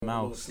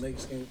mouse. Snake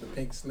skin, the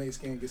pink snake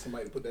skin. Get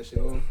somebody to put that shit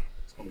on.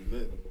 It's gonna be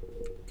lit.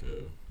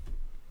 Okay.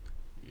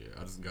 Yeah,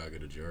 I just gotta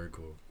get a Jerry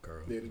curl.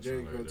 Yeah, the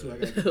Jerry curl too. I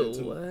That. gotta get that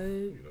too. What?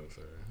 You know what I'm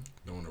saying?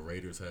 Throwing a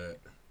Raiders hat,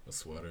 a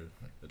sweater.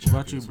 What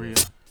about you, Bria?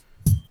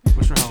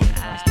 What's your Halloween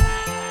costume?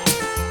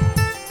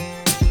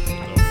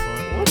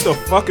 What the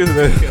fuck is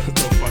this? What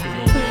the fuck is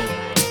going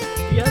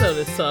on? Y'all know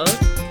this song.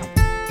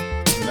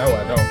 No,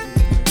 I don't.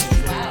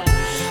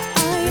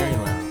 Very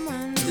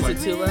loud. Is it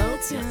too loud?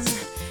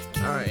 Yes.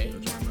 Alright.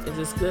 Is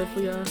this good for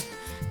y'all?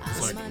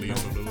 It's like Leona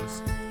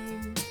Lewis.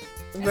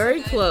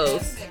 Very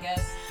close. I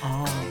guess.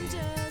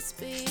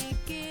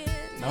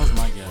 That was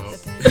my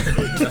guess.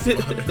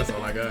 That's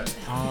all I got.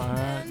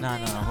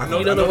 No.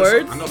 You know the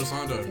words? I know the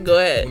song though. Go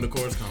ahead. When the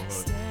chorus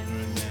comes up.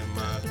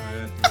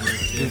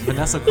 It's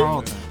Vanessa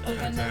Carlton.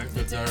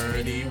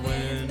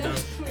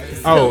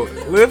 Oh,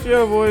 lift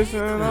your voice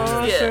and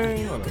I'll Yeah.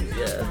 sing. Hold on. Yeah.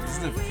 This is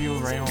the Feel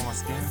the Rain on my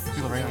skin.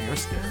 Feel the Rain on your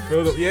skin.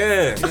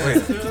 Yeah.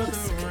 Wait.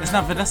 It's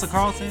not Vanessa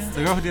Carlton,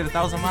 the girl who did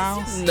 1,000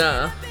 Miles.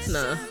 Nah.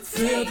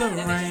 Feel the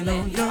rain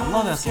on your I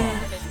love that song.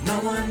 No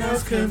one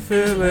else can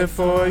feel it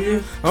for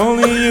you.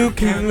 Only you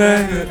can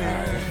let it.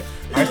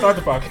 I start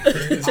the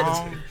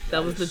podcast.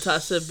 That was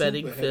Natasha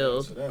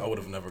Bedingfield. I would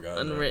have never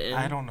gotten that. Unwritten.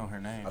 I don't know her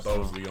name. I thought it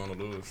was Leona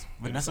Lewis.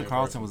 Vanessa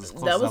Carlton was as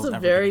close That as I was was a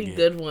ever very gonna get.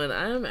 good one.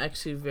 I am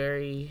actually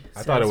very.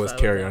 I thought it was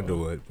satisfied Carrie with that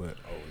one. Underwood, but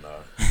Oh nah.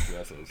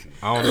 That's what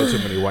I don't know too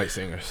many white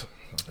singers.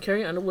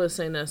 Carrie Underwood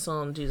sang that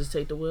song "Jesus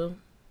Take the Wheel."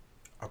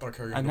 I thought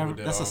Carrie I Underwood never.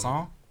 did. That's a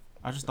song.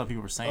 I just thought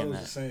people were I saying was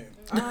that. just saying.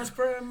 I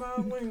spread my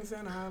wings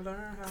and I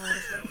learn how to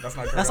fly. That's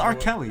not Carrie That's R.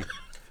 Underwood. Kelly.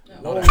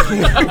 No, that's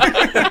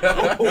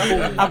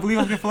I believe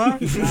I can fly.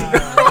 That's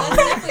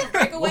definitely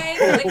Breakaway.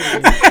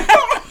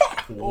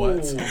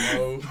 what?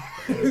 No.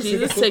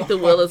 "Jesus Take the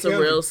Wheel" is a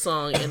real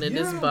song, and it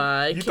is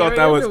by You Carrie thought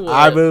that was Underwood.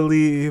 I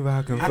Believe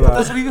I Can I thought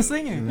that's Fly. what he was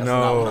singing. That's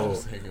not what I No.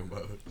 was thinking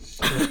about.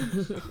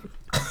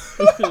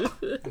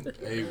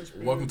 Hey,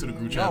 welcome to the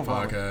Group Chat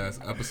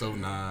Podcast, episode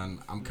 9.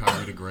 I'm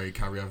Kyrie the Great,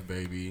 Kyrie F.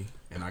 Baby,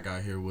 and I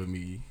got here with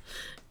me.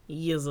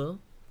 Yizza.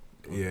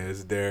 Yeah,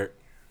 it's Derek.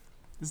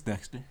 It's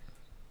Dexter.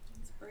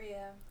 It's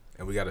Bria.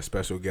 And we got a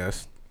special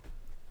guest.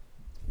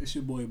 It's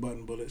your boy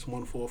Button Bullets,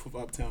 1/4 of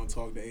Uptown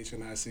Talk, the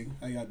HNIC.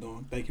 How y'all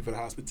doing? Thank you for the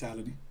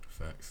hospitality.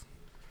 Facts.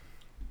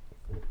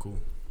 Cool.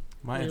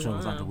 My Hey, intro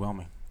was wow.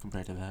 underwhelming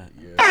compared to that.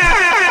 Yeah.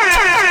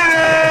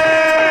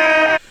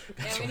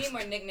 Yeah, we need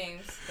more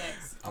nicknames.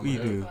 Thanks. We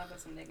ahead. do. Come up with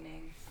some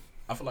nicknames.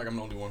 I feel like I'm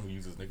the only one who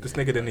uses nicknames. This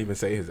nigga didn't even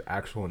say his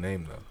actual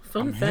name though.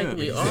 Fun I'm fact: hip.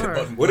 we He said are.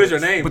 Button What is your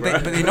Bullets. name, But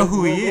bro? they know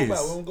who he We is.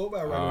 won't go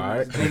by right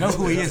Alright. They know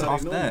who he is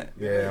off Know that.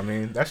 Yeah, I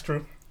mean, that's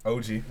true.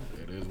 OG. It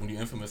is. When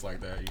you're infamous like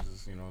that, you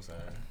just, you know what I'm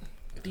saying?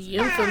 The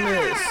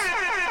infamous.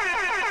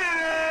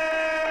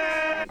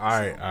 All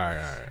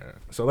right.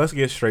 So let's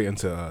get straight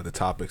into the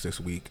topics this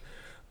week.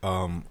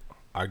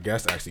 Our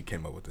guest actually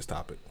came up with this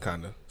topic,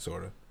 kind of,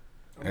 sort of.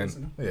 I'm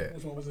listening. Yeah.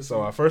 Which one was this So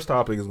one? our first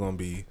topic is gonna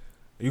be: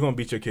 are you gonna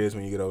beat your kids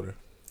when you get older,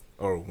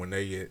 or when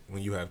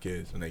you have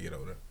kids when they get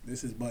older?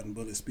 This is Button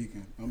Bullet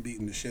speaking. I'm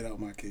beating the shit out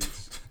my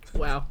kids.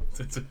 Wow.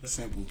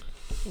 Simple.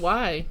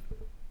 Why?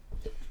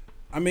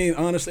 I mean,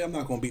 honestly, I'm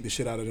not gonna beat the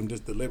shit out of them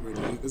just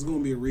deliberately. There's gonna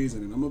be a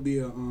reason, and I'm gonna be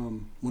a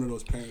one of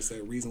those parents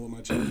that reason with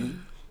my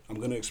children. I'm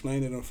gonna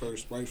explain to them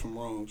first, right from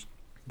wrongs.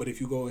 But if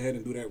you go ahead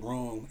and do that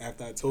wrong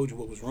after I told you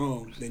what was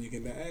wrong, then you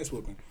get that ass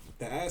whooping.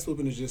 The ass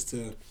whooping is just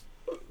to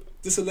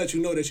let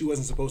you know that you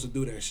wasn't supposed to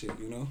do that shit.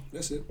 You know,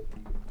 that's it.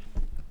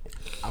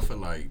 I feel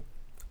like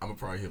I'm gonna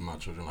probably hit my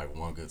children like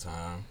one good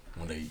time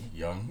when they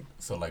young.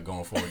 So like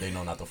going forward, they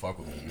know not to fuck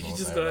with me. You know what I'm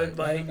Just saying?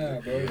 gonna like Nah,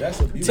 bro, that's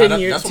abuse. 10 Nah,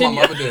 years. that's what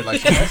my 10 mother did.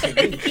 Like,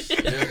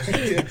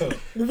 she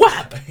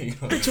Whap! you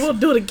know, But you won't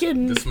do it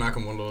again. just smack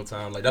them one little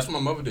time. Like that's what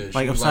my mother did. She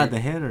Like was upside the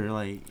head, or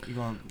like you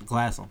gonna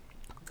glass them?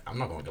 I'm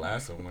not gonna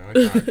glass them. Like,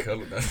 I'm trying to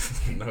kill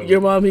it. No.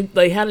 Your mom,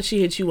 like, how did she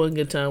hit you one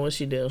good time? What'd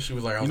she do? She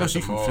was like, I was You know at she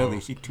the from mall. Philly.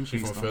 She two She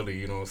piece from though. Philly.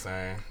 You know what I'm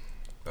saying?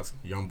 That's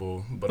young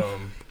bull. But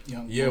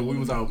Young yeah, bull. we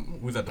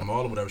was at the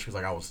mall or whatever. She was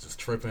like, I was just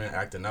tripping,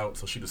 acting out.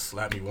 So she just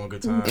slapped me one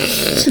good time,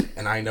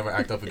 and I ain't never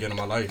act up again in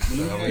my life.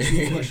 So, Let I me ask you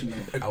a mean, question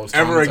though. I was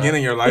Ever traumatized. again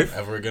in your life?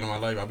 Ever again in my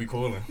life, I'll be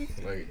cooling.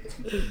 Like,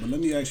 But let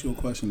me ask you a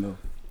question though.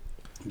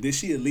 Did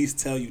she at least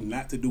tell you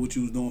not to do what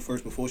you was doing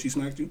first before she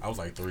smacked you? I was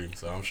like 3,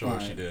 so I'm sure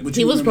Alright. she did. But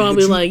He you was remember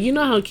probably that you- like, you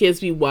know how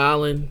kids be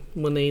wilding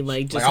when they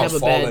like just Like, I have a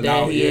was bad falling day.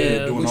 out,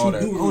 yeah, doing But all you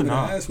that. do remember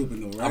nah. the ass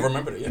whooping though, right? I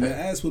remember it, And the yeah.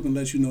 ass whooping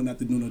lets you know not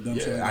to do no dumb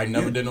shit. Yeah, like I that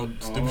never again. did no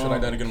stupid shit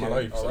like that again in my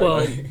life. So, Well,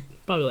 like,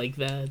 probably like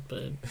that,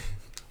 but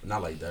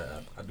not like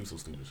that. I do some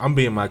stupid shit. I'm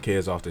beating my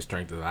kids off the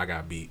strength that I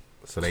got beat,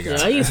 so they got.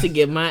 yeah, I used to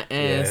get my ass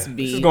Yeah, this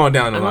beat. is going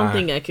down the I don't line.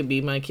 think I could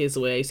beat my kids the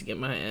way I used to get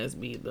my ass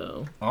beat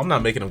though. I'm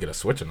not making them get a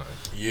switch or nothing.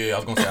 Yeah, I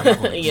was gonna say I'm not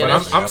gonna. Yeah,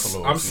 But that's-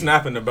 I'm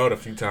snapping the belt a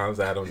few times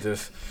at them.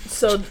 Just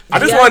So I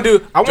just do want to do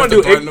Just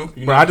to threaten them,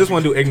 you bro. know? I just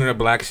want to do ignorant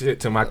black shit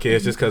to my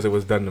kids just because it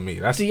was done to me.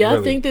 That's Do y'all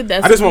really, think that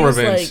that's I just want abuse,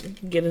 revenge.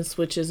 like getting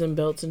switches and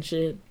belts and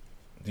shit?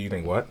 Do you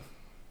think what?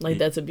 Like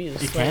that's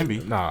abuse. It can be.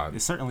 Nah,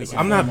 It certainly can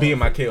I'm be. not beating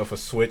my kid off a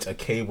switch, a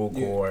cable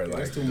Yeah, cord. yeah,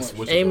 Like, that's too much.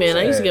 Switch Hey is man, I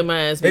what used to I'm get my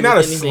ass. They beat not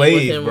with a anything slave,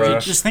 with him.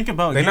 bruh. Just think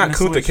about They getting not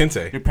a Kunta switch.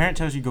 Kinte. Your parent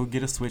tells you go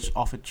get a switch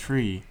off a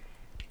tree.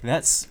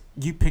 That's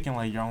you picking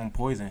like your own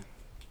poison.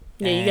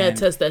 Yeah, you gotta And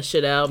test that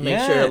shit out. Make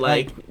Yeah, sure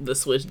like the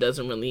switch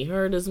doesn't really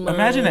hurt as much.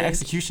 Imagine the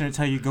executioner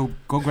tell you go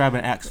grab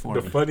an axe for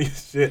The me.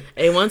 funniest shit.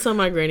 Hey, one time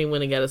my granny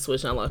went and got a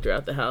switch and I locked her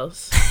out the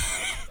house.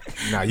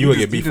 Nah, you would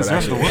get beat for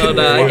that deserve shit. the whooping.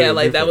 Oh no, I You got would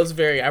like get that beat was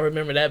very. I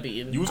remember that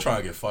beating. You was trying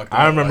to get fucked.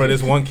 I up, remember like-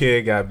 this one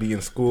kid got beat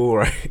in school,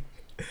 right?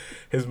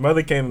 His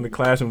mother came in the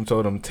classroom and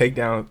told him,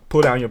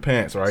 pull down your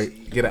pants,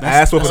 right? Get an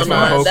ass whooping Oh, in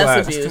front of the no, whole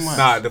that's class. abuse. Too much.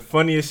 Nah, the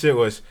funniest shit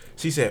was,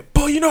 she said,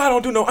 boy, you know I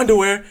don't do no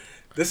underwear.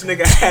 This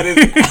nigga had it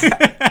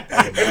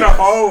in the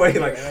hallway,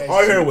 like, all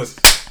I heard was,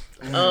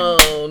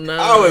 Oh no,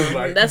 I was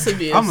like- that's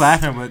abuse. I'm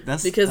laughing, but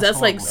that's because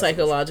that's like horrible.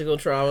 psychological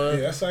trauma.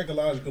 Yeah, that's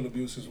psychological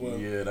abuse as well.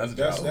 Yeah,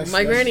 that's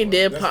My granny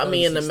did that's pop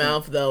me in the 100%.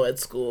 mouth though at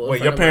school. in wait,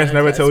 front your of my parents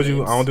never told you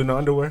classmates. I don't do no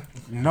underwear?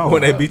 No.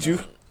 When they beat you?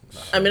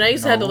 I mean, I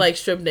used to have to No. like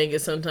strip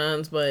naked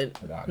sometimes,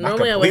 but Not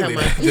normally I would have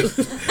my.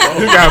 completely.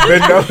 You got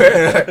bent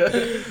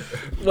over.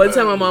 One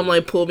time my mom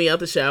like pulled me out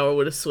the shower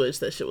with a switch.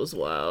 That shit was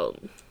wild.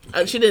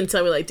 She didn't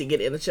tell me like to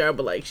get in the shower,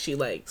 but like she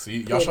like.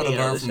 See, y'all should have pulled me out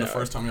learned of from the shower.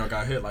 first time y'all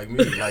got hit like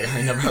me. Like I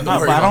ain't never had to No,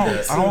 worry but about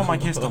that. I don't want my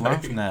kids to learn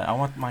from that. I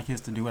want my kids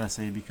to do what I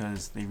say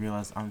because they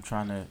realize I'm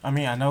trying to. I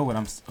mean, I know what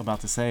I'm about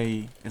to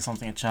say is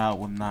something a child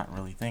would not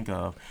really think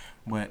of,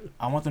 but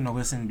I want them to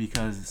listen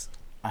because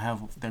I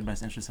have their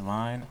best interest in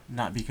mind,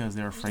 not because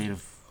they're afraid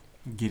of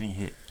getting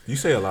hit. You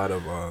say a lot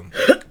of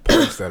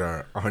points that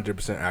are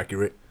 100%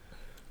 accurate,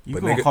 You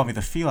But gonna nigga- call me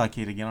the feel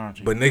kid again, aren't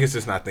you? but niggas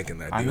just not thinking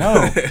that. I dude. know.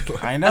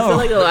 Like, I I know. feel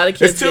like a lot of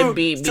kids It's too- get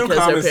beat it's too because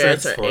common their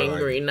parents sense are for, like-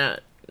 angry,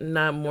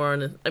 not more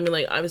on. I mean,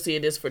 like obviously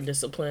it is for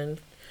discipline,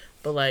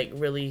 but like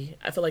really,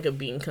 I feel like a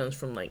beating comes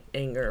from like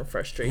anger and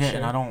frustration. Yeah,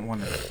 and I don't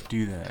want to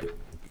do that.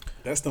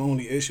 That's the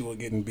only issue with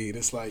getting beat.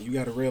 It's like you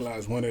got to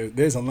realize when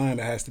there's a line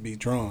that has to be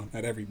drawn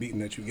at every beating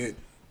that you get.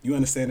 You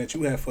understand that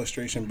you have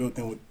frustration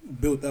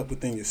built up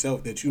within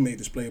yourself that you may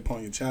display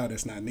upon your child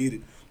that's not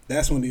needed.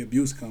 That's when the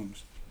abuse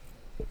comes.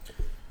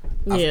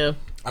 Yeah,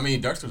 I mean,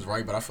 Dexter's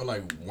right, but I feel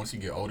like once you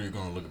get older, you're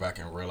gonna look back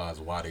and realize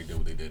why they did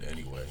what they did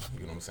anyway.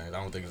 You know what I'm saying?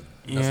 I don't think it's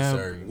Yeah.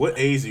 necessary. what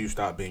age do you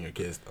stop being your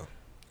kids though?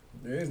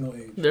 There is no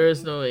age. there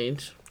is no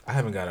age. I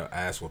haven't got an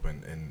ass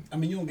whooping, and I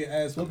mean, you don't get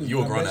ass whooping.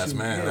 You a grown-ass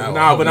man now.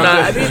 Nah, but Nah, I'm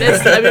I just- mean,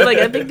 that's, I mean, like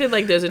I think that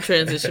like there's a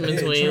transition Yeah,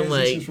 between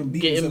transitions from like beating to,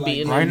 getting like,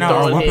 beaten Right and now,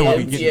 our throwing weapon will be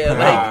hands. getting Yeah, put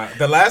like out.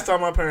 the last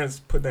time my parents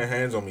put their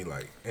hands on me,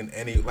 like in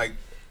any, like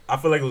I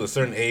feel like it was a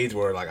certain age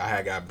where like I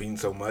had got beaten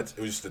so much,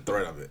 it was just the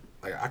threat of it.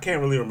 Like I can't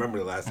really remember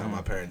the last time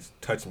my parents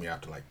touched me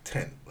after like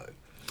 10. Like,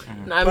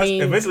 I plus,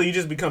 mean, eventually you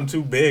just become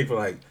too big for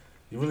like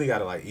you really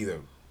gotta like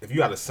either if you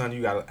got a son,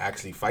 you gotta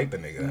actually fight the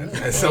nigga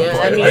at some yeah,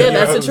 point. I mean, like, yeah, you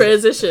that's know? a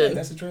transition.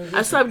 That's a transition.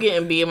 I stopped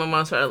getting beat, and my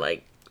mom started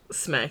like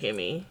smacking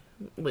me,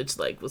 which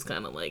like was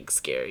kind of like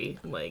scary.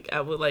 Like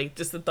I would like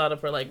just the thought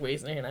of her like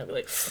raising her hand, I'd be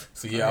like,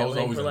 See, yeah, I was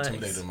like, always relax.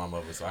 intimidated with my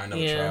mother, so I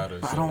never Yeah.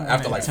 tried I to. don't want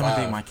After to like intimidate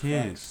 5, my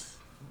kids.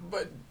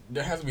 but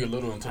there has to be a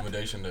little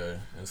intimidation there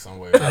in some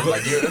way.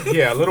 Like,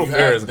 Yeah, a little you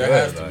fear have- is there good.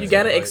 has to like- be you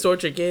gotta like-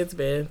 extort your kids,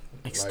 man.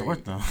 Extort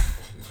Like- them.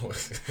 I'm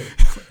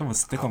gonna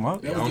stick them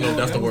up. I don't know if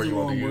that's the word you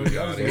want to use.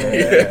 That was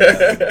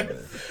the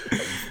honestly.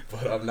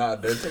 But I'm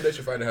not. The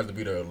intimidation factor has to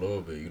be there a little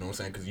bit. You know what I'm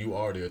saying? Because you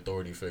are the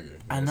authority figure. You know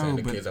I what I'm know, saying?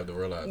 The but- kids have to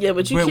realize. Yeah,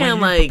 but you But when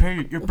can't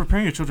like. you're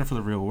preparing your children for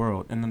the real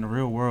world, and in the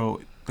real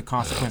world, the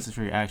consequences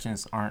for your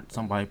actions aren't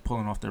somebody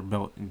pulling off their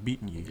belt and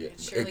beating you. Yeah,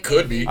 Surely it could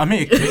can't be. be. I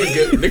mean,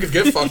 it could. Niggas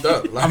get fucked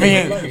up. Like, I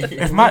mean,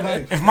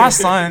 if my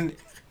son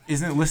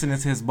isn't listening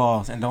to his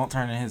boss and don't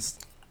turn in his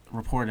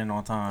report in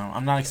on time,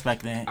 I'm not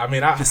expecting I mean,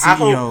 the I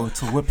hope, CEO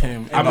to whip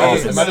him. I in mean, the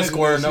office. imagine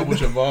squaring up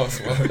with your boss.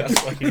 Well, that's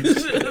funny.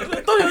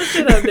 Throw your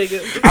shit up,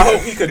 nigga. I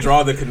hope he could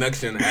draw the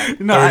connection at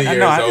 30 No, I years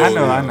know, old.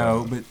 I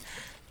know, but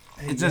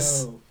Hey, it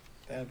just yo,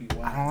 that'd be I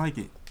wild. don't like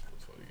it.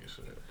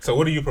 So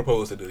what do you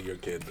propose to do to your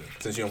kid then,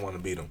 since you don't want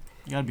to beat him?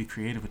 You gotta be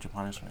creative with your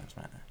punishments,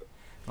 man.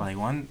 Like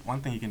one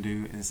thing you can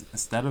do is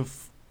instead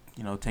of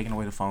taking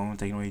away the phone,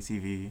 taking away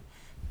TV,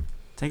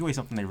 take away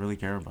something they really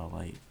care about.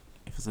 Like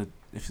if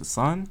it's a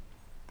son,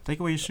 take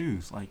away his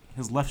shoes, like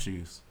his left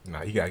shoes.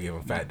 Nah, you gotta give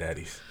him fat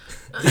daddies.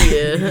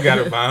 Yeah. You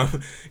gotta buy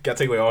him. Gotta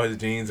take away all his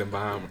jeans and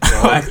buy him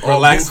All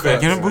relax boot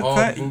cuts. fit. Get him boot All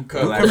cut. boot Boot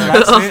cut. cut,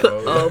 relax fit.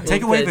 Oh,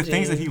 Take away the boot cut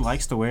things that he jeans.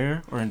 likes to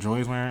wear or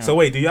enjoys wearing. So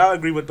wait, do y'all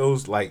agree with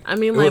those like? I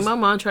mean, it like was- my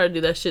mom tried to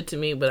do that shit to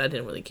me, but I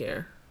didn't really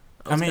care.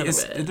 I mean, was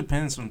kinda bad. it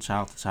depends from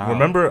child to child.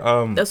 Remember,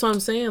 That's what I'm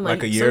saying. Like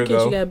Like a year some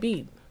kids ago? you got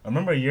beat. I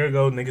remember a year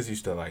ago, niggas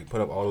used to like put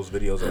up all those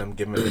videos of them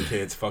giving the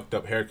kids fucked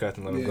up haircuts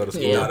and let them go to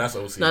school. Yeah. No, that's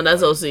OC. No,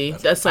 that's OC.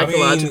 That's I mean,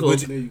 psychological.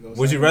 There you go.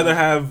 Would you rather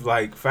have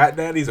like fat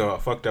daddies or a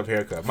fucked up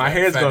haircut? My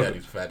hair's fat gonna,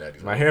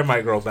 daddies. my hair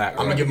might grow back.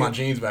 I'm gonna get my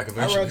jeans back I'd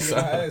eventually. rather get my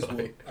ass so,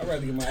 whooped. I'd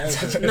rather get my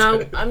ass whooped.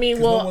 No, I mean,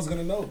 'Cause no well, one's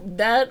gonna know.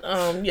 that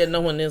yeah,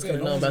 no one is Yeah,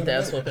 gonna no know one's about the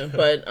gonna ass know. whooping.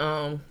 But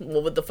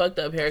well, with the fucked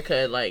up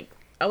haircut, like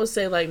I would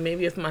say, like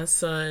maybe if my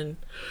son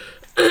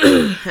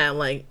had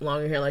like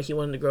longer hair, like he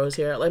wanted to grow his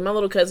hair out. Like my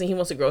little cousin, he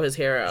wants to grow his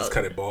hair out. Just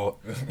cut it bald.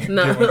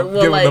 No, give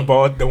well, him like the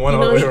bald, the one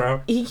all the way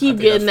around. he keep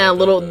think getting that's that fucked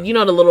little, up, man. you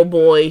know, the little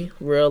boy,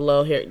 real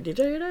low hair. Did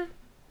you hear that?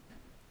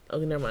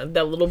 Okay, never mind.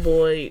 That little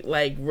boy,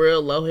 like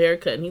real low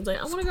haircut, and he's like,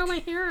 I want to grow my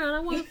hair out. I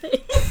want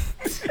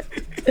to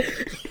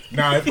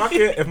Nah, if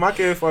my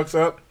kid fucks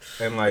up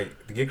and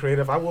like to get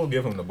creative, I will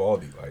give him the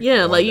baldy. Like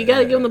Yeah, one like you day.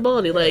 gotta give him the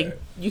baldy. Yeah. Like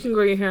you can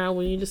grow your hair out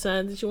when you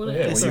decide that you want to.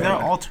 Yeah, And see, when there you-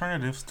 are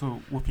alternatives to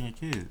whooping your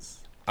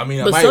kids. I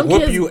mean, I But might some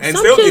whoop kids- you and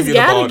some still kids give you the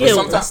gotta baldy. get-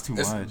 Sometimes That's too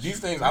it's- much. these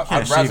things, Can't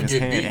I'd shave rather his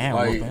get head beat. and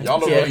Like whoop it.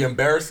 y'all are Yeah. really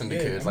embarrassing the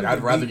kids. Like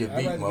I'd rather get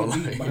beat. More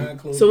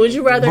like So would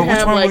you rather But which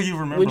have one will like? you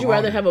remember Would you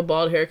rather longer? have a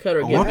bald haircut or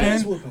A get? whooping?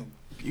 Ass whooping.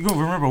 You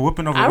gonna remember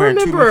whooping over I wearing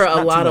too remember much, a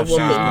not lot too of much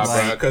whoopings. shoes, Nah,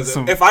 like, bro. Because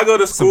some- if I go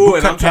to some school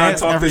and bootcut I'm trying to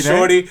pants talk to every day.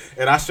 Shorty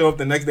and I show up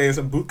the next day in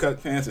some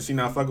bootcut pants and she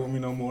not fucking with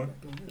me no more.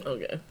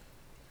 Okay.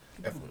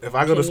 If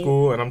I go to Can you-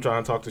 school and I'm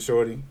trying to talk to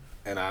Shorty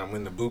and I'm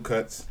in the boot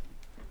cuts,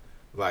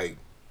 like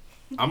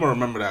I'm gonna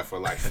remember that for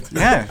life.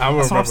 Yeah, I'm gonna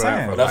that's what I'm remember that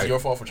saying. for But that's life. your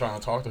fault for trying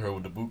to talk to her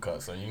with the boot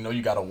cut. So you know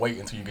you gotta wait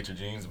until you get your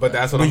jeans. But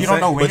back. that's what But I'm you don't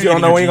saying. know when But you're you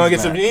don't gonna know when get you're gonna your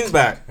get some jeans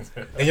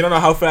back, and you don't know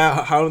how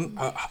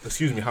fast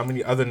excuse me, how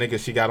many other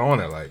niggas she got on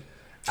her. Like,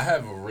 I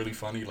have a really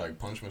funny like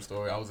punishment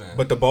story. I was in,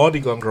 but the baldy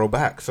gonna grow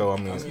back. So I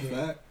mean, That's a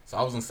fact. so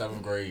I was in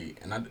 7th grade,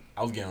 and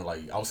I was getting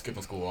like I was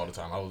skipping school all the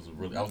time. I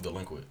was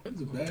delinquent. That's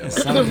a bad. In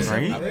 7th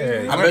grade?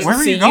 yeah, I Where missed- were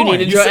See, you you going?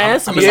 needed your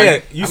ass I beat. missed, Yeah,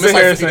 like, you I sit missed,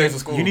 here like 2 saying- days of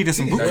school. You needed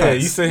some boot yeah,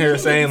 cuts. you sit here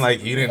saying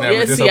like you didn't ever Yeah,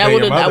 see, disobey I your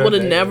would have. I mother. would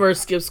have Yeah. never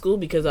skipped school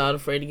because I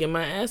was afraid to get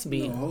my ass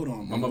beat. No, hold on,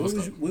 My man. mother Where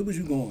was where was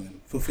you going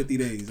for 50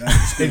 days? I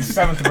was In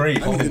 7th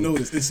grade. I need to know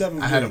this. It's 7th I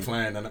grade. had a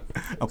plan. And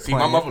A see, my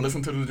plan. mother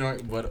listened to the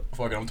joint, but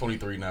fuck it, I'm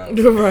 23 now.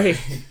 Right.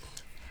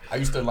 I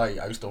used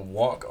to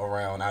walk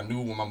around. I knew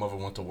when my mother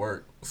went to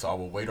work, so I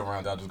would wait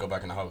around. I'd just go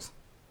back in the house.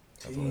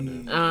 That's what I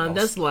did.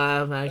 That's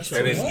live That's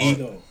actually. And then too eat.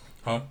 much, though.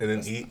 Huh? And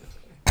then eat.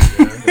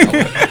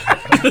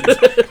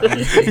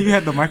 You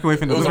had the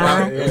microwave in the It was living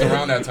around. room. It was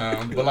around that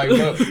time. But like,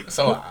 look,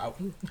 so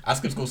I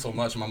skipped school so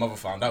much, my mother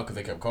found out because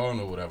they kept calling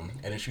or whatever,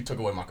 and then she took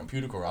away my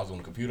computer cord. I was on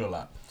the computer a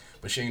lot,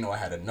 but she didn't know I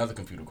had another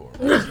computer cord.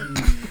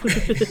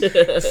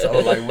 Right? So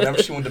like,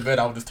 whenever she went to bed,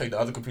 I would just take the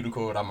other computer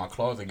cord out of my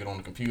closet, get on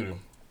the computer,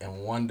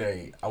 and one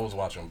day I was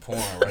watching porn.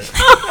 Right.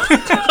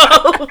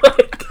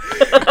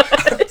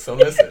 So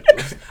listen,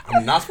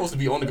 I'm not supposed to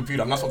be on the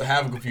computer. I'm not supposed to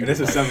have a computer. And this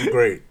is Like, 7th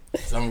grade.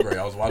 7th grade.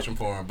 I was watching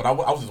porn, but I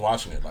was just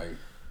watching it, like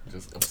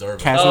just observing.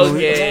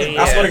 Casually. Okay.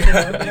 I swear to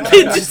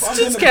God.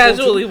 just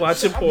casually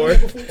watching porn.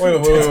 Wait.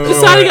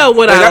 Deciding on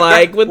what I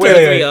like, what turns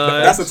me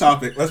on. That's a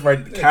topic. Let's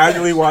write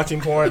casually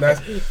watching porn. That's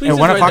At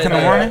 1 o'clock in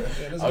the morning?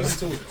 Yeah, let's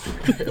get to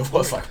it. It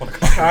was like 1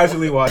 o'clock.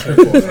 casually watching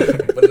porn.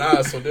 But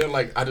nah, so then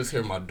like I just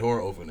hear my door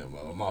opening,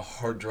 my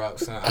heart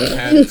drops, son. I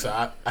panicked,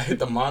 so I hit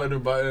the monitor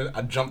button,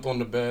 I jumped on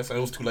the bed, so it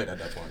was too late at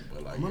that point.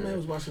 But like, My yeah. man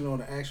was watching it on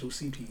the actual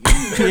CPU.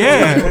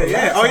 Yeah.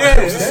 Yeah. Oh yeah.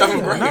 It's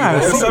 7th grade. Nah,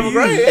 bro. It's 7th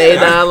grade. Hey,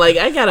 nah, like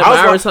I got a I was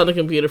virus on the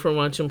computer from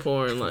watching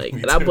porn, like,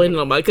 and I blamed it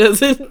on my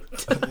cousin.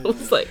 I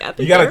was like, I think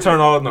You gotta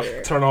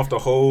I- turn off the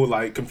whole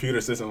like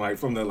computer system, like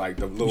from the little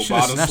should've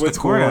bottom snatched the switch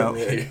cord cord. out.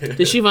 Yeah.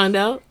 Did she find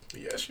out?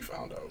 Yeah, she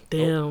found out.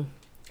 Damn.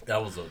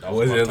 That was a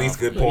Was it rough at least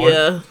time good for me. porn?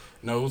 Yeah.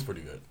 No, it was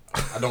pretty good.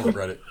 I don't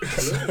regret it.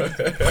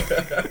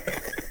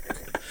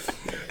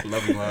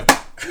 Love you, man.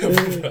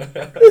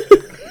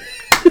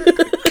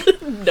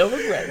 No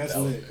regret. That's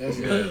lit. That's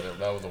Yeah, lit.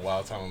 that was a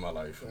wild time in my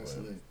life. That's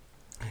but, lit.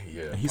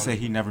 yeah. He said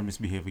he never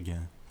misbehaved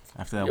again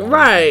after that one.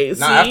 Right.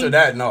 Nah, see? after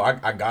that, no,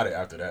 I got it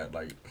after that.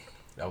 Like,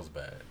 that was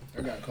bad.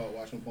 I got caught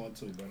watching porn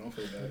too, but don't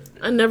feel bad.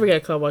 I never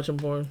got caught watching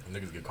porn.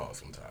 Niggas get caught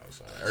sometimes.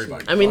 So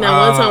everybody. I mean, that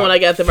one time when I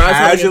got the virus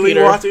on the Casually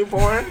computer. watching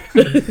porn.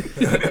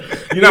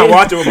 You're not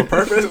watching with a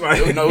purpose.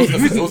 Like, No,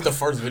 it was the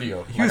first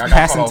video. He was I got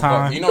passing caught off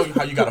guard. time. You know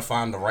how you gotta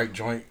find the right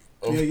joint?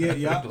 of-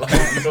 Yeah. Like,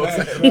 you know what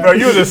I'm saying? bro,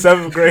 you was in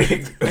 7th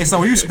grade. Hey, so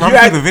were you You scrubbing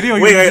had, through the video? Or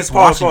wait, you were wait, just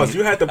pause. watching it?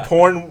 You had the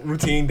porn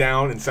routine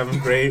down in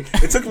 7th grade.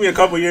 It took me a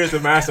couple years to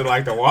master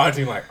like the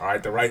watching, like, all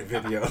right, the right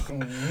video. I was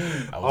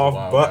a Off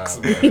wild bucks.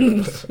 guy, man.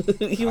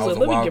 He I was was like, a let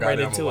me wild get guy. right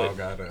I'm a into wild it.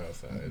 guy now.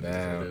 So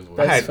it is what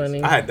I it had is.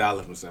 funny. I had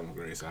dial-up in 7th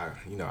grade, so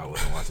I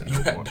wasn't watching You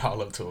no had porn.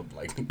 dial up till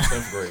like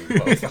 10th grade.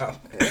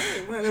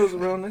 Hey, man, it was a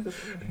real nigga.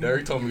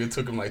 Derek told me it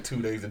took him like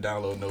 2 days to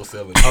download No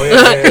Ceiling. Oh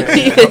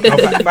yeah. No,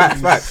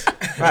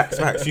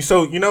 facts.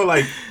 You know,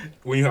 like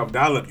when you have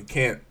dial-up, you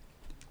can't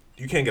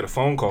get a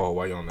phone call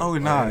while you're on the. Oh,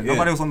 nah. yeah.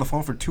 Nobody was on the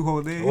phone for 2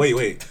 whole days?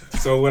 Wait.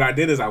 So what I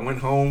did is I went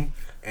home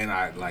and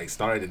I like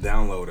started to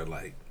download at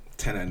like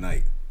 10 at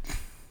night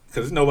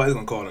because nobody's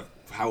gonna call the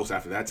house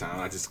after that time.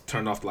 I just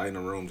turned off the light in the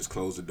room, just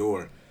closed the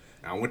door.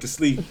 And I went to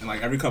sleep, and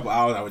like every couple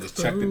hours, I would just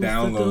check the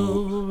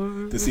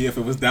download to see if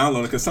it was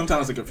downloaded. Because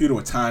sometimes the computer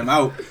would time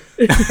out.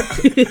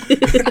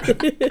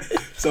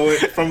 So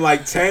from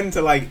like 10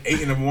 to like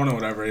 8 in the morning, or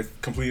whatever, it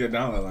completed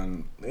download,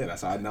 and yeah,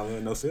 that's how I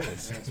downloaded No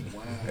Ceilings. That's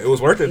wild. It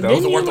was worth it though.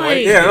 Didn't It was worth you, the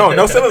wait. like- Yeah,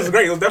 No Ceilings is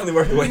great. It was definitely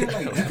worth the wait.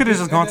 You could have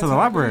just gone to the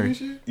library.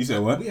 You said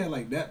what? We had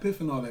like that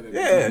piff and all that.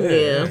 Yeah.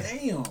 Yeah.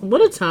 Damn.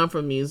 What a time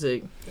for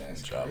music.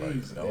 That's That crazy.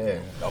 was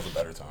a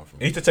better time for It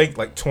me. used to take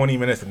like 20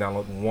 minutes to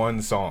download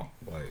one song.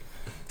 Like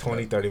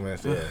 20, 30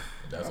 minutes. Yeah.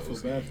 That's I feel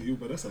OC. bad for you,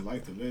 but that's a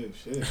life to live.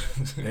 Shit.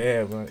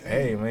 Yeah, but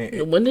hey,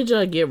 man. When did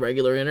y'all get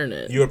regular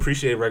internet? You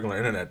appreciate regular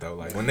internet though.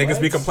 Like when niggas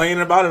be What?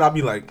 complaining about it, I'll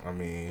be like, I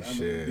mean, I know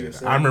shit.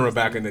 you're I remember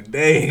back in the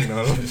day, you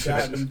know.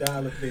 Shot me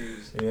dollar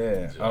pays.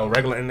 Yeah. Oh,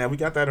 regular internet. We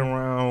got that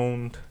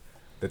around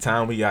the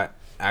time we got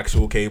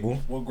actual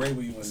cable. What grade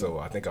were you in? So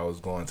I think I was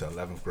going to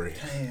 11th grade.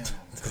 Damn.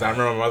 Because I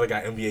remember my mother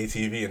got NBA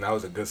TV, and that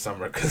was a good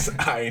summer because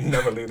I ain't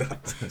never leave the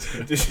house.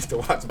 Just used to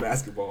watch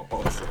basketball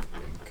also.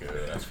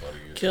 Good, that's funny.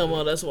 as Kill shit.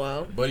 mode, that's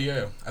wild. But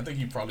yeah, I think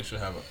you probably should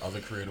have other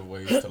creative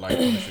ways to like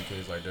punish your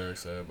kids, like Derek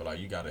said. But like,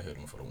 you gotta hit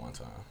them for the one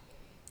time,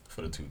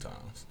 for the 2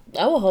 times.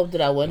 I would hope that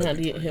I wouldn't have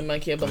to Maybe hit my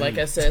kid, but like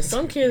I said,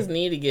 some kids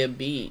need to get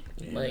beat.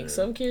 Yeah. Like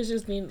some kids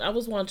just need. I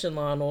was watching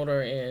Law and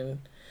Order, and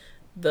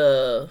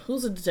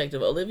who's the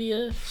detective?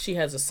 Olivia. She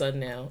has a son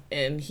now,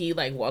 and he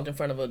like walked in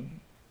front of a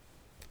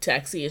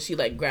taxi, and she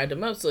like grabbed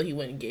him up so he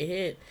wouldn't get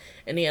hit,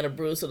 and he had a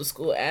bruise. So the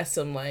school asked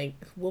him like,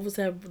 "What was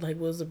that? Like,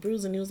 what was the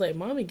bruise?" And he was like,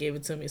 "Mommy gave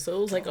it to me." So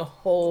it was like a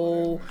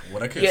whole. Well,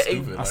 that kid's Yeah,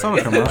 stupid. I like, saw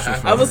a commercial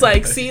for I was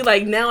like, "See,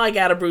 like now I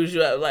gotta bruise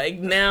you up. Like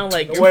now,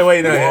 like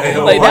Wait,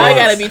 no. Like, now I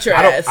gotta beat your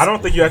ass. I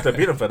don't think you have to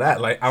beat him for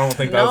that. Like, I don't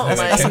think that No, was his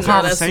like, that's a intent. no,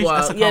 conversation.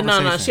 wild. That's a Yeah, no.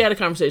 conversation. She had a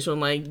conversation.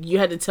 Like, you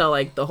had to tell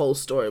like the whole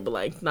story, but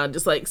like not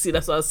just like. See,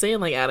 that's what I was saying.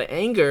 Like, out of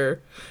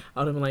anger, I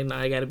would have been like, "Nah,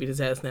 I gotta beat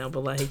his ass now."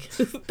 But like,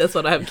 that's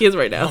what I have kids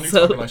right now. Tony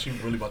So talking like she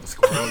really about to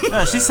score.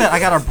 Yeah, she said I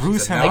gotta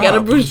bruise him. I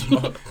gotta bruise you.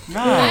 I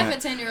Nah. have a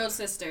 10-year-old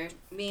sister.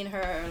 Me and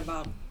her are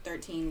about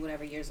 13,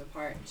 whatever years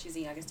apart. She's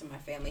the youngest in my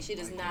family. She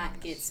does not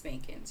get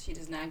spankings. She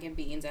does not get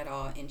beatings at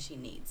all, and she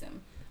needs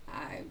them.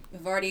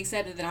 I've already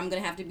accepted that I'm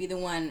going to have to be the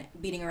one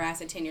beating her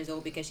ass at 10 years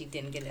old because she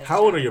didn't get it as a How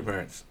old child. are your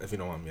parents, if you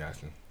don't mind me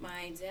asking?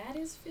 My dad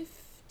is 50.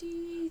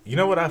 You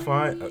know what I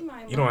find?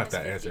 My You don't mom have to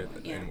is answer it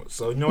 51. Yeah. anymore.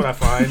 So you know what I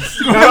find?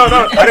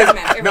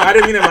 No, I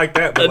didn't mean it like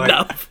that. But like,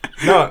 Enough.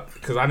 no,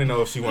 because I didn't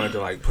know if she wanted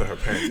to like put her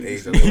parents'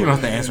 age. You don't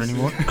have to answer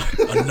anymore.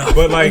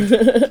 But like,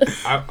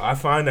 I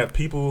find that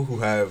people who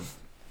have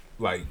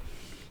like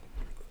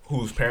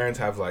whose parents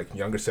have like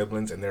younger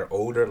siblings and they're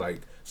older,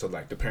 like so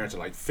like the parents are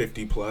like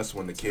 50 plus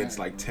when the kid's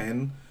like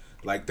 10.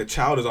 Like the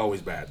child is always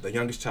bad. The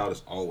youngest child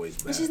is always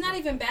bad. And she's not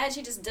even bad.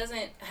 She just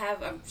doesn't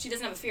have a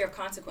fear of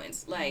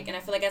consequence. Like, and I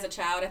feel like as a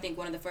child, I think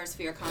one of the first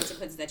fear of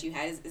consequences that you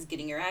had is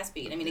getting your ass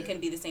beat. I mean, it couldn't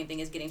be the same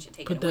thing as getting shit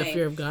taken Put away. that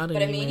fear of God in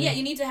But I you, mean, man. yeah,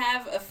 you need to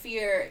have a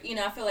fear. You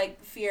know, I feel like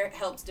fear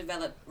helps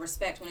develop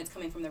respect when it's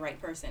coming from the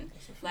right person.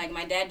 Like,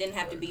 my dad didn't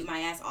have to beat my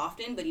ass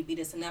often, but he beat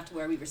us enough to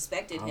where we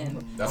respected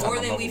him That's how more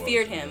my than mother we was,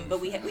 feared yeah. him.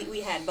 But we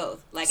had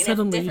both. Like, and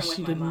Suddenly it's different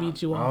she with my didn't mom.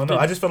 beat you I off. don't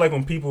know. I just feel like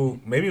when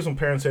people, maybe it's when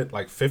parents hit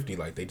like 50,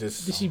 like they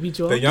just Did she beat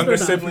you the off? younger Or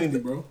not? sibling. 50,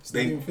 bro. It's not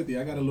They- even 50.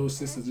 I got a little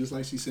sister, just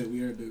like she said.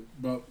 We are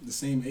about the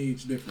same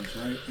age difference,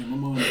 right? And my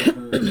mom,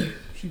 her,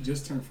 she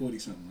just turned 40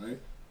 something, right?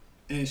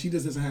 And she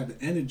just doesn't have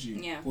the energy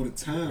Yeah. or the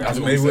time. That's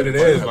what maybe we what said it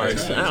is. before. Like I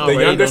the already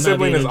younger don't have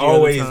sibling the is energy all the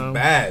always time.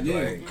 bad. Yeah.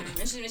 Like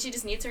And she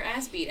just needs her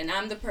ass beat, and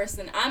I'm the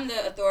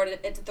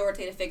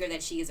authoritative figure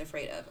that she is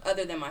afraid of,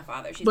 other than my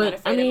father. She's not But I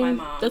afraid of my mean,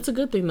 mom. that's a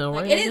good thing though,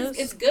 Like, right? it I is. guess?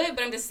 It's good,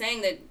 but I'm just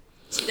saying that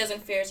she doesn't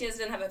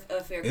have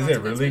a fear of Is it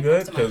consequence really when it comes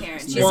good? to 'Cause my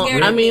parents. if She's Well,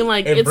 scared I of mean, me.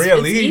 like if it's Bria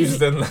it's leaves, easy.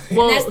 then like,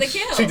 Well, And that's the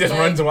kill. she just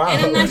runs wild.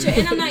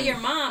 And I'm not your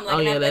mom. Like, Oh,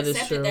 and yeah, I've that is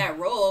accepted true. that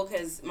role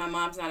because my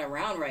mom's not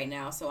around right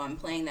now, so I'm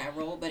playing that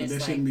role. But But it's that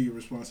like shouldn't be your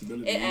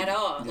responsibility. at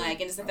all. Yeah. Like,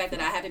 and it's the fact that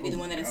I have to be the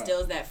one that Oh, God.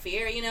 instills that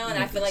fear, you know. And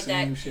Yeah, I feel like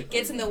that same shit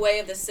gets in the way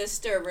of the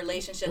sister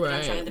relationship that I'm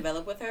Right. trying to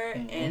develop with her,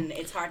 Mm-hmm. and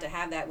it's hard to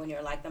have that when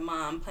you're like the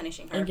mom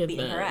punishing I her, get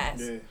beating that. her ass.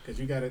 Yeah, because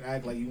you got to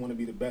act like you want to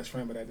be the best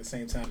friend, but at the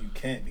same time you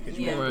can't because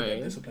you Yeah. got to put Right.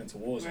 that discipline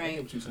towards it. I Right.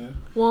 get what you're saying.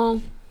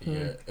 Well, Yeah,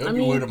 it I would be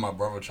mean- weird if my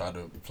brother tried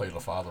to play the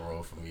father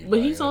role for me. but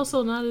like, he's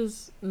also not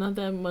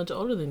that much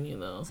older than you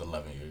though. it's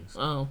 11 years.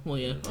 Oh well,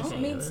 yeah. Oh, I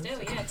mean, still,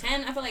 yeah,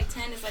 10. I feel like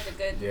 10 is like a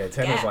good Yeah,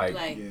 10 gap. is like-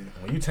 like Yeah,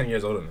 when you 10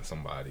 years older than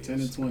somebody, 10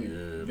 and 20,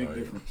 Yeah, big like-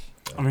 difference.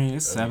 I mean,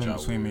 it's Every 7 child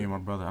between me would. and my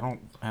brother. I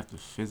don't have to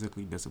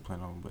physically discipline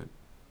him, but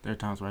there are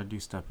times where I do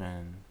step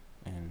in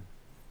and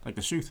like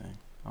the shoe thing.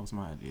 That was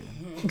my idea.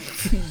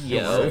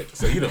 Yo,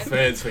 So you the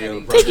feds for your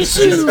Take brother. your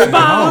shoes,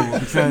 Bob. No,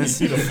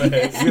 because You the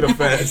feds. You the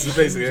feds. It's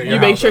basically in You your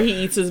make house. sure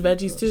he eats his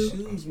veggies too.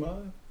 Shoes,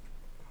 man.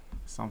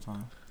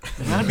 sometimes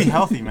you gotta be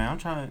healthy, man. I'm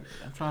trying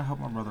to help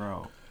my brother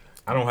out.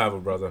 I don't have a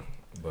brother,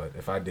 but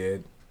if I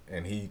did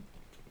and he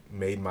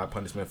made my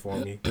punishment for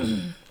me,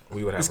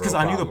 we would have. It's because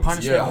real I knew the problems.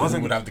 punishment Yeah,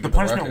 wasn't. would have to The get the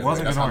punishment record.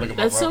 wasn't Like, that's how I gonna. look at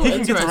my That's so brother. He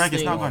can get the record. interesting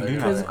It's not gonna do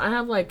because because nothing. I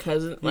have like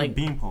cousins. Like Like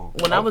beanpole.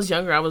 when I was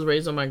younger, I was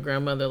raised with my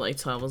grandmother. Like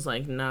till I was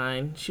like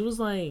 9. She was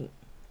like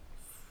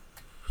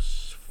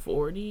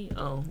 40.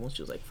 Oh, well,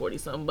 she was like 40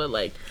 something. But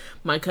like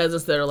my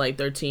cousins that are like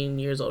 13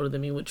 years older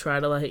than me would try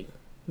to like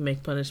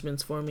make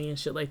punishments for me and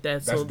shit like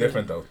that. That's so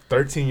different though.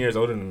 13 years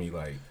older than me,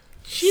 like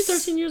She's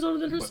 13 years older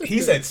than her sister. he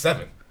said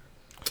 7.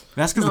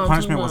 That's because No, the I'm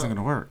punishment talking wasn't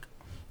about- gonna work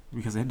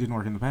because it didn't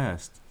work in the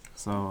past.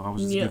 So I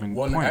was just Yeah. giving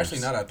Well, pointers. actually,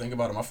 now that I think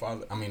about it, my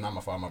father, I mean, not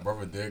my father, my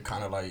brother did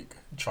kind of like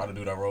try to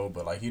do that role,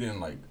 but like he didn't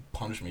like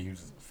punish me. He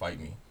was fight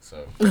me.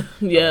 So Yeah.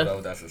 I don't know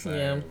what that's the same.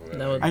 Yeah, but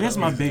that would- I guess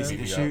my Just big beat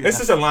me issue. up. It's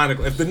just a line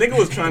of, if the nigga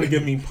was trying to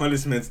give me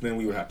punishments, then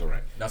we would have to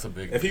rank. That's a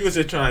big. If he was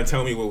just trying to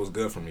tell me what was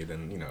good for me,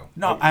 then, you know.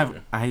 No,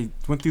 I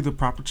went through the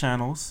proper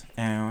channels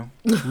and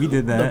we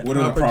did that. What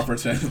are the proper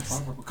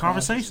channels?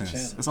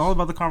 Conversations. It's all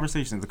about the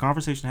conversation. The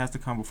conversation has to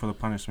come before the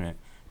punishment,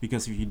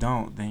 because if you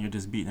don't, then you're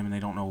just beating them and they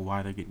don't know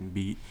why they're getting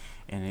beat,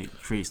 and it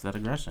creates that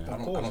aggression. I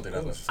don't think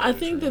that's necessarily I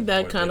think true.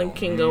 that What kind they of don't-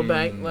 can go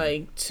back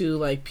like to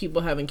like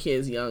people having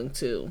kids young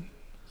too.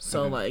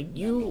 So like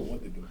you,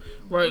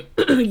 right?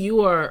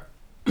 You are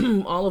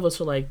all of us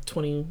are like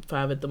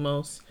 25 at the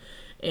most,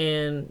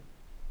 and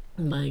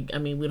like I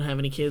mean we don't have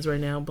any kids right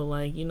now, but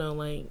like you know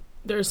like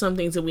there are some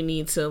things that we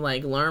need to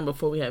like learn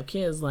before we have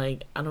kids.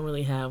 Like I don't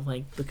really have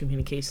like the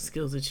communication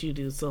skills that you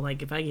do. So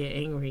like if I get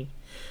angry,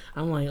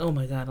 I'm like, oh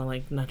my god, I'm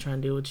like not trying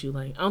to deal with you.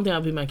 Like I don't think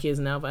I'll beat my kids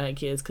now if I had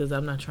kids, because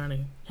I'm not trying to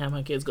have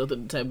my kids go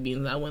through the type of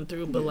beatings I went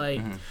through. But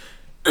like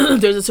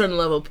there's a certain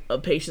level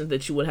of patience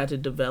that you would have to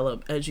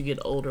develop as you get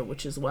older,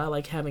 which is why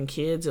like having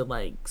kids at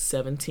like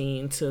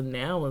 17 to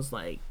now is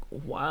like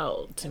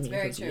wild to That's me,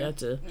 very because you true. have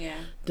to Yeah.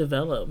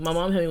 develop. My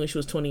mom had me when she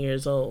was 20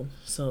 years old,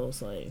 so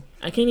it's like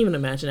I can't even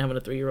imagine having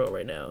a 3-year-old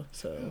right now.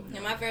 So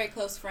And my very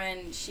close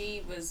friend,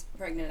 she was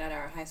pregnant at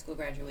our high school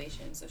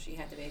graduation, so she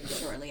had the baby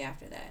shortly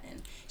after that.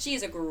 And she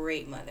is a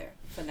great mother,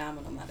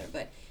 phenomenal mother.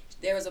 But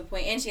there was a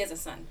point, and she has a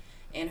son,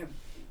 and her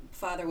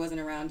father wasn't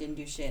around, didn't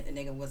do shit. The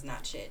nigga was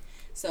not shit.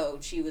 So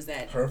she was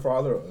that Her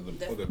father or the,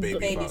 the baby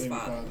baby's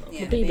father? father. The Yeah,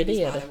 the baby baby's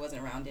daddy. father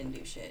wasn't around, didn't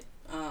do shit.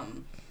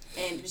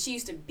 And she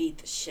used to beat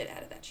the shit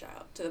out of that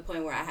child to the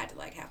point where I had to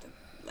like have to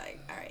like,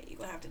 all right, you're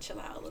gonna have to chill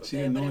out a little She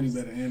bit. didn't but know it any was-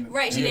 better. And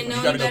Right, she Yeah, didn't you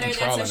know gotta any go better. through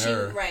trial That's how and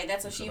she error. right.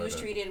 That's how and she stuff was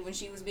like that. treated when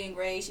she was being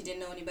raised. She didn't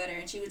know any better,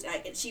 and she was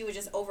she was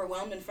just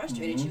overwhelmed and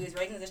frustrated. She was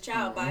raising this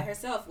child by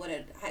herself with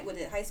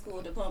a high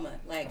school diploma.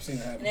 Like, I've seen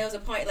that happen. and there was a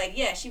point like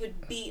she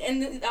would beat,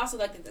 and also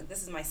like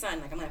this is my son.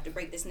 Like I'm gonna have to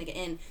break this nigga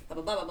in.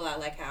 Blah blah blah blah blah.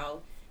 Like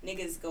how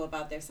niggas go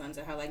about their sons,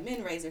 or how like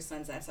men raise their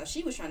sons. That's how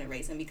she was trying to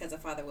raise him because her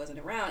father wasn't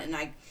around, and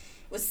I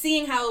was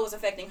seeing how it was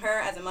affecting her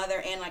as a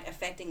mother and like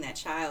affecting that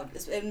child.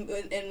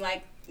 And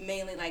like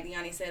mainly like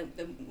Yanni said,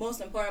 the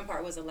most important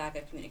part was a lack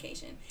of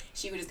communication.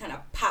 She would just kind of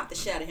pop the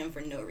shit out of him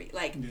for no reason.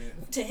 Like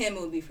to him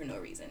it would be for no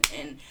reason.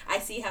 And I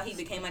see how he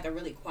became like a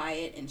really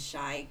quiet and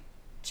shy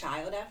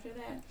child after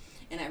that.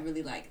 And that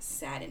really like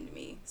saddened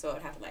me. So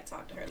I'd have to like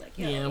talk to her like,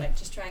 Yeah. like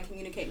just try and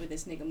communicate with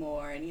this nigga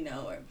more, and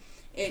or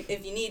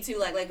if you need to,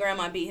 like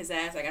grandma beat his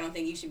ass, like I don't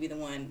think you should be the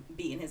one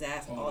beating his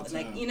ass all the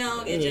like time.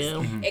 it just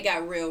Yeah. it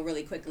got real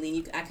really quickly,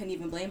 and I couldn't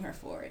even blame her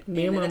for it.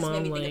 Me and my that's mom,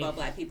 made me think like- about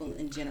black people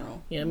in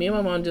general. yeah, me and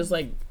my mom just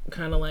like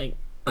kind of like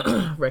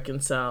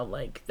reconciled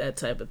like that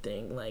type of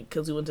thing, like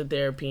because we went to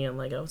therapy, and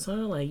like I was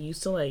telling her like you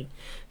used to like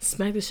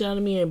smack the shit out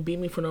of me and beat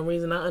me for no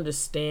reason. I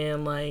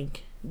understand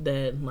like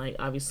that, like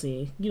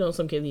obviously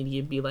some kids need to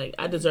get beat. Like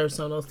I deserve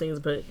some of those things,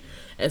 but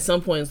at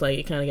some points like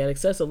it kind of got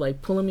excessive,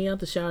 like pulling me out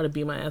the shower to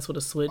beat my ass with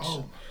a switch.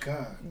 Oh my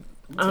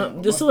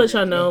god. Just to let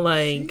y'all know,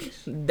 like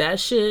that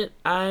shit,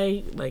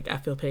 I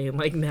feel pain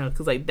like now,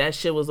 because like that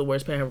shit was the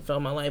worst pain I ever felt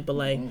in my life. But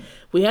like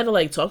we had to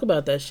like talk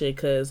about that shit,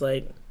 because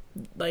like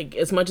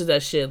as much as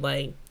that shit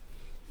like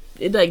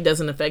it like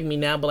doesn't affect me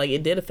now, but like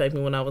it did affect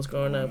me when I was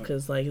growing up,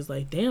 because like it's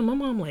like damn, my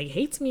mom like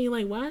hates me,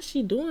 like why is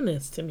she doing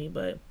this to me?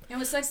 But And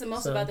what sucks the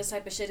most So- about this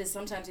type of shit is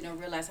sometimes you don't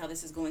realize how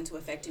this is going to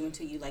affect you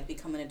until you like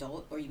become an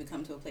adult, or you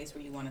become to a place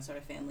where you want to start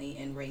a family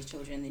and raise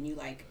children. And then you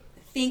like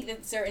think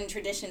that certain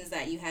traditions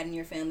that you had in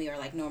your family are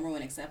like normal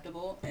and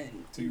acceptable,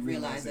 and Till you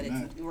realize that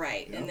they're it's not.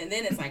 right. Yep. And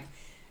then it's like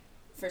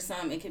for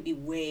some it could be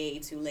way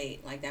too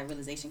late. Like that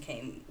realization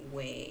came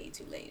way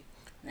too late.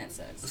 And that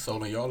sucks.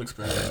 So in y'all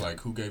experience, like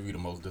who gave you the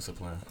most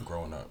discipline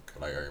growing up?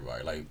 Like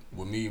everybody. Like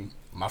with me,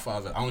 my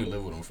father, I only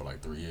lived with him for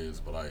like 3 years,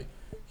 but like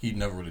he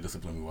never really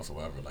disciplined me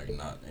whatsoever. Like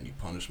not any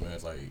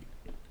punishments, like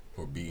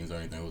or beatings or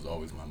anything. It was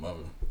always my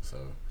mother. So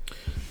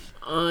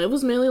it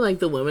was mainly like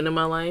the women in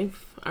my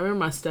life. I remember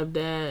my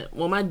stepdad.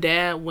 Well, my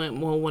dad went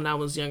more when I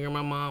was younger.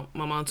 My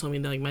mom told me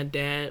that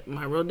like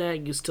my real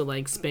dad used to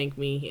like spank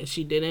me, and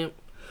she didn't.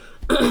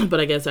 But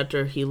I guess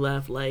after he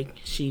left, like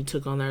she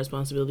took on that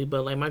responsibility.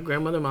 But like my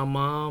grandmother, my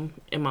mom,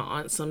 and my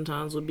aunt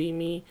sometimes would beat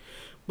me.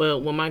 But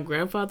when my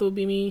grandfather would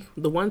beat me,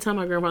 the one time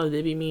my grandfather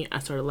did beat me, I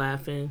started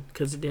laughing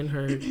because it didn't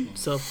hurt.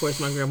 So of course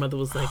my grandmother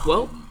was like,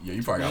 "Well." yeah,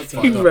 you probably got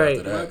fucked up Right.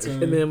 after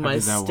that. And then my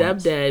did that once.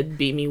 stepdad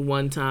beat me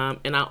one time,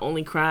 and I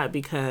only cried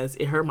because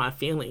it hurt my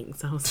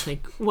feelings. I was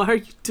like, why are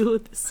you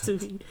doing this to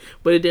me?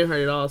 But it didn't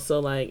hurt at all. So,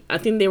 like, I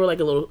think they were,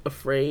 like, a little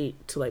afraid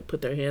to, like,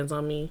 put their hands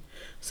on me.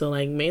 So,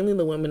 like, mainly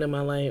the women in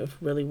my life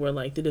really were,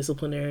 like, the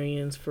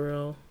disciplinarians, for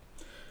real.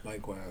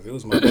 Likewise, it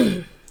was my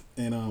mother.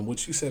 And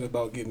what you said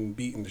about getting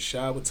beat in the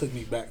shower took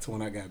me back to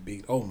when I got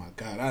beat. Oh my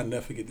God, I'll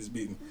never forget this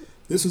beating.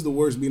 This was the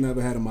worst beating I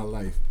ever had in my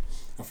life.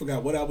 I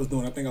forgot what I was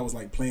doing. I think I was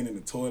like playing in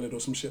the toilet or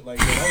some shit like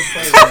that.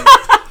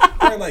 I was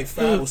probably like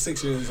 5 or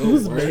 6 years old.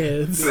 Who's Right?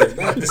 mad?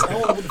 Yeah, I don't know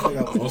what the fuck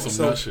I was On doing. some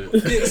So, nut shit.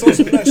 yeah, it's on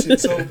some nut shit.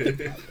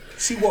 So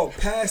she walked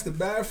past the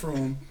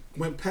bathroom,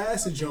 went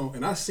past the joint,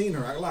 and I seen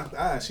her. I locked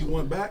eyes. She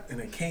went back and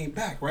then came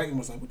back, right? And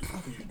was like, what the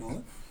fuck are you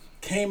doing?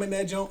 Came in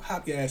that joint,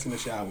 hop your ass in the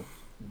shower.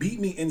 Beat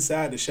me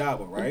inside the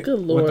shower, right? Good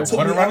Lord. With the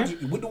water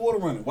running? With the water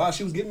running. While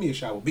she was giving me a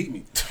shower, beat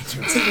me.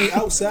 Took me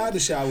outside the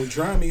shower,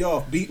 drying me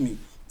off, beat me.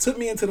 Took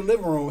me into the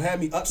living room, had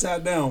me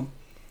upside down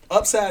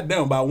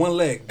by one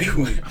leg, beat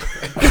me.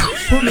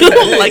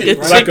 Like a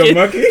Like a chicken.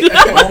 monkey?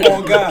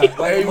 Oh God,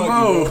 like Hey, a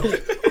monkey,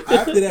 bro.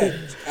 After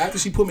that, after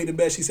she put me to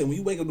bed, she said, "When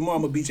you wake up tomorrow,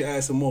 I'm gonna beat your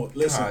ass some more."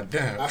 Listen, God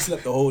damn. I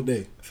slept the whole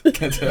day.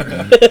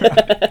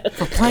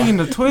 For playing in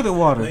the toilet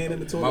water. Laying in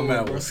the toilet. My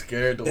man bro. was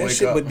scared to That wake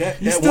shit, up. but that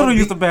You that still one don't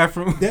use beat- the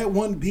bathroom. That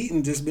one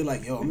beating just be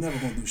like, yo, I'm never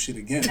gonna do shit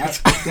again.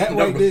 That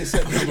right there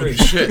set me straight.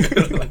 Shit.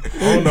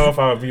 I don't know if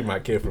I would beat my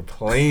kid for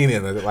playing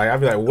in it. Like, I'd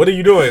be like, what are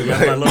you doing? Like,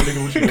 little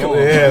nigga, what you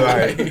doing? Yeah,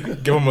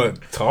 like, give him a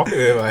talk.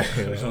 Like,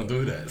 Don't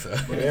do that. So.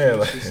 yeah,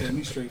 like, It set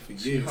me straight for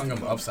She years. hung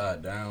him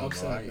upside down.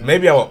 Upside bro.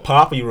 maybe I would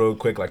pop you real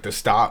quick, like, to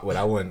stop, but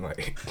I wouldn't,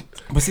 like,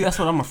 But see, that's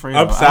what I'm afraid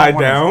of. upside I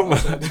down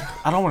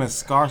don't want to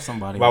scar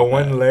somebody. by with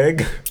one that.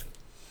 leg.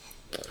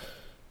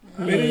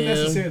 It ain't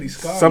necessarily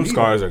scars. Some either.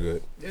 scars are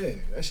good. Yeah,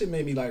 that shit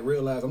made me like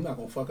realize I'm not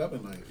gonna fuck up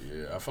in life.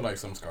 Yeah, I feel like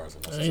some scars are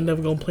I necessary. ain't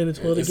never gonna play the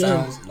toilet It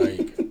again. sounds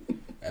like,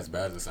 as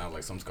bad as it sounds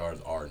like, some scars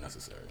are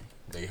necessary.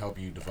 They help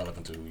you develop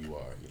into who you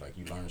are.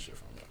 You learn shit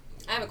from it.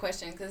 I have a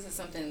question because this is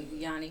something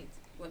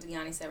what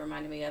Yanni said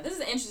reminded me of. This is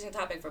an interesting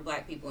topic for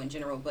Black people in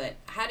general, but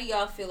how do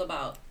y'all feel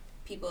about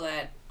people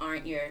that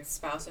aren't your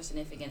spouse or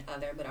significant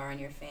other but are in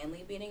your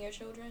family beating your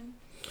children?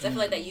 Because I feel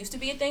like that used to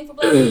be a thing for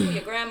Black people.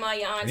 Your grandma,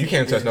 your auntie. You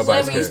can't touch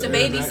nobody's Whoever used to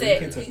kid. You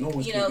can't touch no babysit,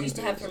 one's you know, kid used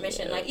to these have days.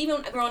 permission. Like,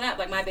 even growing up,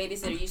 like, my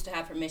babysitter used to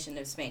have permission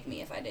to spank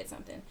me if I did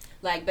something.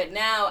 Like, but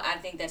now I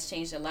think that's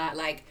changed a lot.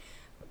 Like,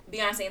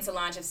 Beyonce and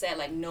Solange have said,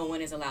 like, no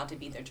one is allowed to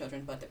beat their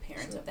children but the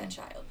parents of that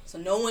child. So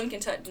no one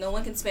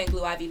can spank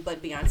Blue Ivy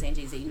but Beyonce and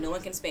Jay-Z. No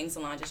one can spank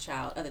Solange's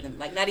child other than,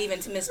 like, not even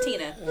to Miss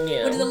Tina.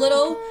 Yeah. Which is a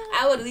little,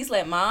 I would at least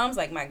let moms,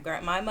 like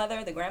my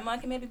mother, the grandma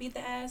can maybe beat the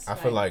ass. I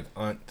feel like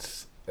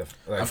aunts. If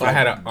I I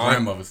had an aunt,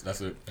 grandmothers, that's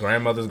it.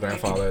 grandmothers,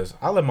 grandfathers,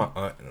 I let my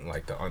aunt and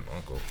like the aunt,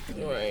 uncle.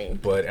 Right.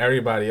 But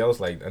everybody else,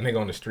 like a nigga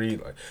on the street,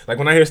 like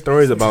when I hear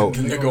stories about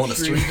Nigga on the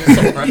street.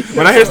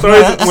 when I hear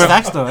stories That's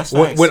facts though. That's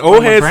when, facts. when Like old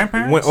my heads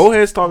grandparents? when old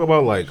heads talk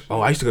about like,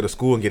 oh, I used to go to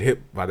school and get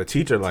hit by the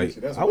teacher, like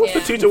That's I wish the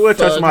Yeah. teacher would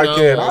touch Fuck my no,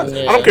 kid. I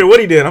don't care what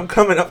he did. I'm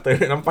coming up there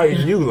and I'm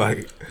fighting you.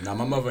 Like Nah,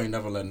 my mother ain't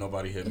never let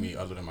nobody hit me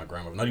other than my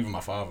grandmother. Not even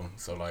my father.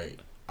 So, like,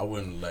 I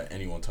wouldn't let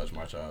anyone touch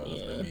my child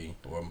other than me.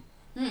 Or,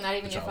 not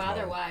even your child's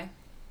father. mom. Why?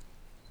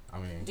 I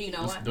mean, Do you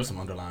know why? there's some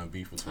underlying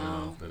beef between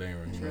them that ain't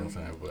really, you know what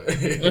I'm saying? But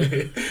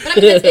But I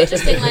mean, it's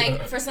interesting,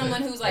 like, for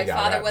someone whose, like, They got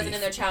father rap wasn't beef.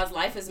 in their child's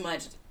life as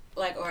much,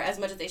 like, or as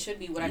much as they should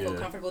be, would I feel Yeah.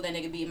 comfortable that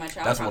nigga beating my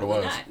child? That's what it Probably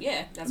was. not.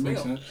 Yeah, that's That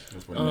makes real. sense.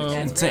 that's what it makes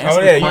sense. To That's answer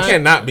oh the yeah, you question-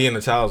 cannot be in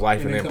a child's life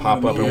and And then then pop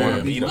come up and on, want yeah.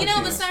 to beat You him.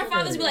 know, but certain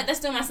fathers be like, that's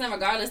still my son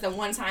regardless. The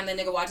one time that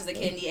nigga watches a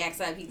kid and he acts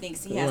like he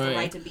thinks he has the Right.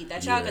 right to beat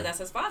that child because Yeah. that's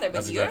his father. But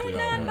That's you're exactly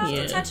not how it about is.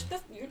 to Yeah. touch the,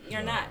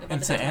 you're not about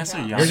And to to touch my answer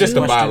child. y'all- You're just a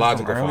question from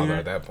biological earlier, father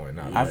at that point,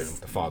 not I've- like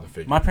the father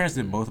figure. My parents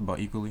did both about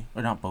equally,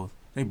 or not both.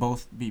 They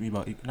both beat me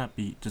about not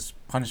beat, just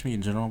punish me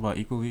in general about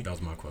equally. That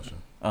was my question.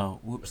 Oh,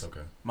 It's whoops, okay.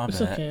 my It's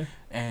bad. okay.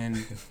 And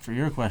for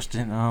your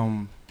question,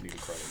 Need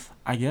credit.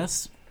 I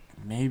guess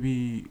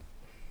maybe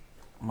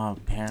my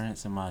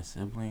parents and my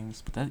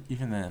siblings, but that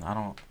even then, I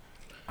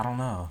don't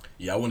know.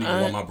 Yeah, I wouldn't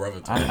even want my brother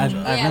to. I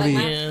Yeah, like really,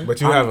 my- Yeah.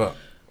 But you have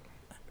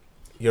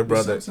your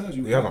brother. sometimes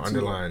You you have have an to.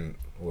 underlying.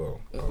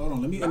 Well, Hold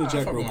on, let me Nah,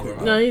 interject fuck real with my quick.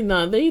 brother.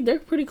 No, they're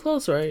pretty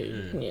close, right?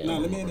 Yeah. Yeah. No,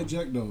 let me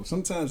interject though.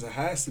 Sometimes it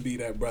has to be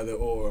that brother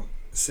or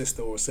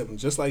sister or sibling,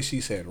 just like she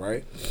said,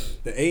 right?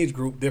 The age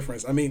group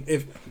difference. I mean,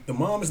 if the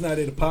mom is not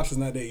there, the pops is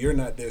not there, you're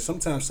not there.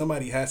 Sometimes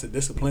somebody has to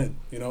discipline,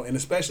 you know, and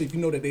especially if you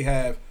know that they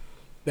have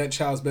that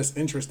child's best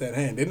interest at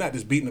hand. They're not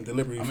just beating them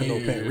deliberately for no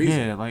apparent reason.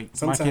 yeah, like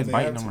Sometimes my kid they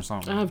biting have them to. or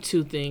something. I have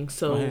two things.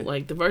 Go So, ahead.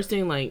 like, the first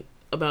thing, like,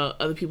 about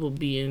other people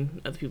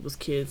being other people's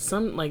kids.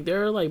 Some, like,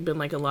 there are, like, been,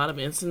 like, a lot of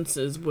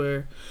instances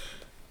where,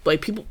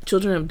 like,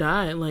 children have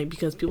died, like,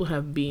 because people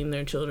have beaten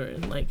their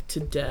children, like, to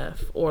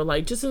death. Or,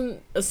 like, just in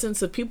a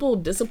sense of people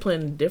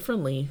discipline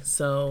differently.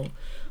 So,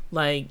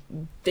 like,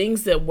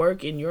 things that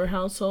work in your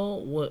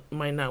household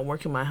might not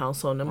work in my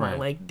household, and it might, Right.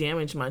 like,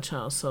 damage my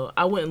child. So,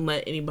 I wouldn't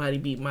let anybody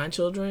beat my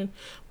children.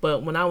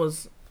 But when I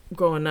was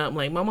growing up,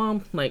 like, my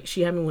mom, like,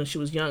 she had me when she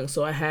was young.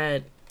 So, I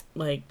had,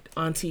 like,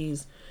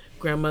 aunties,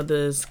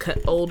 grandmothers,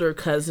 older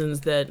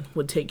cousins that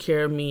would take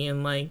care of me,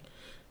 and like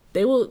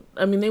they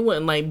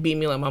wouldn't like beat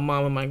me like my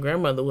mom and my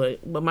grandmother would,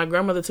 but my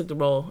grandmother took the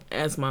role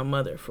as my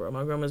mother for her.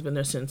 My grandma's been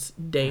there since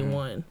day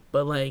one.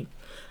 But like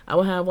I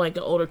would have like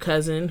an older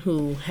cousin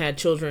who had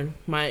children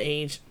my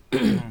age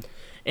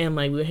and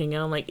like we would hang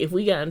out, and like if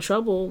we got in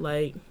trouble,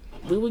 like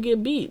we would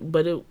get beat,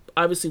 but it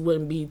obviously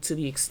wouldn't be to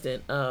the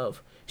extent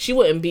of she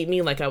wouldn't beat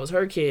me like I was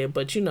her kid,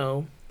 but you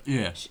know,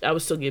 Yeah. I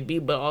would still get beat,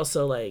 but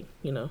also like,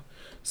 you know,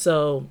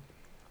 so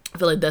I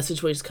feel like that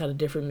situation is kind of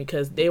different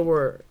because they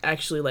were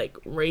actually like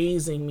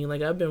raising me.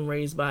 Like I've been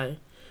raised by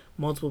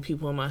multiple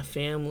people in my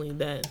family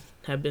that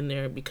have been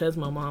there because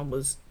my mom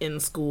was in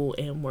school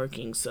and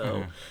working.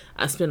 So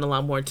I spend a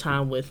lot more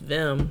time with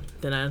them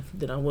than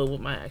I would with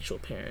my actual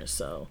parents.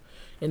 So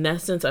in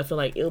that sense, I feel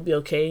like it'll be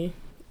okay.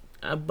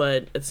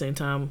 but at the same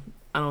time,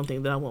 I don't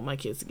think that I want my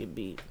kids to get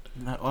beat.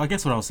 Well, I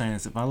guess what I was saying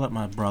is if I let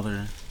my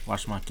brother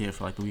watch my kid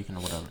for like the weekend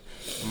or whatever,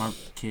 and my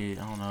kid,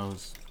 I don't know,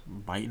 is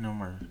biting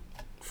him or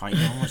fighting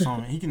him or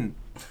something, he can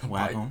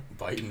whack him.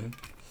 Biting him.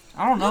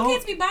 I don't know. Little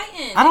kids be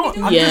biting. I don't.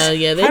 They be I'm doing just,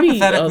 They be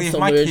hypothetically, if some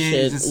my weird kid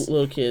shit. just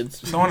Little kids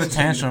throwing a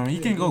tantrum, you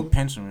can go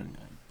pinch him.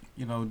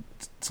 You know,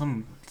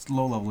 some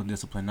low level of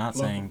discipline. Not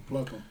saying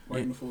Pluck him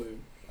right in the forehead.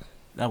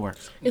 that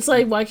works. It's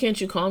like, why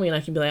can't you call me and I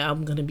can be like,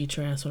 I'm gonna beat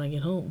your ass when I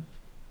get home.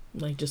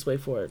 Like, just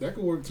wait for it. That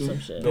could work too. Some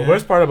shit. The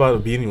worst part about the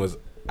beating was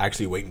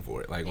actually waiting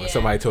for it. Like when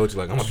somebody told you,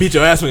 like, I'm gonna beat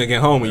your ass when you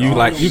get home, and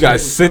you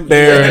guys sit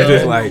there and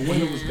just like,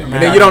 and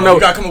then you don't know. You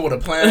gotta come up with a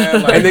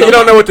plan. Like, And then you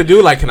don't know what to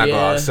do. Like, can I go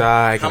Yeah.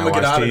 outside? Can How I I'ma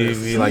get watch out of TV?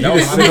 this? Like, That you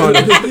just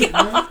was- sit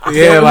on.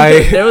 Yeah,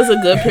 like. There was a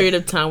good period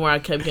of time where I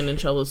kept getting in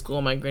trouble at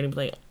school. My granny would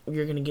be like,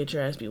 "You're gonna get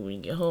your ass beat when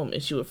you get home,"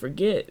 and she would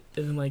forget,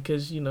 and like,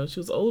 cause she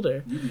was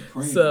older.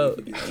 So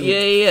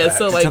yeah.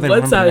 So like Until they one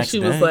remember the time next she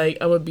was day. like,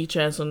 "I'm gonna beat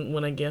your ass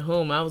when I get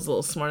home." I was a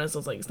little smart, so I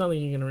was like, "It's not like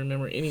you're gonna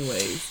remember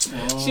anyways."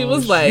 She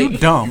was You like,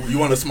 dumb. You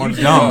want a smart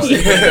dumb.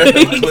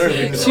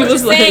 Clearly. She What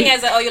was you're saying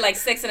like- as you're like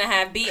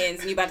 6.5 beatings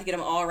and you about to get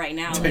them all right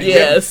now.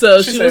 "Yeah."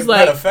 So she said, was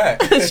matter like, of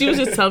fact. she was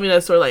just telling me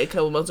that story like a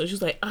couple months ago. She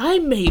was like, "I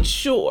made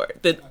sure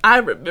that I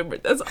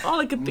remembered. That's all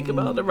I could think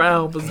about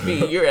around was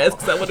beating your ass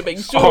because I want to make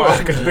sure Oh,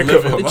 I can think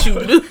of it. that you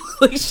knew."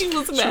 Like she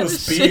was She mad was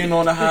as shit. speeding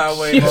on the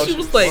highway. She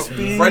was like,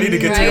 ready to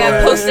get Right, to your I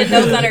ass. posted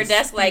notes on her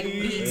desk like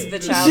beats the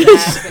child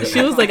ass.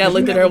 she was like, I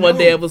looked at her one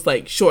day and was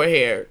like, short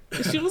hair.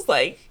 And she was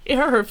like, it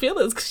hurt her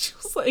feelings because she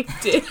was like,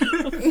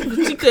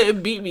 damn. She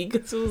couldn't beat me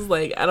because it was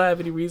like, I don't have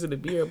any reason to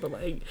beat her. But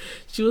like,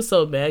 she was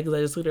so mad because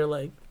I just looked at her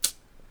like,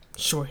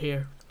 short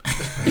hair.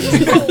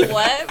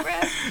 What,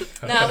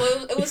 bruh?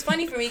 No, it was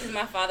funny for me because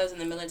my father was in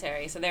the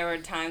military, so there were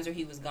times where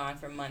he was gone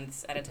for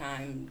months at a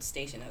time,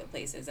 stationed other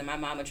places, and my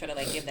mom would try to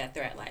like give that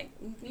threat, like,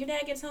 your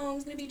dad gets home,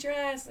 he's gonna beat your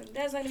ass. Like,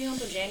 Dad's not gonna be home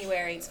till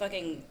January. It's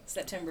fucking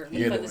September. When the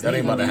Yeah, fuck is that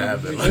ain't he about to gonna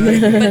happen. But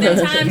then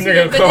times,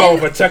 Nigga but come home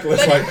then, with a checklist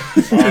but- like,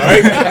 all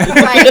right,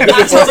 like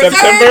October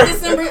September? 3rd,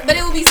 December, but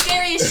it would be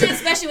scary as shit,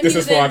 especially when this he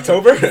is was for in,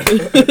 October.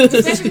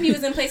 especially when he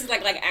was in places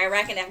like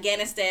Iraq and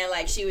Afghanistan.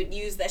 Like she would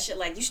use that shit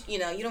like you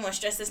know you don't want to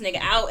stress this nigga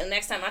out. And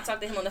next time I talk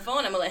to him on the phone,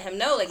 I'm gonna let him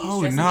know like you Oh,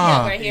 stressing me nah.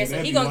 out right here. Yeah, So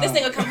that'd he be gonna this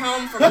wild. nigga come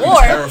home from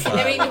war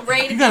terrified. and be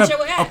ready to You beat got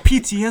your a ass.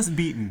 PTS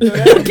beating.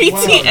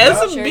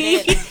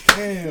 PTSD.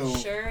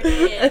 Sure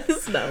did.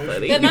 It's not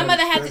funny. But my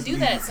mother had to do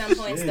that at some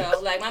points though.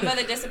 Like my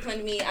mother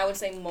disciplined me, I would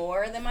say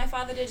more than my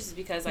father did, just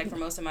because like for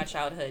most of my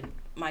childhood,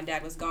 my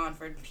dad was gone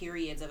for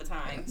periods of a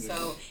time.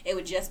 So it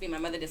would just be my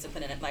mother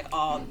disciplining like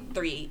all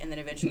 3 and then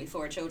eventually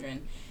 4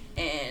 children.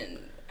 And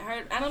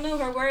her, I don't know,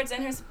 her words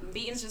and her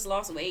beatings just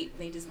lost weight.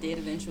 They just did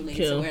eventually.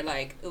 Cool. So where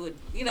like it would,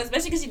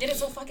 especially because she did it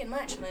so fucking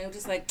much. And it was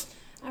just like,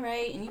 all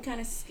right, and you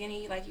kind of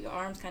skinny, like your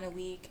arms kind of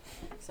weak,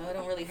 so it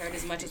don't really hurt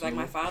as much as like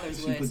my father's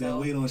She would. put that So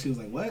weight on. She was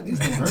like, "What? These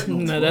don't hurt no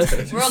No, more." that's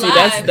We're see,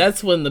 alive.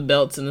 that's when the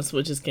belts and the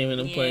switches came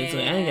into place.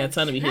 Like, I ain't got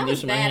time to be That hitting was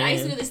this with my bad. I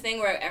used to do hand. this thing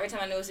where every time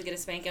I knew I was to get a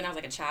spanking, I was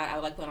like a child, I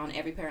would like put on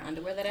every pair of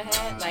underwear that I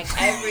had, like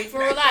every for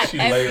real life. She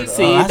Every, layered up.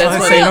 See, That's that's why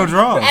why they say real. no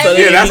draws.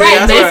 Every- Yeah, that's right,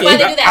 why that's why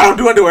they do that. I don't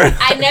do underwear.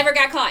 I never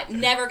got caught.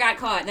 Never got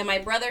caught. Then my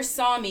brother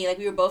saw me, like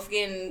we were both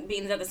getting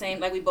beatings at the same,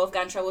 like we both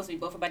got in trouble, so we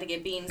both were about to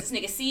get beatings. This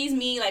nigga sees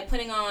me like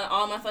putting on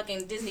all my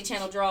fucking Disney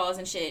Channel draws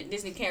and shit,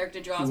 Disney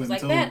character draws. Was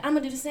like, wouldn't that tell I'm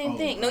gonna do the same Oh,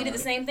 thing. No, he did the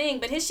God. same thing,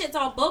 but his shit's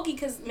all bulky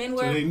because men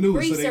wear they knew,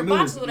 briefs so they or knew.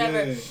 boxes or whatever.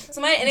 Yeah.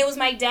 And it was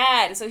my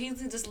dad, so he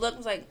just looked,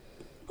 was like,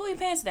 pull your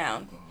pants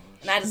down.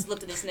 And I just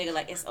looked at this nigga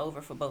like, it's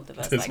over for both of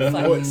us. Like,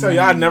 fuck. So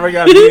y'all never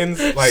got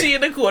beatings? Like, She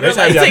in the corner, Y'all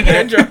like used to taking her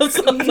have drawers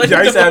off. Like,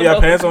 y'all used to have your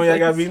don't pants on when know.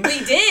 y'all got beatings?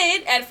 We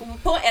did at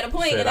a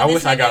point. Shit, And I then wish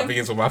this I got nigga-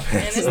 beatings with my And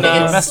pants. this Nah,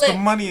 nigga that's the slipped,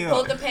 money up.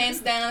 pulled the pants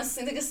down. This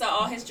nigga saw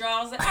all his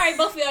drawers. Like, all right,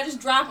 both of y'all just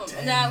drop them.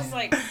 And I was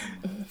like,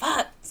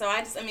 fuck. So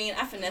I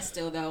finessed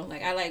still though.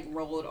 Like I like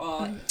rolled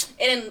all. It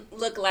didn't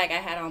look like I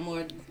had on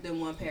more than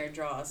one pair of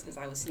drawers because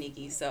I was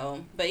sneaky.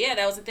 So, but yeah,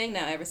 that was the thing.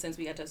 Now ever since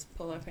we got to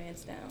pull our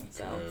pants down.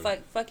 So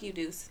fuck you,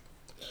 Deuce.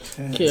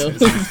 Kill.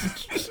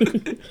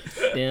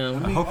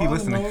 Damn. I hope he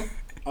listening.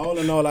 All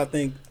in all, I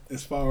think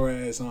as far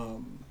as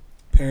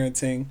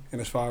parenting and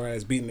as far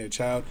as beating their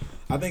child,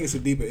 I think it's a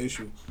deeper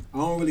issue. I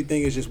don't really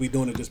think it's just we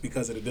doing it just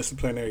because of the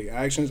disciplinary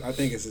actions. I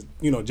think it's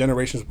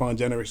generations upon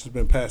generations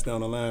been passed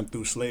down the line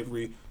through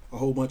slavery, a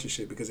whole bunch of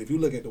shit. Because if you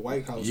look at the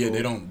White House, Yeah,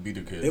 they don't beat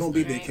their kids. They don't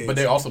beat their Right. kids, But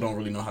they also don't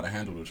really know how to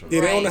handle the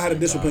children. Yeah, they don't know how to Same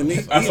discipline time.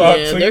 these. I saw a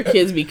Yeah, tweet. their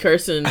kids be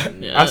cursing.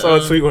 I saw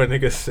a tweet where a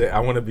nigga said, "I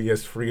want to be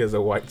as free as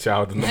a white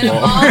child in the And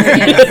mall." all,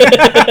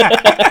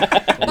 yeah.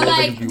 But Little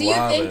like, niggas be do you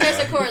think wildin', there's a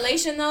like-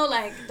 correlation though?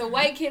 Like the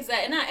white kids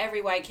that, and not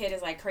every white kid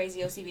is like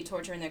crazy OCB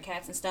torturing their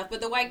cats and stuff,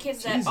 but the white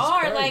kids that Jesus are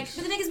Christ. like,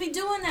 but the niggas be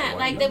doing that, Oh,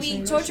 like I they never be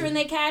seen that torturing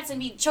shit. their cats and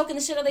be choking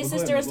the shit out of their Well, go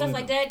sister ahead, and stuff go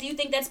like ahead. that. Do you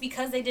think that's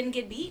because they didn't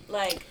get beat?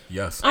 Like,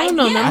 I don't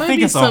know. Yeah. That I might think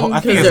be it's something I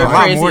think because it's a they're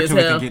lot crazy more as to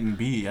it hell. than getting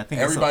beat. I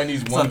think Everybody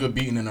it's needs one good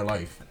beating in their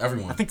life.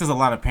 Everyone. I think there's a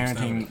lot of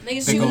parenting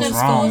niggas that shooting goes up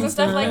schools wrong. and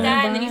stuff like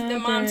that, and then if their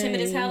mom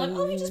timid as hell, like,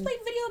 oh, he just played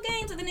video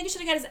games, and the nigga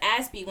should have got his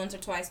ass beat once or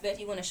twice. Bet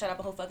he wouldn't have shut up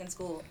a whole fucking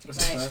school.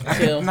 Like,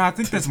 Kill. No, I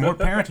think there's more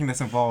parenting that's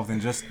involved than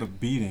just the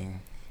beating.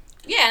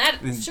 Yeah,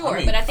 sure,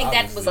 but I think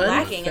that was Fun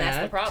lacking, and that's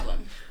the fact.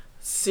 problem.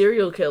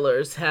 Serial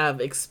killers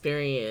have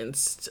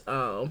experienced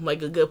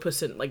like a good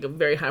percent, like a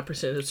very high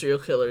percentage of serial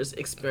killers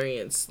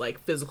experience like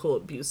physical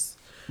abuse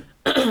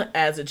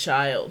as a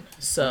child.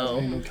 So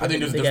I think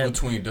there's a They difference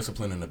got- between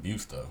discipline and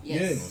abuse, though.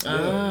 Yes.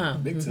 Yeah,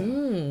 big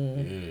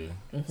time.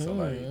 Yeah.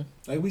 So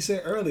Like we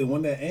said earlier,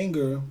 when that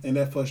anger and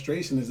that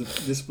frustration is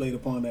displayed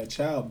upon that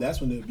child, that's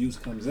when the abuse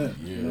comes in.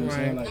 You know what I'm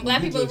saying? Right. Like, And black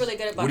when you people are just- really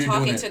good What about are you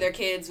talking doing to it? their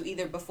kids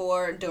either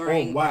before,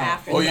 during, Oh, wow.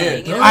 after. Oh, yeah.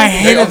 something, you know? I They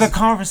hated also- the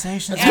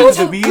conversations Yeah, to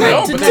too. be No,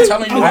 like. but they're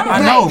telling you I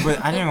why. know,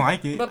 but I didn't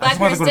like it. But I black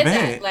just wanted parents to go to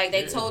did bed. that. Like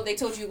they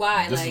told you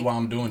why. This like, is why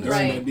I'm doing this.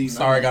 Right.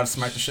 Sorry, I gotta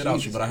smack the shit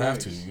out you, but I have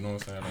to. Jesus You know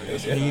what I'm I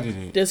saying? hated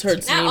it. this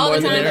hurts me Not all more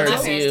the than time, it but my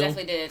hurts parents you.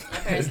 definitely did. My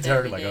parents It's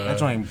dirty, definitely like, did. That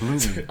joint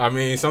blew me. I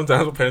mean,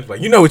 sometimes my parents be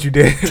like, you know what you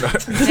did.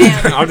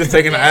 Damn. I'm just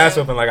taking the Yeah. ass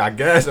up and like, I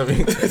guess. I mean,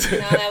 No,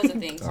 that was a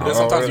thing. But then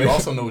sometimes really? you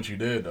also know what you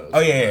did, though. oh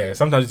yeah.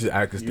 Sometimes you just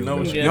act as You know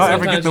stupid. what Yeah, Y'all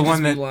ever sometimes get the you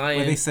one just be that lying.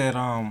 where they said,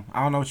 I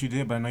don't know what you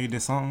did, but I know you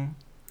did something?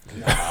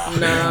 No.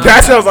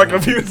 That sounds like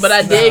abuse. But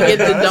I did get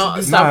the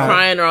don't stop Nah.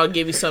 crying or I'll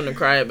give you something to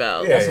cry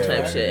about. Yeah, That's the yeah, type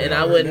yeah. shit. And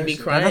Yeah, I wouldn't that be shit-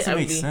 That crying. doesn't I'd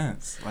make be,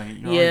 sense. Like,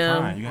 you're Yeah. already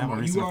crying. You have a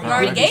reason to You You cry.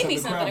 already Right. gave me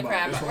Something something to to cry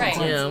cry about. about. Right.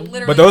 Yeah. That's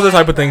literally But those are the why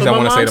type of I things But I my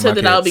want to say mom to said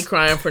my that I'll be kids.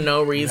 crying for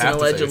no reason, have to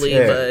say it. allegedly,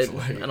 Yeah.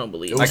 but I don't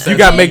believe Like it. you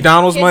got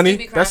McDonald's Kids money. do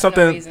be crying That's for no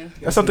something. reason.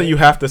 That's something you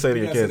have to say to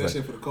You your gotta say kids. that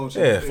Like, shit for the culture.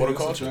 Yeah. For the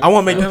culture. I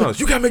want McDonald's.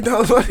 You got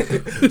McDonald's money.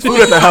 It's food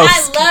Ooh, at the house.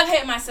 I love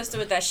hitting my sister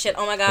with that shit.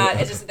 Oh my god,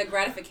 it's just the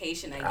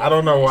gratification I get. I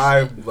don't know from why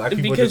that black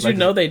people Because just you like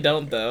know they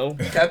don't, though.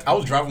 I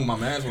was driving with my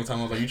man one time.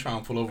 I was like, "You trying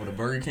to pull over to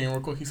Burger King real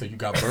quick?" He said, "You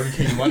got Burger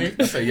King money?"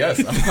 I said, "Yes."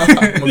 I'm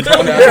a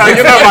grown ass Yeah, man.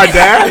 you're not my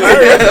dad.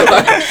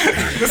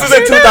 This is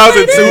in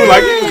 2002.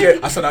 Like, you can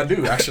get. I said, "I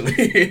do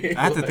actually."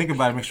 I had to think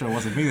about it, make sure it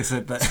wasn't me that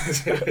said that.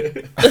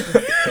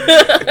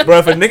 Bro,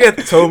 if a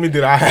nigga told me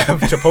that I have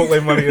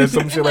Chipotle money or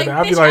some shit I'm like that,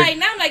 I'd bitch, be like, right,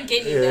 now I'm like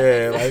getting you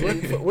yeah,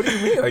 nothing. like, what do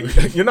you mean?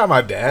 Like, you're not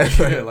my dad.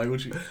 Yeah, like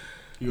what you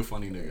a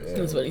funny nigga.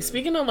 That's funny.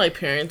 Speaking of like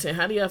parenting,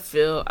 how do y'all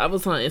feel? I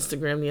was on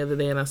Instagram the other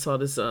day and I saw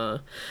this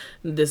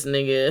this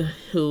nigga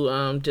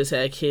who just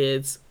had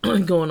kids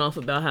going off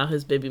about how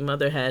his baby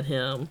mother had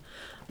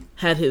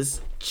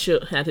his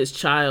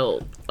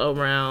child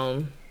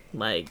around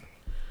like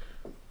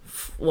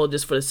well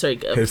just for the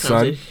sake of His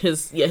son?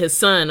 his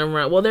son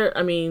around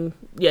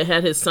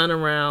had his son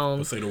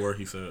around Say the word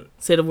he said.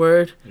 say the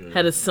word Yeah.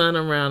 had his son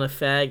around a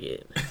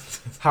faggot.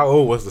 How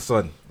old was the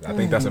son? I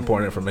think that's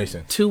important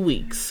information. 2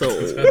 weeks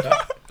old.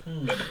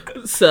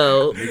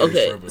 So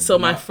okay, tripping. so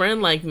my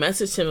friend like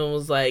messaged him and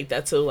was like,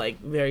 "That's a like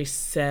very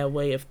sad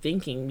way of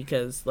thinking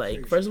because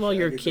like first of all,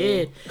 your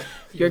kid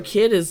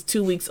is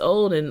 2 weeks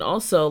old, and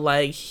also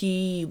like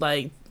he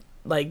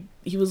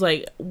was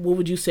like, what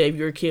would you say if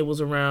your kid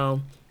was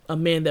around a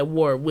man that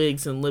wore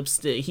wigs and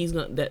lipstick? He's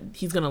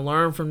gonna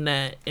learn from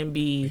that and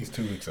be He's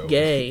 2 weeks old.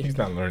 gay. He's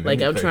not learning. Like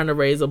I'm anything. trying to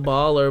raise a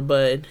baller,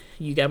 but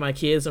you got my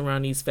kids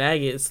around these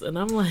faggots, and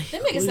I'm like,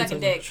 Them what niggas you sucking talking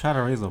dick. Try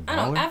to raise a I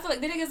don't. baller. I feel like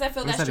the niggas that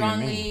feel What that does that even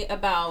strongly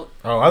about.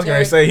 Oh, I was gonna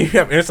They're- say you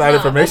have inside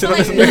information on I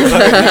this feel nigga.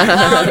 like-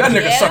 That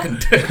nigga yeah. sucking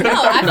dick. No,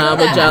 I feel Nah, that.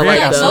 but I y'all feel like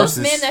like those. most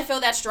men that feel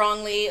that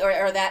strongly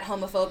or that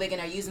homophobic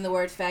and are using the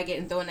word faggot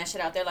and throwing that shit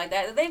out there like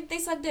that, they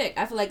suck dick.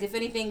 I feel like if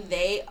anything,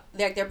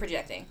 they're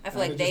projecting. I feel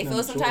Nah, like they're they just feel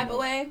not some mature type of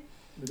enough. way.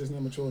 They're just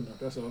not mature enough.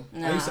 That's all.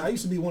 Nah. I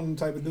used to be one of them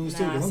type of dudes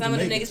too. Nah, 'cause I'm some of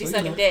them Jamaican, niggas be so, you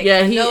sucking know. dick. Yeah,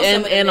 I he know some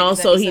and of them niggas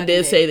also that be he sucking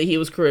did dick. say that he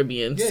was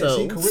Caribbean. Yeah, So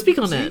see, Caribbean- speak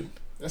on that. see,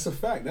 That's a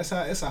fact. That's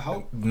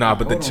how. Nah,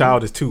 but the Hold on.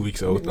 child is 2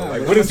 weeks old. Though. Nah, Like,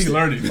 but what I'm is he saying-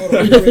 learning? Hold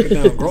on, let me break it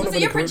down. Growing up So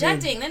in you're the Caribbean-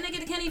 projecting. That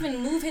nigga can't even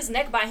move his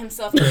neck by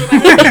himself.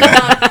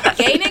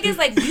 Gay niggas,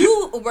 like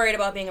you worried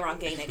about being around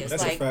gay niggas.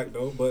 That's like a fact,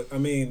 though. But I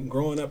mean,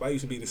 growing up, I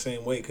used to be the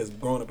same way because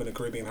growing up in a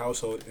Caribbean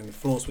household and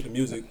influenced with the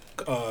music,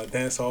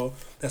 dance hall,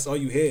 that's all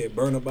you hear.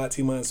 Burn Up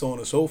Batima and so on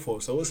and so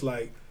forth. So it's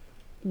like.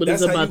 But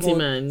That's it's how about you gonna-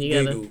 man. You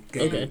gay gotta dude, gay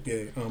okay.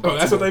 dude, yeah. Oh,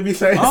 that's what they be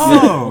saying.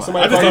 Oh,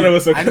 Somebody I just thought it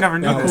was a I never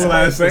knew Nah, that. cool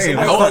ass saying.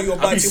 somebody- I call you a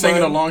be Batima.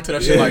 singing along to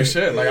that shit Yeah. like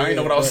shit. Like I ain't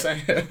know what I was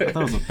saying. I thought it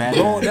was a bad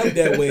Growing up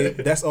that way,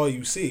 that's all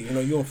you see. You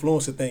know, you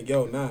influenced to think,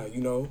 yo, nah, you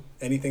know,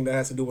 anything that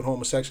has to do with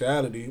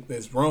homosexuality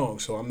is wrong.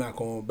 So I'm not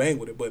going to bang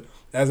with it. But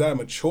as I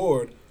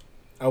matured,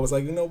 I was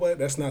like, you know what?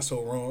 That's not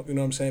so wrong. You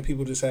know what I'm saying?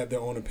 People just have their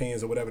own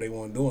opinions or whatever they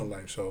want to do in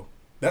life. So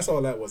that's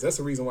all that was. That's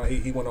the reason why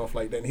he went off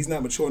like that. And he's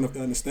not mature enough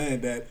to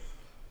understand that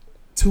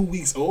 2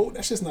 weeks old,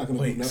 that's just not going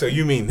to do Wait, nothing. so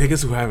you mean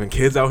niggas who having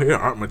kids out here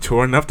aren't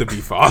mature enough to be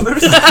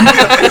fathers?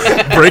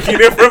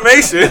 Breaking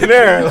information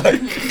there. Like,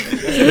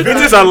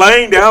 bitches are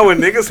laying down with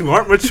niggas who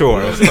aren't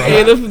mature.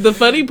 And the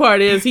funny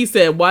part is, he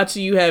said, "Watch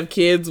who you have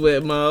kids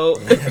with, Mo."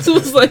 It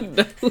was like,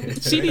 no,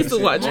 she needs to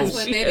watch. that's who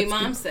what she baby has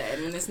mom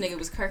said when this nigga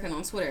was kirking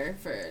on Twitter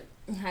for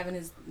having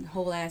his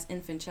whole ass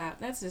infant child.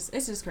 It's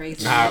just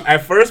crazy. Nah,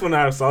 at first when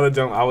I saw the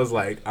jump, I was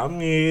like, I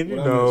mean, you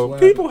Well, know,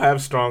 that's people have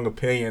strong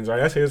opinions, right?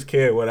 That's his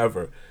kid,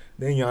 whatever.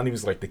 Then Yanni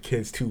was like, the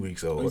kid's 2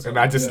 weeks old. Weeks And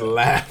old, I just yeah.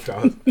 laughed.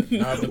 I was,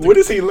 Nah, but what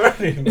is he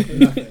learning?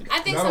 Nothing.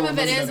 I think I some don't of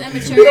it is remember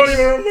that. You don't immaturity.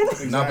 even remember? Nah, but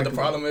the Exactly.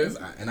 problem is,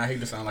 and I hate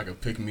to sound like a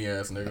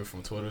pick-me-ass nigga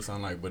from Twitter,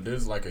 sound like, but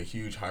there's like a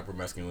huge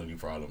hyper-masculinity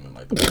problem in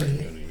like the black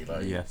community.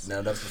 Like, Yes.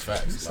 now that's just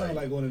facts. You sound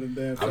like one of them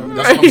damn. I'm- fellas.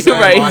 that's what I'm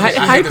saying. Right. I hate to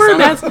Hyper sound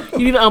mas. like-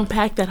 You need to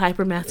unpack that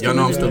hyper masculinity. Y'all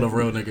know I'm still a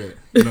real nigga.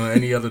 You know,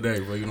 any other day,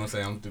 bro. You know what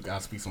I'm saying? I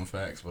speak some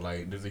facts, but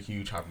like, there's a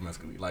huge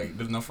hyper-masculinity. Like,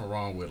 there's nothing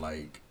wrong with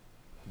like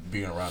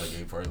being around a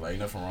gay person. Like,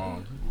 nothing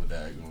wrong with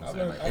that. You know what I'm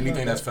saying? Like,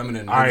 anything that's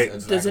feminine. All right.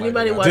 is Does act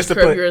anybody like watch Just to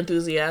Curb put- Your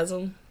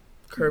Enthusiasm?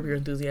 Curb Your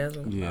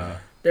Enthusiasm. Yeah.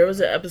 There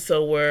was an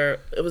episode where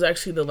it was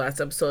actually the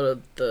last episode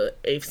of the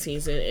 8th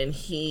season, and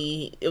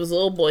it was a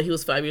little boy. He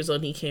was 5 years old,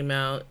 and he came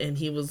out, and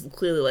he was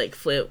clearly like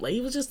flipped. Like,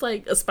 he was just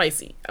like a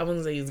spicy. I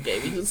wouldn't say he was gay,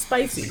 but he was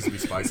spicy. Needs to be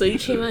spicy So he and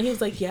came shit. out, he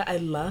was like, yeah, I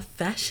love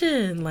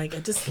fashion. Like, I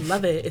just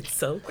love it. It's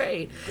so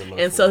great. Good luck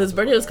And for so all his the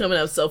birthday was fuck. coming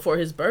up. So for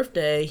his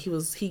birthday,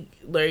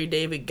 Larry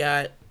David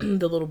got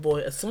the little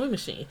boy a sewing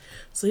machine.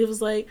 So he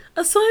was like,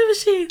 a sewing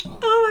machine.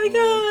 Oh my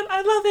God.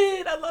 I love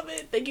it. I love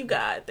it. Thank you,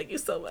 God. Thank you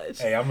so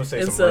much. Hey, I'm gonna say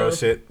And some so- real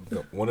shit.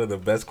 One of the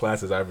best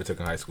classes I ever took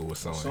in high school was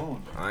sewing.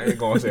 Sewing. I ain't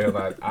gonna say a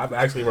lot. I've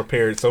actually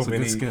repaired so It's a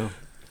many good skill.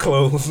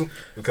 clothes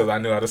because I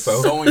knew how to sew.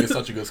 Sewing is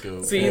such a good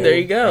skill. See, there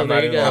you go. I'm not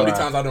There you even How go. many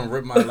gonna times I done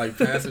ripped my like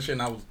pants and shit,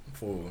 and I was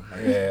full.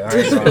 Like, Yeah, I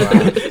ain't gonna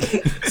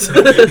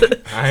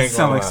lie. I ain't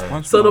Sound gonna like lie.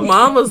 SpongeBob. So the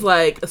mom was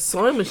like, a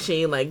sewing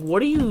machine, like,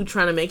 what are you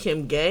trying to make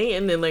him gay?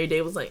 And then Larry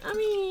David was like, I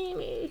mean,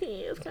 he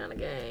is kind of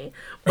gay.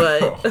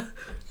 But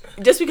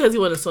just because he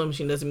wanted a sewing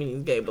machine doesn't mean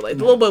he's gay. But like,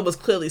 the little boy was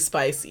clearly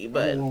spicy.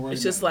 But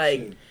it's just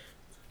like,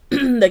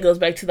 that goes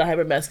back to the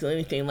hyper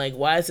masculinity thing. Like,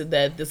 why is it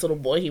that this little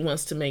boy, he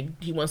wants to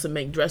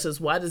make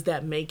dresses? Why does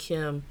that make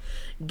him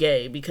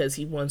gay? Because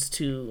he wants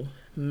to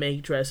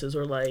make dresses,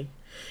 or like,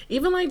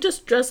 even like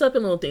just dress up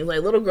in little things.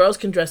 Like, little girls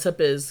can dress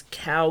up as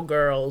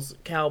cowgirls,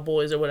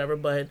 cowboys, or whatever.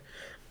 But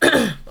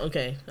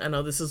okay, I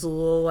know this is a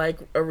little like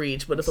a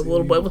reach, but if a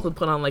little boy was to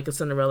put on like a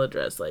Cinderella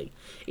dress, like,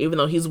 even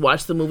though he's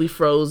watched the movie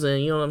Frozen,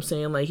 you know what I'm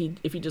saying? Like,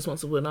 if he just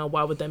wants to put it on,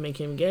 why would that make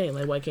him gay?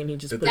 Like, why can't he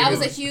just put That it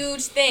was a on?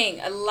 huge thing.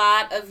 A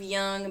lot of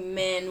young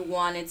men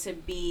wanted to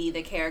be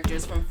the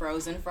characters from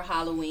Frozen for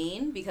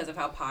Halloween because of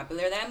how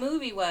popular that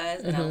movie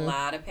was, and a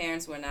lot of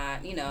parents were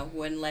not,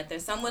 wouldn't let their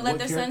son would let What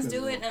their sons characters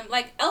do it. And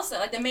like Elsa,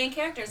 like the main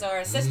characters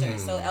are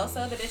sisters. So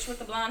Elsa, the bitch with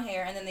the blonde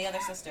hair, and then the other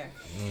sister.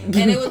 And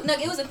it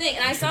was a thing.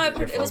 And I saw it.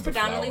 It was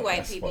predominantly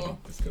white people.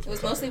 It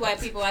was mostly white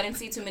people. I didn't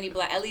see too many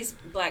at least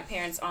black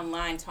parents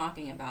online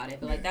talking about it.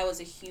 But like, that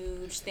was a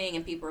huge thing,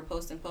 and people were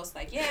posting posts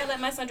like, yeah, let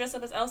my son dress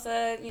up as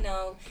Elsa,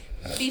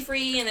 be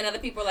free. And then other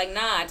people were like,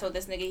 nah, I told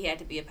this nigga he had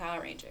to be a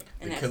Power Ranger.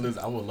 And the that's killers,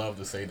 I would love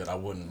to say that I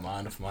wouldn't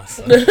mind if my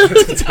son.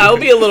 I would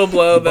be a little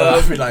blown But though.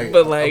 I'd be like,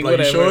 but like, I'm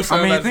whatever. you sure, son?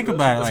 I mean, That's- think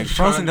about it. that's Like, what you're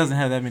Frozen trying- doesn't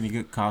have that many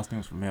good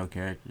costumes for male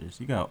characters.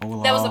 You got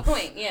Olaf. that was the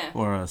point, yeah.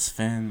 Or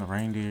Sven, the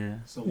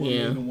reindeer. So what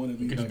Yeah. made them wanna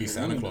You could just like be a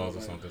Santa woman, Claus or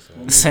like, something. So. what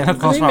made Santa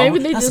them- Claus. I mean, maybe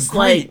they That's just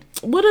great.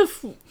 like, what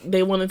if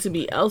they wanted to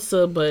be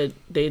Elsa, but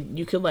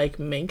you could like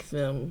make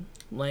them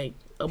like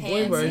a boy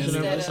Pants version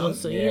of instead of-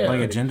 Elsa, Yeah. yeah.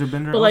 Like a gender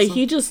bender. But like also?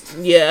 he just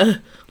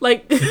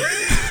like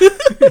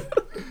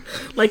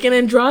like an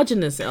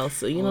androgynous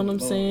Elsa, you know Oh, what I'm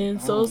Lord. saying? I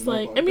So don't it's know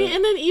like, about I mean, that.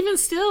 and then even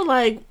still,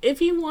 like, if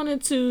he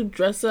wanted to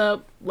dress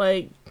up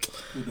like,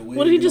 with the what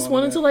wig if he and just all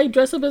wanted that. to like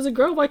dress up as a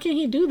girl? Why can't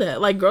he do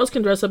that? Like, girls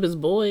can dress up as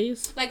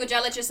boys. Like, would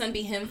y'all let your son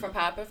be him from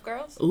Powerpuff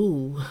Girls?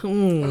 Ooh,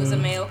 It was a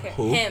male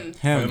character. Him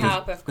Him. from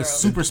Powerpuff the Girls.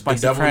 super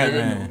spicy devil crab nigga.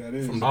 man. That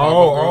is. From the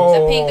Oh,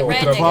 The pink, the with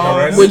red the nigga.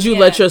 claws. Would you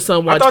let Yeah. your son I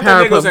watch thought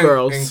that nigga was Powerpuff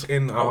Girls?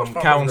 in I watched Cow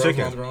and Powerpuff Girls when I was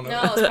Chicken. growing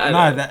up. No, it's Nah,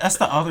 not. that's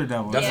the other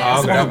devil. That's Yeah. the That's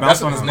other the one devil. who That's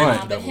bounced what on his his name butt.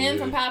 is. But Devil, him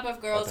yeah. from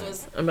Powerpuff Girls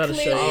was I'm about to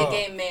show clearly you. a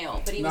gay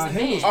male, but he was Nah, a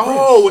him man. was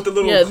Oh, with the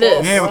little Yeah, claws.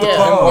 this. Yeah, with the Yeah.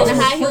 claws. And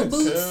the high heel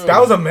boots. That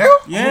was a male?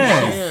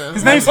 Yeah. Yeah.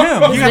 His name's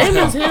him. His name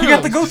is him. He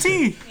got the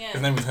goatee. Yeah.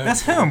 His name was him.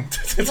 That's him.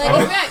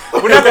 Like, right.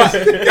 We're not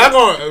gonna, y'all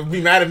gonna be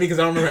mad at me because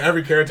I don't remember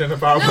every character in the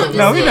Power No, Girls.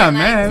 No, we're not Like,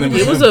 mad. would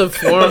He was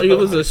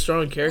a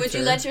strong character. Would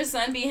you let your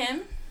son be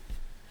him?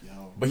 Yo,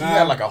 But he nah,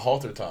 had like a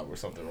halter top or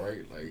something,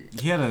 right? Like,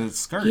 He had a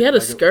skirt. He had a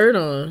Like a- skirt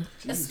on.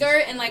 A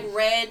skirt and like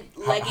red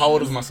leggings. how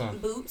old is my son?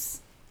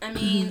 Boots. I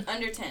mean,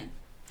 under 10.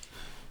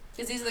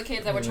 Because these are the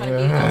kids that were trying to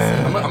be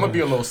Elsa. I'm gonna be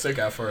a little sick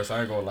at first.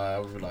 I ain't gonna lie. I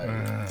would be like,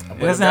 It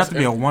doesn't have to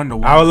be a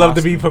one-to-one. I would love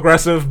to be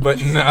progressive,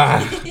 but nah.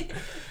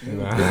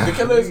 The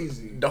killers.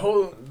 Crazy. The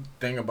whole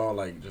thing about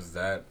like just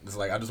that. It's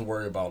like I just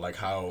worry about like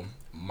how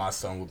my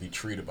son will be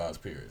treated by his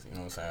peers. You know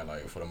what I'm saying?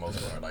 Like for the most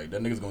part, like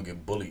that nigga's gonna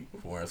get bullied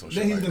for wearing some Then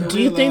shit he's like gonna that.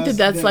 Do you think that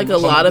that's Yeah, like a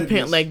but lot of my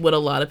parents, goodness. like what a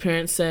lot of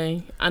parents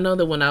say? I know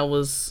that when I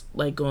was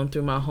like going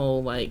through my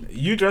whole like,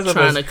 You dress up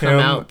Trying as to come him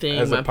out thing,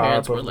 as a my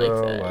parents were Powerpuff like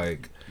Girl, that.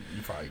 like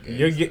You probably gay.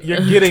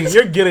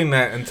 you're getting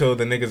that until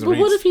the niggas but reach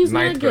what if he's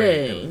ninth not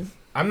grade. gay?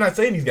 I'm not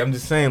saying he's gay. I'm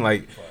just saying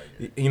like.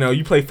 You know,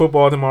 you play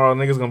football tomorrow,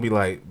 niggas gonna be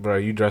like, bro,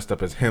 you dressed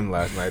up as him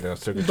last night.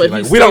 But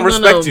Like, he's we don't still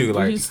respect gonna- you.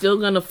 Like, he's still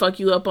gonna fuck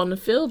you up on the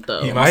field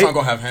though. He My might. son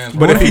gonna have hands. But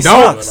What if if he he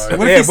don't, sucks?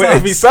 What if yeah, he but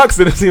if he sucks,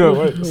 then it's even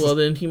worse. Well,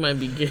 then he might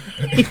be gay.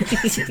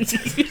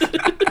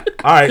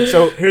 All right,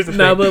 so here's the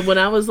No, thing. but when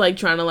I was like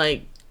trying to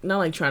like not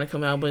like trying to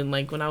come out, but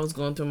like when I was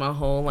going through my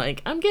whole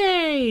like I'm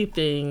gay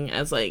thing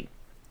as like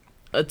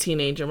a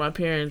teenager, my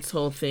parents'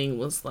 whole thing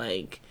was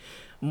like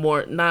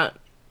more not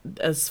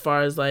as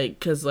far as like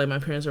because like my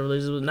parents are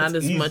religious, but not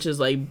as much as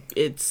like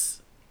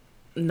it's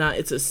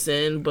a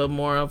sin, but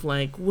more of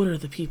like what are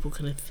the people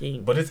gonna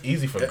think. But it's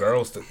easy for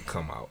girls to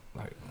come out.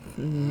 Like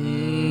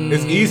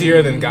it's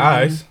easier than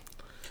guys.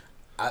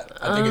 I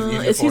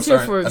think it's easier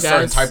for guys. a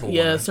certain type of women.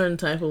 Yeah, a certain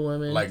type of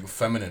women. Like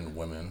feminine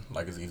women,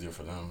 like it's easier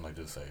for them. Like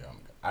just say,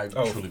 I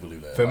truly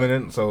believe that.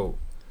 Feminine, like, so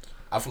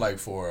I feel like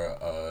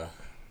for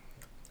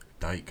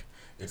dyke,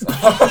 it's.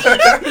 I'm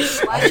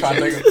trying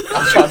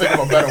to think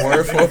of a better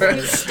word for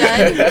it.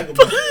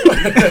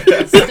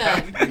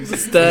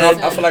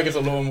 Stud. I feel like it's a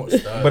little more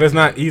stud. But it's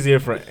not easier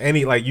for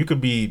any. Like you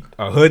could be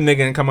a hood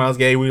nigga and come out as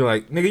gay. We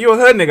like, nigga, you a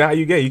hood nigga. How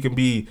you gay? You can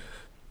be,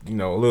 you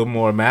know, a little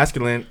more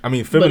masculine. I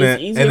mean, feminine. But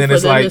it's easier and then for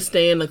it's them like to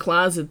stay in the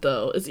closet,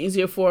 though. It's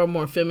easier for a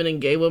more feminine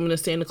gay woman to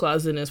stay in the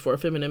closet than it's for a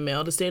feminine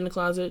male to stay in the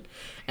closet.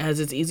 As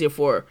it's easier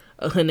for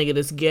a hood nigga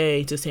that's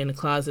gay to stay in the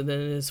closet than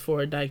it is for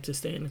a dyke to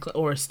stay in the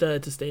or a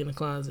stud to stay in the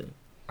closet.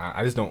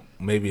 I just don't.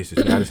 Maybe it's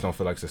just me. I just don't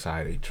feel like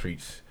society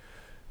treats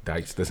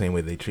dykes the same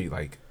way they treat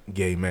like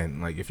gay men.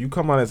 Like if you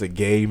come out as a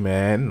gay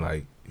man,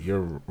 like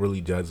you're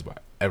really judged by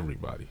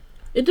everybody.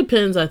 It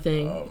depends. I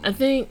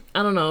think.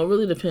 I don't know. It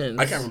really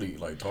depends. I can't really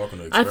like talk on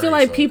the. I feel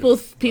like people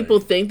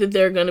think that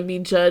they're gonna be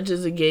judged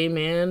as a gay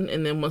man,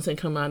 and then once they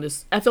come out,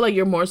 I feel like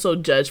you're more so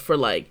judged for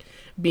like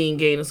being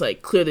gay, and it's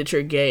like clear that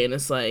you're gay, and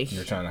it's like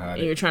you're trying to hide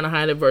it. You're trying to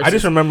hide it. Versus, I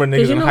just remember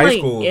niggas in high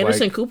school.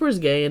 Anderson Cooper's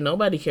gay, and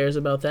nobody cares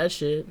about that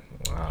shit.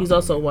 Wow. He's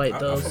also white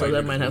though, so like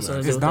that might have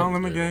something to do Is with it. Don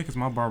Lemon gay? Because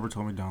my barber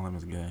told me Don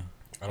Lemon's gay.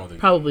 I don't think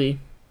Probably.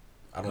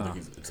 I don't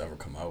think it's ever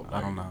come out. Like,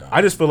 I don't know.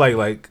 I just feel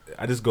like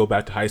I just go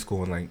back to high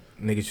school and like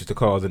niggas used to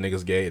call the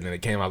niggas gay, and then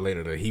it came out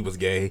later that he was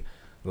gay.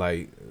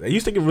 Like they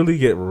used to really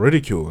get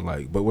ridiculed.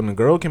 Like, but when the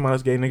girl came out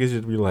as gay, niggas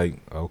just be like,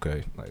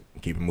 okay, like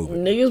keep it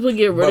moving. Niggas would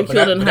get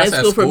ridiculed in high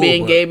school for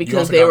being gay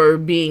because they were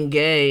being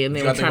gay and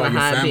they were trying to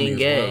hide being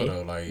gay.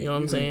 Well, like, you know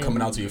what I'm saying?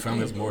 Coming out to your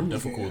family is more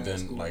difficult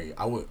than like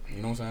I would. You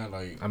know what I'm saying?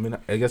 Like, I mean,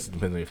 I guess it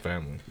depends on your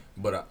family.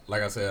 But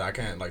like I said, I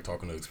can't like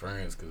talk on the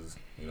experience because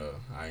you know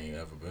I ain't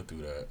ever been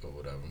through that or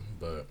whatever.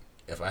 But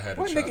if I had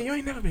a child, nigga, you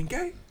ain't never been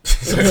gay?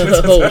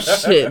 Oh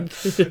shit!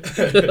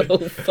 Oh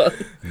fuck!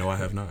 No, I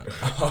have not.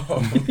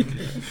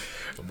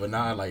 But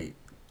now, like,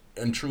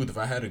 in truth, if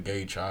I had a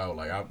gay child,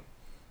 like I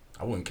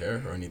wouldn't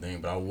care or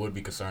anything, but I would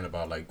be concerned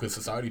about like because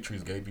society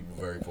treats gay people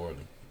very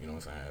poorly. You know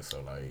what I'm saying?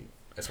 So like,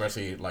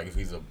 especially like if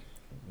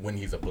when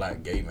he's a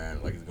black gay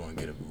man, like he's going to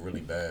get it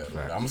really bad.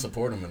 Like, I'm gonna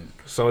support him. And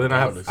so then I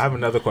have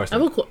another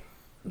question.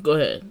 Go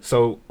ahead.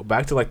 So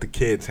back to like the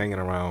kids hanging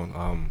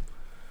around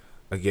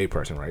a gay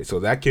person, right? So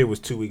that kid was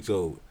 2 weeks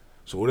old.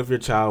 So what if your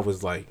child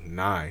was like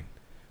 9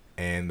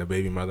 and the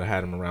baby mother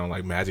had him around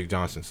like Magic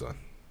Johnson's son?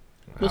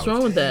 What's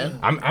wrong with that?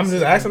 I'm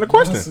just asking the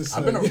question.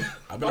 I've been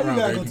around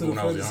gay people when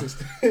I was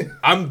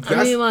young.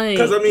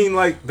 Because I mean,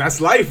 like that's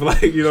life.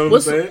 Like you know what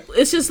I'm saying?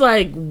 It's just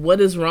like, what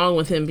is wrong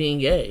with him being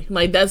gay?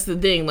 Like that's the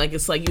thing. Like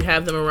it's like you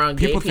have them around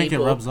gay people. People think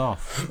it rubs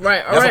off.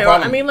 Right. All right.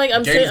 I mean, like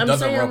I'm saying,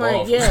 like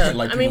off. yeah.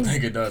 Like I mean,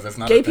 think it does. That's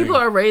not gay people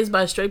are raised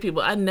by straight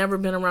people. I've never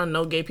been around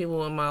no gay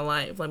people in my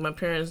life. Like my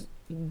parents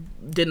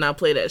did not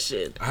play that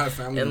shit. I have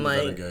family members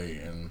that are gay,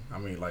 and I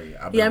mean, like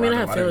I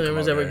have family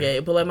members that were gay,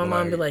 but like my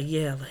mom be like,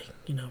 yeah, like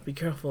you know, be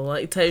careful,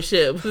 like type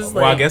shit. Well,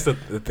 I guess the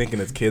thinking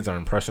is kids are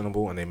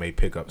impressionable and they may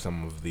pick up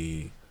some of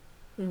the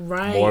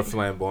more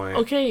flamboyant.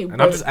 Okay,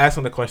 and I'm just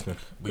asking the question.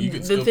 The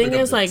thing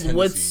is, like,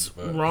 what's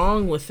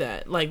wrong with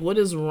that? Like, what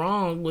is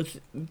wrong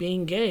with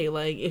being gay?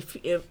 Like, if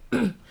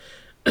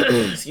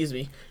excuse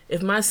me,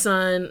 if my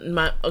son,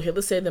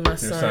 let's say that my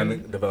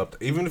son developed.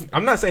 Even if,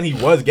 I'm not saying he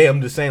was gay. I'm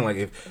just saying like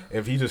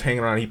if he's just hanging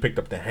around, he picked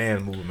up the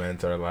hand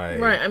movement or like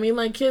right. I mean,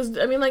 like kids.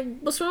 I mean, like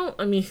what's wrong?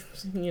 I mean,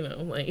 you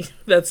know, like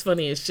that's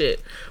funny as shit.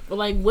 But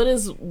like, what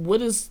is?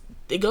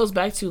 It goes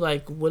back to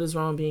like, what is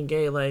wrong with being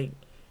gay? Like,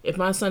 if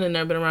my son had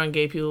never been around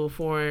gay people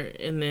before,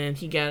 and then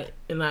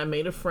I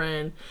made a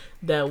friend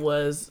that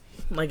was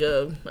like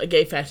a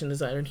gay fashion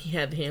designer, and he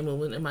had the hand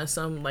movement, and my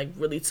son like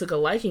really took a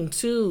liking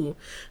to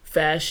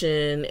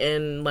fashion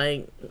and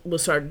like would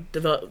start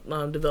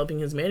developing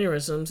his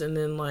mannerisms, and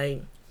then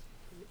like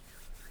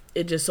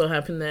it just so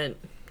happened that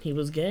he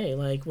was gay.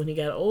 Like when he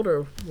got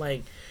older,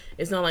 like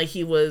it's not like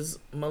he was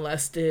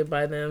molested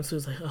by them, so he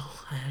was like,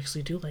 oh, I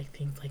actually do like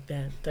things like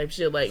that type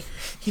shit. Like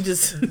he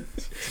just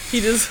he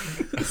just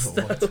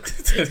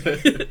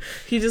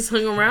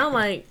hung around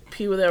like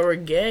people that were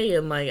gay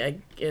and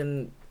like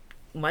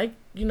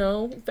you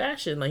know,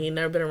 fashion. Like he'd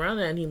never been around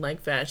that, and he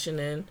liked fashion,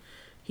 and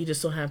he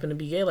just so happened to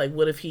be gay. Like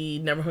what if he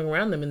never hung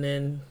around them and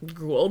then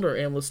grew older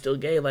and was still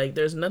gay? Like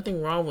there's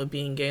nothing wrong with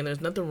being gay, and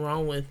there's nothing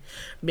wrong with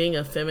being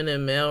a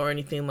feminine male or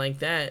anything like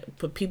that,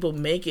 but people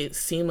make it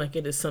seem like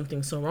it is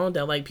something so wrong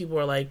that like people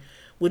are like,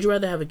 would you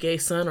rather have a gay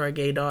son or a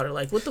gay daughter?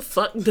 Like, what the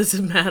fuck does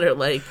it matter?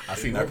 Like, I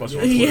seen that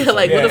question on yeah, Twitter.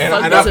 like, what the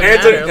fuck and does it I've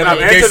answered- matter? and I've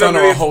Like, Gay answered son a or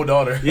a million- whole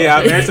daughter. Yeah,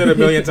 I've answered a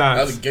million That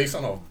was times. a gay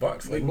son of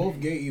bucks. They Like, both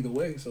gay either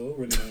way, so it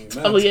really don't even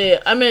matter. oh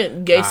yeah, I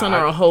meant gay son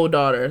Nah, or a whole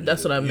daughter.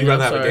 That's what I meant. You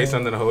rather I'm have a gay sorry.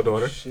 son than a whole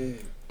daughter?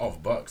 Shit.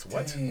 of bucks.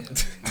 What? Damn.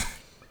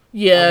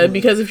 Yeah,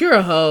 because if you're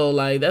a hoe,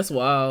 like that's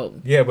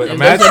wild. Yeah, but And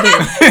imagine.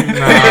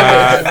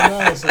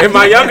 Nah, In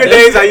my younger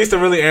days, I used to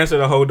really answer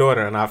the whole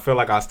daughter, and I feel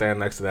like I'll stand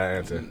next to that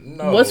answer.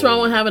 No. What's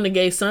wrong with having a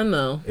gay son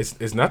though?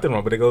 It's nothing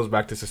wrong, but it goes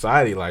back to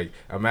society. Like,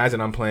 imagine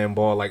I'm playing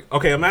ball. Like,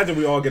 okay, imagine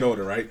we all get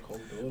older, right?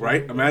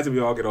 Right? Imagine we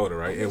all get older,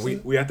 right? And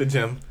we at the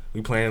gym,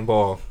 we playing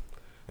ball,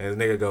 and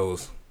the nigga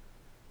goes,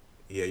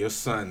 "Yeah, your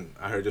son.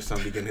 I heard your son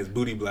be getting his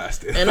booty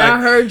blasted." And Like,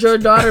 I heard your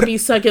daughter be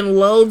sucking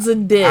loads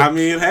of dick. I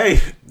mean, hey,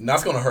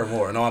 That's gonna hurt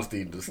more. In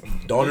honesty, this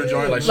daughter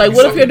joint. Like, Like, she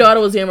what if your sucking- daughter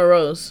was Amber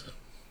Rose?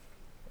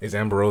 is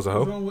Amber Rose a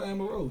What's hoe? wrong with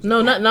Amber Rose?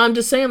 No, not. No, I'm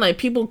just saying. Like,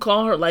 people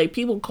call her. Like,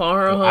 people call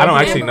her a hoe. I don't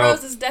actually Amber know.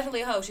 Rose is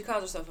definitely a hoe. She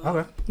calls herself a hoe.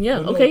 Okay. Yeah.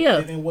 But no, Okay. Yeah.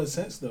 In what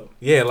sense though?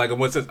 Yeah, like,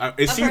 what's it?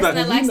 Is A she person like?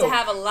 that likes know- to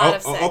have a lot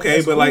of sex. Okay,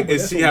 That's but cool, like, but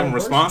is that's she a having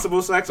one person.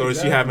 responsible sex, or is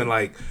she Exactly. having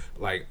like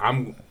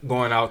I'm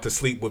going out to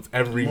sleep with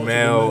every Multiple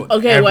male women.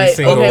 Okay, every wait,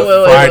 single okay, wait,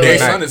 The Friday gay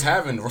night? son is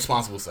having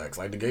responsible sex.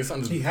 Like the gay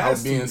son is He out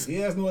has being. to. He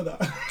has no other.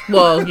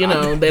 Well, you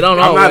know, they don't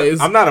I'm always.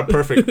 not. I'm not a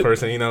perfect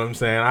person. You know what I'm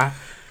saying? I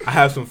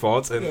have some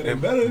faults, and, Yeah, they're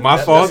and better. my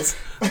That- faults.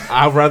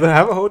 I'd rather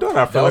have a whole daughter.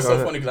 I feel was like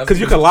so funny 'cause I because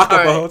you think- can lock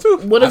up a Alright, hoe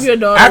too. what if your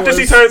daughter After was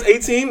she turns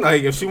 18,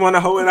 like if she want to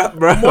hoe it up,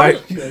 bro,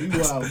 like Yeah, you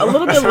wild. a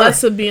little bit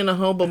less of being a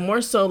hoe, but more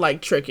so like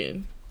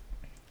tricking,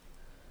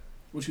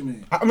 What you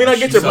mean? I mean, I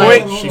get She's your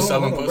selling- point. she's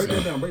selling Break pussy.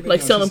 that down, break that like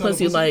down. selling She's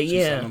pussy, like She's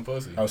yeah. selling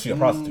pussy. Oh, she a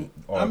prostitute.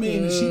 I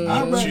mean,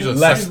 I'd rather, She's a I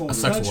sex- ain't gonna a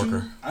sex stunt you.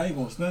 worker. I ain't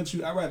gonna stunt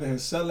you. I'd rather her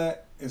sell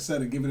that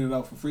instead of giving it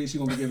out for free. She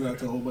gonna be giving it out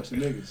to a whole bunch of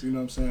niggas. You know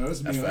what I'm saying? Let's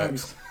That's be facts.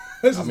 honest.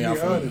 Let's I just mean, I be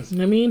feel you. honest.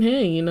 I mean,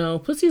 hey, you know,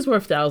 pussy's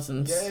worth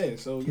thousands, Yeah,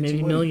 so get maybe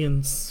your money.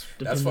 millions.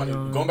 That's funny.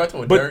 depending on- Going back to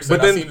what But- Derek said,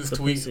 but I then- seen this The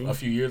tweet pussy. a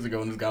few years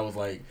ago, and this guy was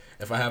like,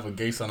 "If I have a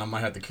gay son, I might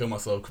have to kill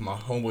myself because my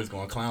homeboy's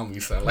gonna clown me."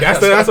 Son. Like,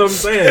 That's what I'm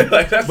saying.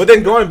 Like, that's- But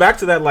then going back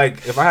to that,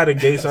 like if I had a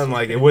gay son,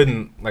 like it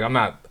wouldn't. Like I'm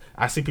not.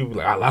 I see people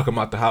like I lock him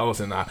out the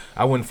house, and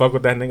I wouldn't fuck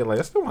with that nigga. Like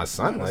that's still my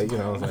son. Like you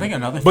know. What I'm I saying? think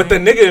another But the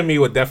thing, nigga in me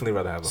would definitely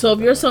rather have. A So hoe if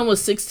your than son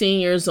was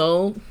 16 years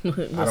old, I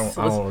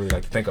don't really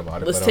like to think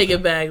about it. let's but take okay.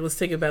 it back. Let's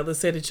take it back. Let's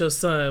say that your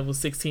son was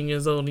 16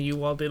 years old and you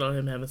walked in on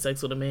him having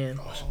sex with a man.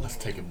 Oh, let's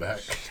take it back.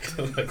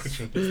 Like, let's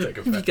take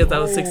it back. Because I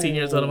was 16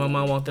 years old and my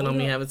mom walked in on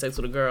me having sex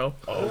with a girl.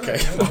 Oh, okay.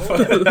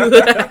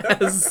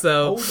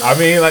 So I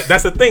mean, like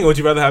that's the thing. Would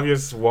you rather have your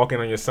walking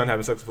on your son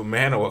having sex with a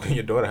man, or walking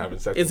your daughter having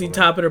sex? is with he a man?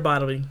 topping or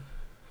bottoming?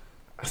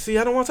 See,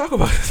 I don't want to talk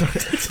about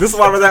this. This is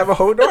why I'd rather have a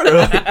whole daughter.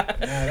 Like, Nah,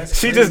 that's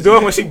she crazy. just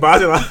doing what she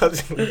buys it out.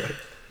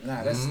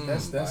 Nah, that's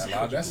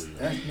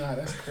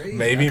crazy.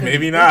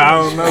 Maybe not. I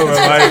don't know. But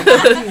like,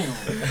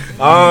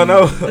 I don't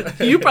know.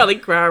 You probably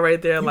cry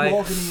right there, You like,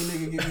 walking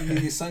in your nigga,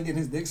 getting your son getting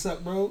his dick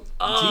sucked, bro.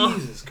 Oh.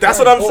 Jesus, That's Christ.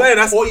 what I'm saying.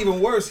 That's or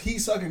even worse, he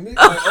sucking dick.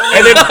 Like, oh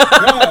and then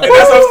God. and,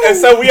 that's what, and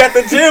so we at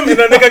the gym and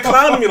the nigga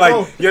clowning me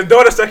like your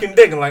daughter sucking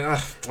dick. I'm like,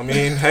 I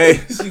mean, hey,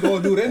 She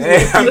gonna do that.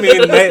 hey, I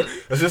mean, man,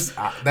 it's just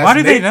that's why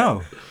did they Nick.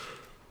 know?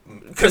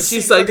 because she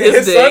She sucked sucking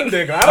his son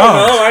dick. I don't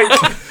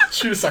know. Like,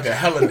 She was like a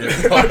hella dick.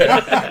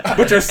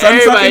 but your son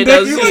Everybody sucking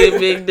knows dick. she You a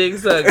big dick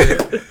sucker.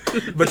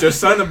 like, but your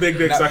son a big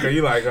dick sucker.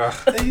 You like,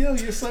 Hey yo,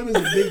 your son is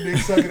a big dick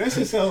sucker. That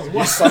shit sounds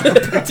wild.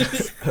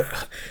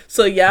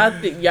 So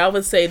y'all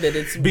would say that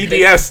it's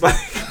BDS. Like,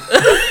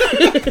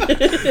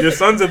 your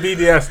son's a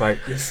BDS. Like,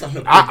 Your son a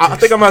big I dick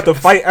think I'm about to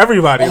fight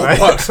everybody. Oh, Like,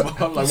 bucks.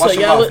 I'm like, So watch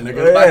your y'all mouth, would-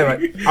 nigga.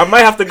 yeah, like, I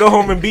might have to go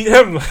home and beat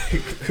him.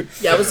 Like,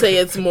 Yeah, I would say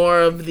it's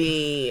more of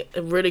the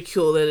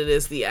ridicule than it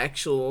is the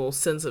actual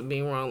sense of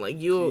being wrong. Like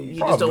you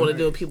just don't want to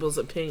deal with people's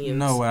opinions.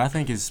 No, what I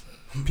think is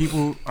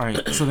people. All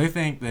right, so they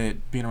think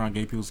that being around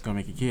gay people is gonna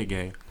make a kid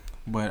gay,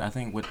 but I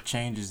think what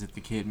changes is that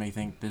the kid may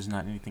think there's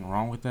not anything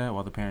wrong with that,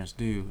 while the parents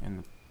do,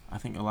 and I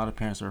think a lot of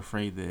parents are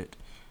afraid that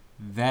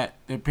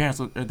their parents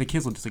or the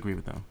kids will disagree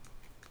with them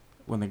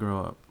when they grow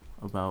up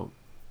about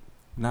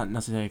not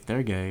necessarily if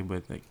they're gay,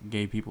 but that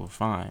gay people are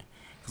fine.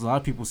 Because a lot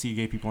of people see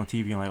gay people on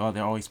TV and like, oh,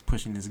 they're always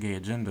pushing this gay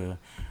agenda,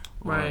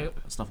 or Right.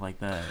 stuff like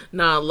that.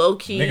 Nah, low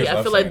key, Niggas I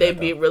love feel like saying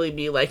they that, really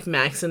be like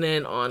maxing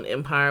in on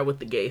Empire with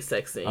the gay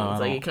sex scenes. I Like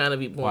don't it kind of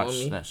be blowing Watch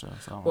me. that show.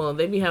 So Well,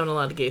 they be having a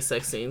lot of gay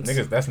sex scenes.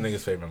 that's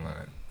niggas' favorite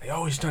line. They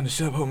always trying to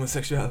shove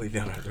homosexuality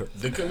down our throat.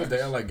 The thing is,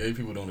 they act like gay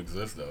people don't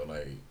exist though.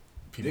 Like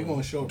They people,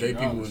 gonna show gay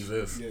people regardless.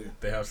 exist. Yeah.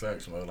 They have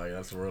sex, but like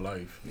that's real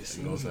life. Your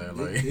You know what son's a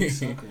I'm big saying? dick Like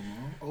sucker,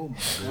 man. Oh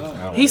my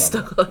god. He's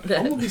stuck on I'm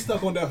that. gonna be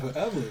stuck on that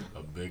forever.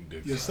 a big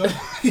dick. Your son.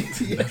 son.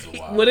 That's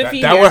wild. What if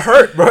he That would hears-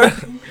 hurt, bro.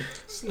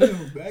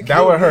 Slim,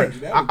 That would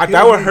hurt.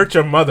 That would hurt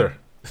your mother.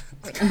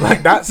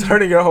 Like that's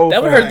hurting your whole.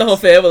 That would family. hurt the whole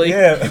family.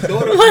 Yeah.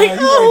 Like,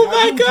 oh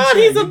my God,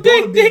 he's a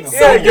big dick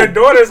Yeah, your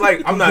daughter's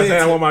like, I'm not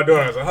saying I want my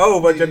daughter as a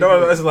hoe, but your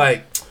daughter is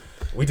like,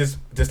 we just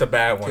a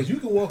bad one. Because you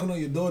can walk in on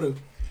your daughter.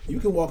 You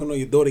can walk in on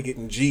your daughter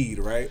getting G'd,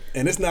 right?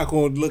 And it's not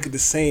going to look at the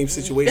same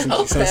situation. as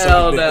your son Hell sucking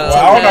no. dick. Well,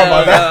 I don't know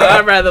about Hell that. no.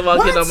 I'd rather walk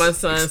in What? on my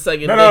son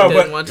sucking No, dick no, than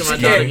but watching my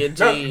she daughter can't. get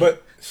No, G.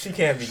 but She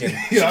can't be getting.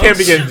 She can't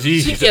be getting G.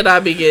 She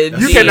cannot be getting.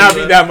 You G, cannot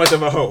bro. be that much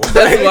of a hoe.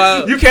 That's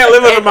wild. You can't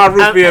live under my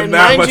roof being And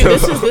that mind much you,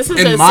 of a hoe. this is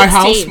In at my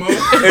house, 16. Mo.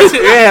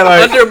 Yeah,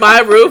 like Under my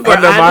roof where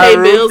under I my pay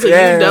roof, bills and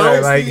yeah, you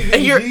don't. like-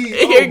 and you're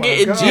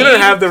getting G. you don't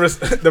have the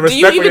respect. Do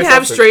you even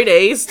have straight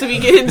A's to be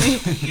getting G?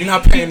 You're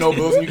not paying no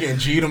bills and you getting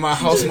G to my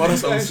house, mother.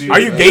 So Are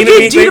you You gaining get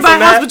anything G to my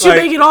from house, that? but you're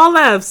Like, making all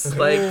F's.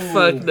 Like,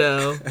 fuck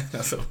no.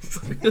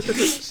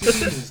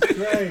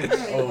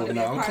 Oh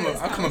no,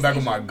 I'm coming back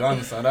with my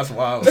gun, son. That's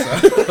wild,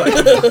 son.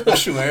 Like, I'm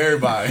shooting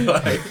everybody.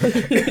 Like,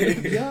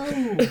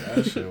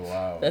 that shit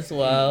wild. That's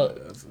wild.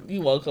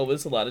 You walk home,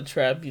 it's a lot of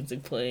trap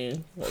music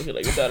playing. Like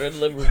your daughter in the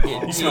living room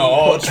getting You G. smell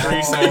all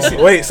trees. Son. You see,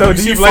 Wait, so you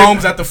do see you blame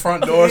foams at the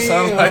front door,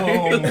 son? Like,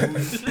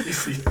 you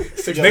see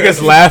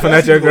niggas laughing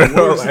at your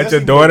girl, at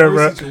your daughter,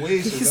 bro?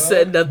 He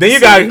said nothing.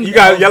 Then you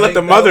got yell at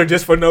the mother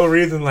just for no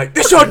reason, like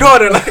this your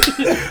daughter, like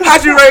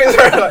how'd you raise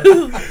her?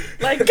 Like,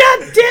 Like, God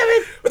damn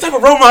it! what type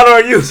of role model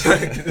are you?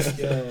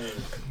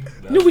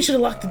 Knew we should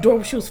have locked the door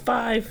when she was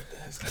 5.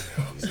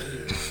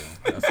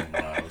 That's some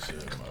wild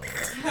shit, bro.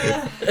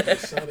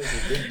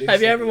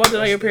 Have you ever wondered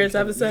how your parents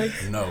having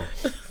sex? No,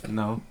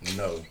 No.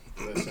 no.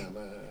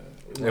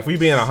 If we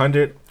being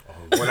 100,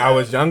 when I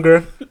was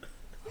younger,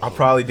 I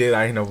probably did.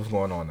 I didn't know what's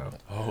going on though.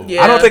 Oh,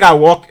 Yeah. I don't think I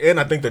walked in.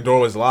 I think the door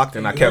was locked,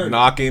 and I kept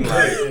knocking.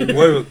 Like,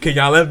 what, can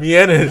y'all let me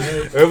in? And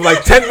it was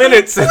like 10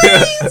 minutes.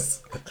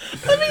 Please,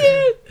 let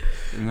me in.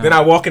 No. Then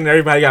I walk in, and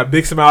everybody got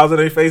big smiles on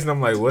their face, and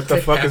I'm like, what the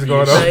fuck is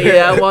going on?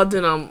 Yeah, I walked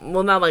in.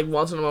 Well, not like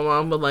walked in on my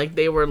mom, but like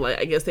they were like,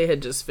 I guess they had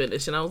just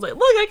finished, and I was like,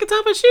 look, I can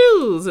tie my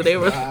shoes, and they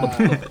were,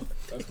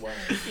 That's wild.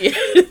 yeah.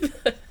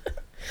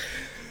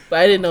 But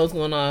I didn't know what was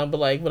going on. But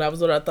like when I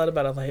was older, I thought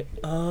about it. I was like,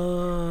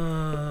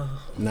 oh.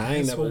 Nah, I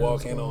ain't never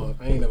walk in on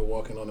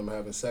them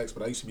having sex,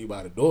 but I used to be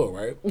by the door,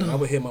 right? And I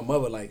would hear my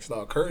mother like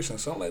start cursing,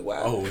 so I'm like,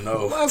 wow. Oh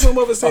no. Why is my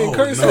mother saying Oh,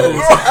 curse no.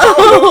 words?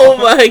 Oh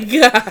my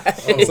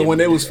god. So when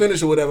they was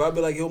finished or whatever, I'd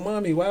be like, yo,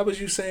 mommy, why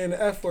was you saying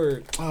the F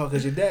word? Oh,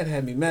 because your dad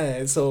had me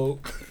mad. So,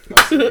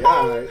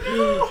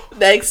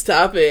 Next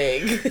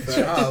topic.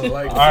 I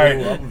like All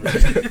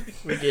right.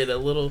 We get a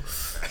little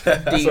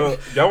deep. So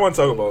y'all want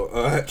to talk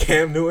about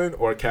Cam Newton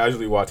or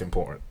casually watching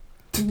porn?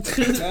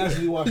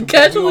 casually watching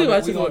Casually we know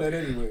watching that- we know porn. that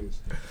anyways.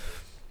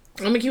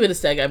 I'm gonna keep it a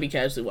stack. I'd be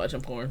casually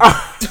watching porn.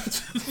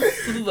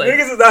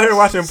 Niggas is out here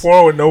watching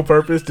porn with no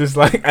purpose, just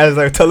like as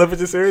a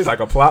television series, like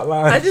a plot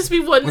line. I just be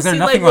wanting to Was there see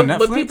like nothing on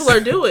what Netflix? people are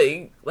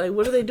doing. Like,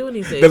 what are they doing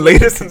these days? the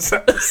latest in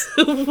sex.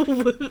 Hey,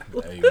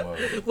 Mo.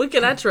 What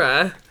can I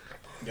try?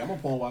 Yeah, I'm a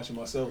porn watcher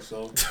myself,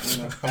 so you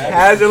know,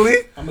 Casually,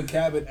 I'm a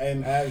cabin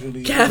and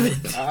casually. Cabin.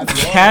 I do all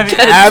Cabin.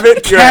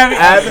 avid, you're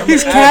avid.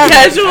 He's casual.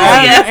 Casual,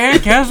 yeah.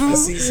 And casual. that.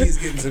 CC's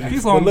getting to me.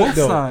 He's But on look, both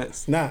though,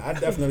 sides. Nah, I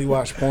definitely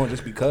watch porn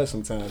just because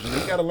sometimes.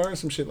 You gotta learn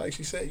some shit. Like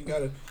she said, you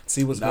gotta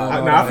see what's going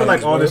on. I feel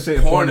like all this shit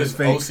in Porn is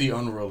fake. OC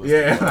unrealistic.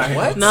 Yeah, like,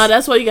 What? No,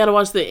 that's why you gotta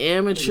watch the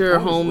amateur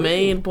Porn is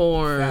homemade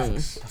porn.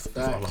 Facts.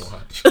 That's all I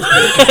watch.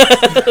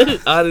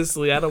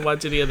 Honestly, I don't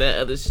watch any of that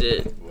other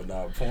shit. Well,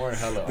 nah, porn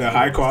hella. The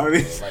high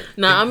quality? Like,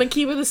 Nah, I'm gonna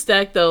keep it a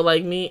stack though.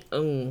 Like me, I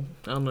don't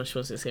know if she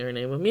wants to say her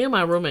name, but me and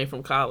my roommate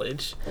from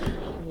college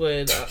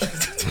would.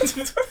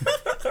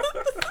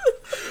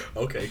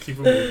 okay, keep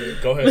it moving.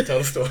 Go ahead, tell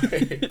the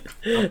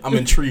story. I'm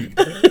intrigued.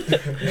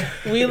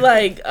 We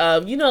like,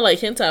 you know, like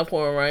hentai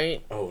porn,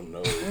 right? Oh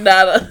no.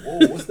 Not a.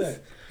 Whoa, what's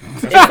that?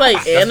 It's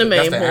like anime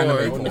that's the porn.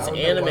 anime porn. It's I don't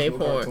anime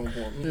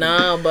porn.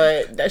 Nah,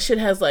 but that shit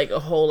has like a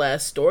whole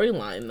ass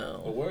storyline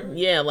though. word?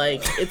 Yeah,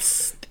 like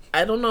it's.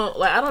 I don't know.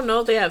 Like I don't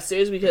know if they have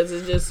series because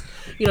it's just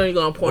you know you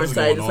go on porn What's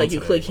site. going It's on like you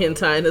today, click bro?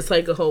 hentai and it's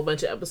like a whole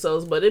bunch of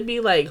episodes, but it'd be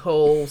like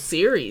whole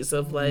series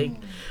of like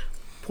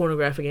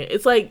pornographic.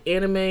 It's like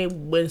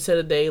anime when instead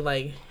of they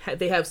like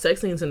they have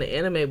sex scenes in the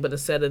anime, but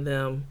instead of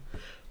them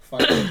Fuck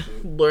that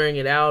shit. blurring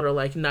it out or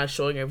like not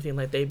showing everything,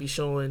 like they be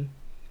showing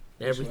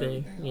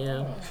everything.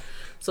 Yeah.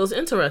 So it's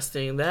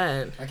interesting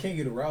that. I can't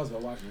get aroused by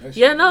watching that shit.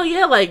 Yeah, no,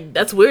 yeah, like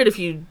that's weird if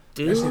you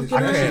do. That shit is- get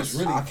that aroused. shit's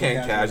really I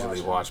can't for casually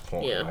casual watch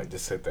porn. Yeah. Like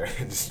just sit there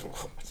and just.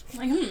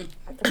 Like,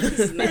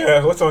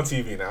 Yeah, what's on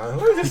TV now?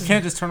 You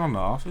can't just turn on The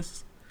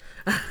Office.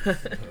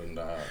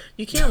 Nah.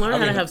 You can't learn I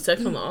how to mean- have sex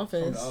on The From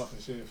Office. the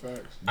office, shit, facts.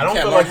 I don't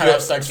You can't feel learn like how to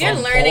have sex if you're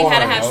from learning how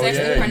to porn. have Oh, sex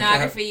yeah, with you can't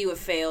pornography, you have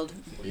failed.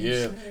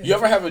 Yeah. You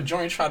ever have a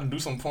joint try to do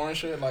some porn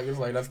shit? Like it's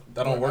like that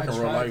don't work in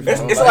real life. It's,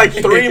 bro. it's like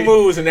 3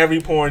 moves in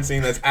every porn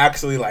scene that's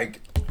actually like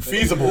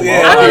feasible.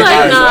 Yeah. bro. I'd be like,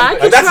 Like, nah, I like,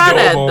 could that's try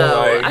that doable, though.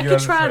 like, I you know could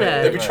what try I'm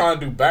saying? They that. be trying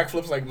to do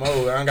backflips like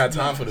Mo. I ain't got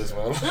time for this,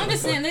 bro. I'm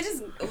just saying, they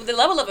just the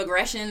level of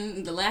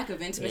aggression, the lack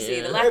of intimacy,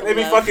 Yeah. the lack of They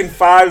be love. fucking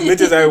 5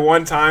 bitches at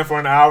one time for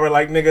an hour.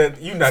 Like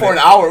nigga, you nutted. For an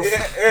hour?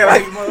 Yeah,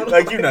 like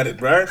you nutted,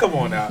 bro. Come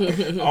on now.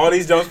 All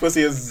these Jones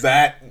pussy is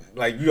that.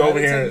 Like you over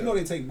They here. take, you know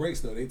they take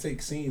breaks though. They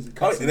take scenes and Oh,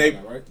 cuts. they and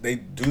all that, right? they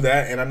do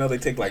that, and I know they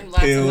take like Lots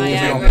of pills.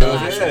 Viagra, and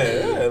lots of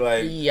yeah,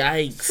 like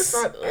Yikes. it's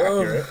not Ugh.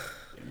 accurate.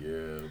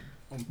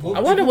 Yeah. But I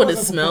wonder what it wasn't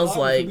for smells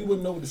pornography, like. We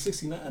wouldn't know what the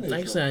 69 is.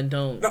 Actually, I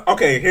don't. No,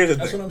 okay, here's the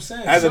That's thing. what I'm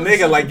saying. As a Some- nigga,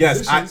 some like yes,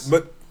 positions-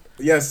 but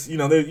yes, you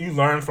know you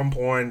learn from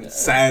porn.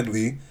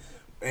 Sadly,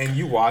 and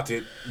you watch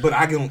it, but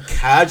I can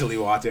casually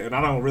watch it, and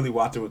I don't really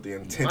watch it with the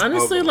intent.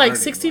 Honestly, of like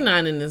learning,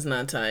 69 and is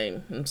not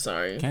tight. I'm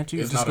sorry. Can't you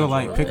It's just not go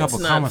like enjoyable. pick up a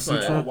It's not Kama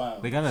fun. Sutra? Oh, wow.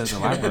 They got it as a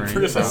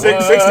library. It's so. a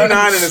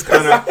 69 is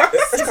kind of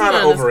 69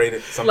 is-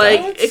 overrated.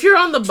 Sometimes. Like, if you're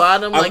on the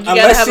bottom, like, you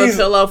gotta Unless have a she's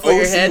pillow for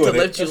your OC head to with it.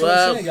 lift That's you what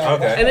I'm up. saying, y'all.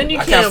 Okay. And then you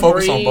I can't can't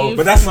focus on breathe. both.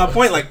 But that's my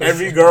point. Like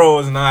every girl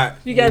is not.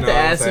 You got know the what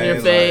I'm ass in your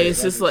saying? face.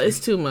 Like, It's like, it's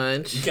too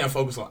much. You can't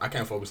focus on. I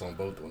can't focus on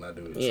both when I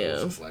do it. So Yeah.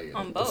 it's just like,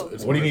 On both.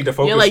 It's what do you need to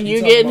focus? Yeah, like, you're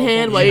talking getting about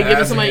head focus. while you're Yeah,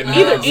 giving ass somebody. and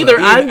getting Either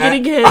ass. I'm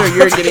getting head or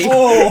you're getting.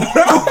 Oh,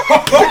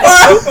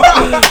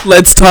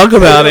 Let's talk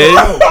about it.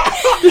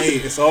 hey,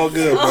 it's all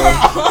good, bro.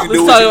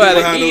 Let's talk about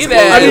it. Eat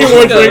that. I need Let's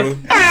more go. drink.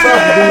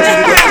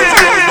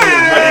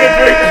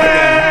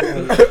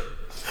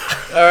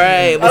 All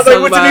right, I let's was like,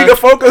 talk what you need to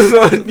about focus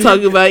on?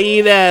 talk about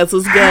eat ass.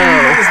 Let's go.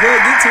 Let's go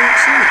get to it.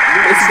 Shit.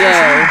 Let's go.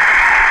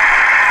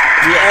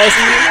 You ass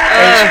eating?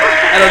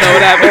 I don't know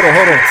what happened.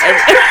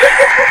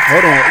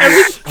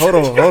 Hold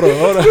on.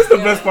 This is the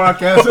best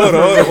podcast.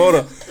 Hold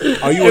on.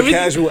 Are you a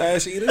casual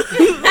ass eater?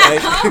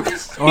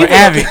 Like, Or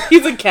avid.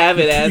 He's a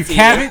cabbage ass. You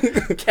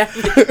eater.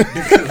 cabbage?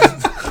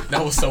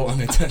 That was so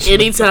unintentional.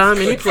 Anytime,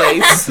 any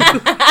place.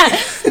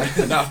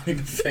 Not me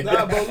to say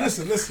nah, that. bro.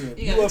 Listen.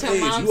 You You gotta of tell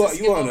age. moms You to are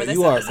skip over this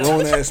you are a episode.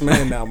 grown ass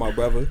man now, my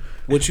brother.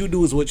 What you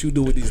do is what you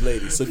do with these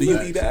ladies. So do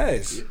you eat the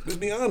ass? Let's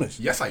be honest.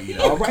 Yes, I eat it.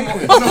 All right.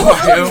 This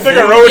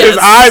nigga rolled his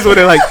eyes with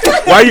it like,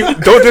 why you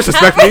don't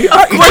disrespect me?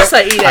 Of course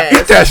I eat ass.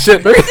 Eat that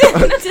shit, man.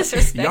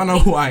 Disrespect. Y'all know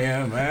who I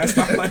am, man.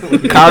 Stop playing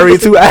with me. Kyrie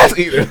 2 ass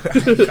eater.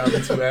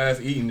 Kyrie 2 ass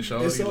eating,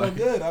 show. It's all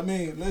good. I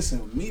mean,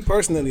 listen. Me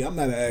personally, I'm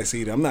not an ass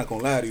eater. I'm not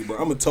gonna lie to you, bro.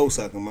 I'm a toe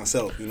sucker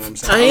myself. You know what I'm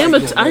saying? I am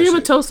like doing a that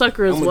shit. toe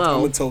sucker as I'm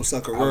well. a toe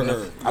sucker.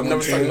 I've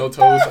never sucked no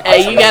toes.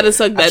 Hey, you gotta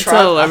suck that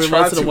toe I every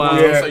tried once in a to, while.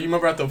 bro. So you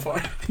remember at the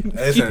party?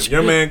 Listen,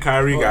 your man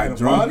Kyrie got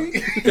drunk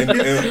Body?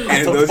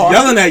 and was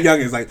yelling at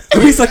youngins like,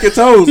 let me suck your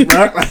toes,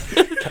 bro.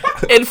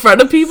 In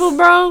front of people,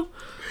 bro.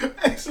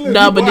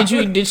 No, but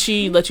did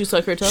she let you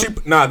suck her toe?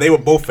 Nah, they were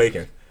both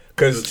faking.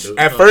 Cause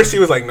at first she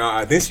was like,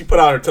 nah. Then she put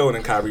out her toe, and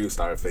then Kyrie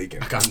started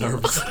faking. I got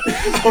nervous.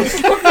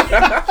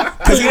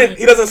 Cause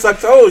he doesn't suck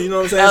toes. You know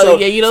what I'm saying? Oh so,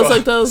 yeah, you don't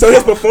suck those. So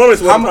his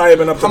performance would probably have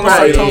been up to How par.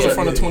 many Right, toes yeah. in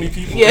front of 20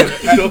 people?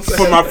 Yeah.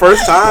 For my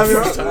first time, you know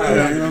what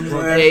I'm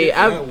saying? Hey,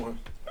 That one.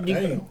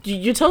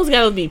 your toes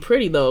gotta be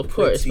pretty though, of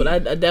course. But I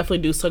definitely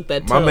do suck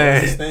that toe. My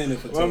man, Standing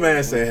for my toe.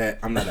 man said,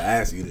 I'm not an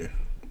ass eater,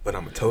 but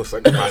I'm a toe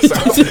sucker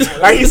myself.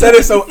 Like he said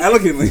it so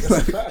elegantly.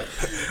 Like,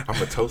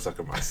 I'm a toe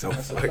sucker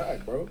myself. Like,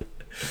 Fact, bro.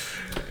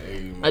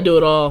 I do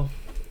it all.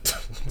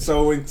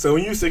 so when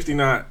you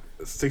 69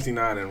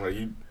 and like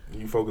you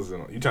focusing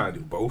on, you trying to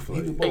do both.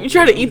 Like, Are you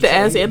trying to eat the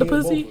ass and the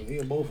pussy?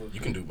 You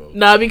can do both.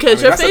 Nah, because I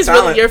mean, your that's a face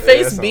talent. your Yeah,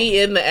 face that's be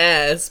in the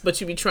ass,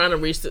 but you be trying to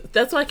reach the.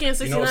 That's why I can't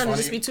You know 69. what's It funny?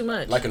 just be too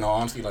much. Like in all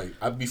honesty, like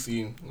I'd be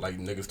seeing like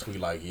niggas tweet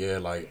like, yeah,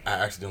 like I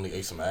accidentally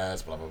ate some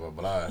ass, blah blah blah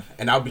blah,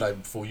 and I'll be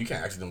like, fool, you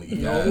can't accidentally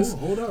eat ass.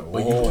 Hold up.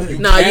 But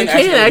Nah, you can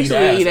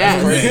actually eat That's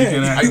ass. crazy.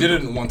 Yeah. I did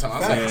it one time.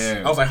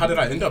 I was like, how did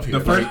I end up here?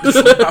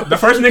 the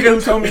first nigga who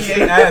told me he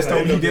ate ass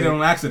told me he did it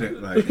on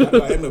accident. Like, How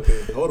do I end up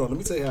here? Hold on, let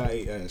me tell you how I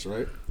ate ass,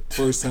 right?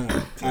 First time,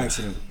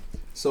 accident.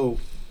 So,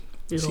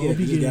 she had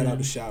just got out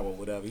the shower,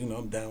 whatever. You know,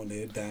 I'm down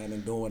there dying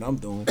and doing what I'm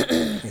doing.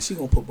 And she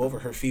gonna put both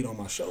of her feet on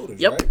my shoulders,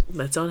 Yep, right?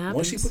 that's all that happens.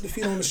 Once she put the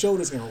feet on the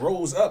shoulders and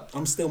rolls up,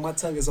 my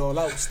tongue is all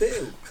out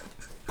still.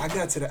 I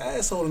got to the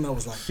asshole and I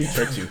was like,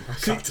 tricked you.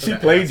 She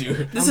played you.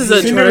 This is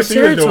a She never seen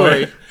her doing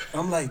territory. it.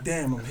 I'm like,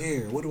 damn, I'm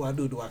here. What do I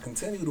do? Do I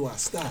continue? Do I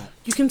stop?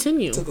 You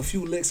continue. Took a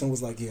few licks and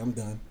was like, yeah, I'm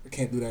done. I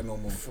can't do that no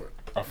more.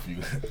 A few.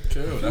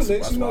 Chill, that's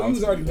Licks, you know, why you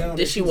was already down. Did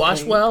there. she was wash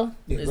clean. well?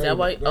 Yeah, Is very that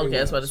why? well, very Okay,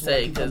 I was well. about to Just say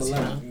wanna keep because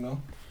them alive, you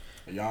know.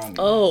 Young.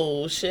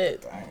 oh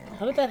shit,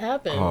 how did that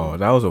happen? Oh,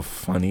 that was a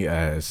funny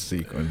ass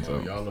sequence. Oh,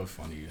 y'all look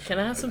funny. Can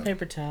I have some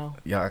paper towel?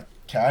 Y'all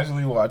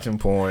casually watching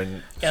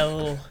porn,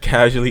 Yo,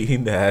 casually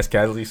eating the ass,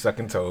 casually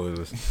sucking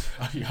toes.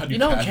 you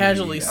don't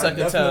casually eat suck a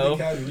Definitely toe.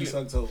 casually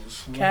suck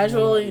toes.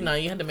 Casually, no,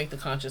 you had to make the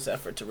conscious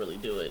effort to really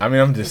do it. I mean,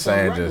 I'm just It's all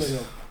saying, regular, just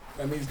though.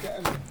 That means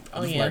casual.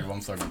 Oh Just yeah. like if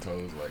I'm sucking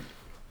toes,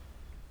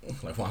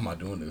 like why am I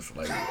doing this?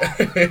 Like,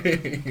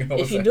 you know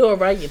If you do it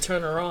right, you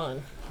turn her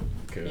on.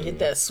 do You hit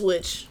that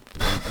switch.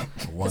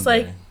 one It's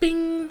day. like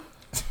bing.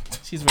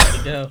 She's ready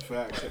to go.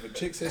 Facts. If a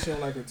chick says she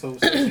don't like her toes,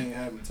 she ain't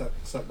having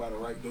sucked by the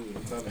right dude.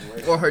 I'm telling you,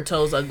 right? Or her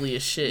toes ugly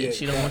as shit. Yeah,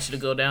 She don't want you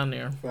to go down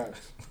there.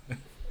 Facts.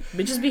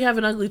 Bitches be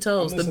having ugly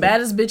toes. The listening.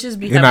 baddest bitches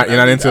be you're having not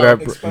ugly into toes.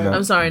 that. Expound. You know.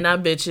 I'm sorry,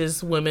 not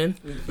bitches, women.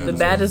 The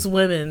baddest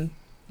women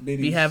be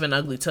Biddies. having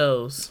ugly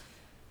toes.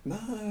 Nah,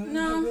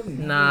 No. not really.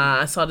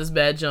 Nah, I saw this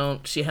bad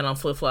jump. She had on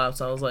flip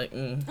flops. I was like,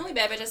 Only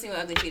bad bitch I seen with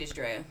ugly feet is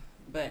Drea,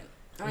 but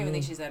I don't even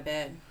think she's that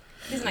bad.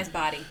 She has a nice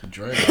body.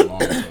 Dre got long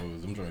toes.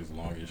 Them joints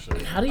long as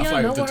shit. How do I y'all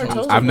feel know if the what her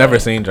toes I've are? never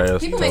seen Drea's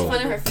People make toes.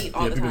 fun of her feet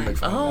all Yeah, the people time. make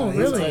fun Oh, of He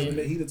them. the really? type of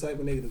nigga- He the type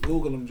of nigga to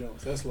Google them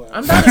jokes. That's why.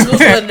 I'm about to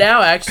Google it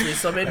now, actually.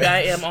 So maybe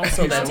I am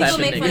also that type People of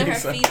make fun of nigga.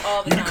 her feet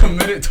all the You time.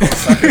 committed to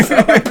sucking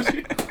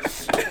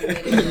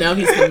Now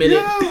he's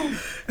committed.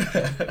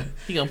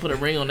 He gonna put a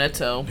ring on that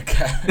toe.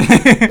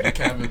 the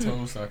cabin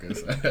toe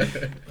suckers.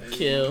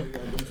 Kill.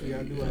 You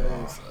gotta do her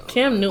ass.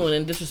 Cam Newton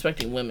and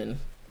disrespecting women.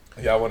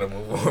 Y'all want to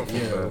move on?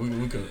 Yeah,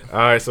 we could. All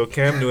right, so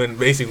Cam Newton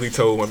basically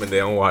told women they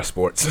don't watch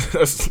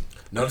sports.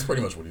 No, that's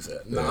pretty much what he said.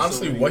 No, Yeah,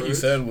 honestly, so many what he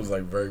words. said was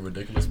like very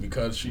ridiculous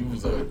because she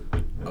was a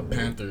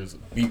Panthers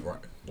beat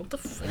writer. What the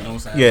fuck? You know what I'm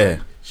saying? Yeah. Like,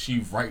 she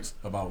writes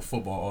about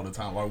football all the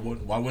time. Why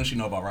wouldn't she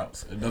know about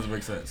routes? It doesn't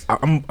make sense.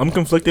 I'm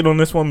conflicted on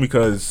this one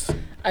because,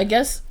 I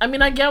guess. I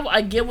mean, I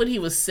get what he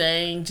was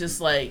saying. Just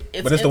like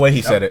but it's the way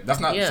he said it. That's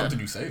not Yeah. something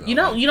you say.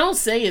 Though. You don't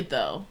say it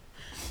though.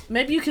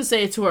 Maybe you can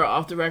say it to her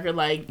off the record,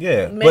 like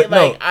Yeah, may, but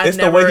no, I've it's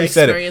the never way he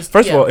said it. experienced-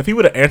 First of yeah. all, if he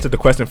would have answered the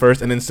question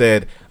first and then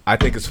said, "I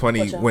think it's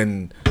funny Watch out.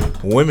 when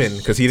women,"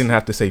 because he didn't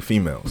have to say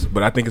females,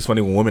 but I think it's funny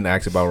when women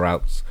ask about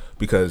routes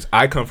because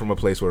I come from a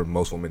place where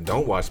most women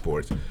don't watch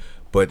sports,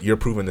 but you're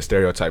proving the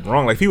stereotype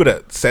wrong. Like if he would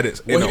have said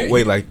it in Well, a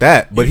way like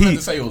that, but he he. meant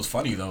to say it was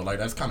funny though. Like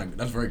that's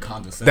very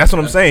condescending. That's what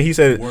I'm saying. He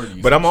said, word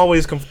but I'm usage.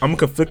 always I'm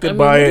conflicted I mean,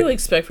 by what do you it.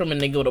 expect from a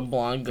nigga with a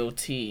blonde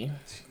goatee?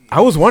 I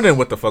was wondering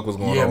what the fuck was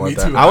going Yeah, on me with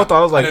that. too. I thought I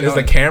was I like, didn't is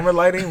the know. camera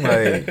lighting?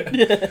 Like,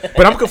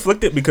 but I'm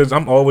conflicted because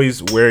I'm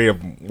always wary of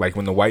like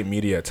when the white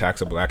media attacks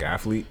a black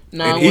athlete,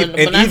 No, and,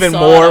 when I even saw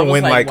more it, I was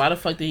when like why the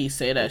fuck did he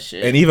say that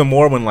shit? and even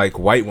more when like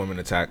white women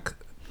attack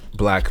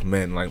black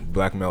men, like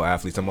black male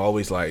athletes. I'm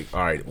always like,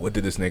 all right, what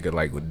did this nigga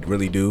like would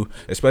really do?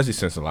 Especially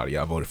since a lot of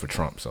y'all voted for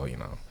Trump, so you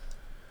know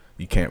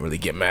you can't really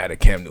get mad at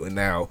Cam Newton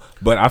now.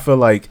 But I feel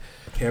like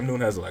Cam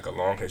Newton has like a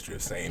long history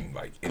of saying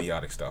like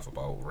idiotic stuff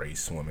about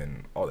race,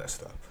 women, all that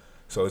stuff.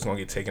 So it's gonna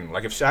get taken.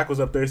 Like if Shaq was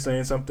up there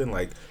saying something,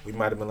 like we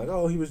might have been like,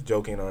 oh, he was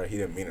joking or he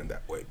didn't mean it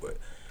that way. But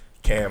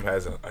Cam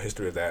has a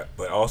history of that.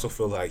 But I also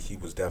feel like he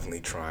was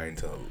definitely trying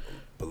to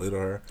belittle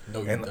her. No,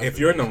 And definitely. if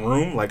you're in the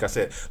room, like I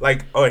said,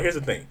 like, oh, here's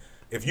the thing.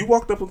 If you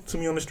walked up to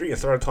me on the street and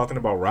started talking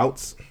about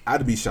routes,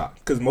 I'd be shocked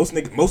because most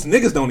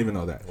niggas don't even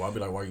know that. Well, I'd be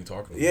like, why are you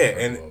talking? Yeah,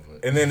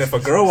 and then if a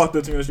girl walked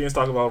up to me on the street and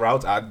talking about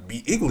routes, I'd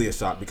be equally as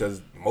shocked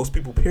because most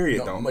people,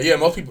 period, don't. Yeah,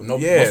 most people,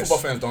 Yes. most football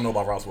fans don't know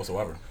about routes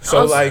whatsoever.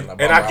 So like, About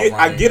and I route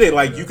running, get it.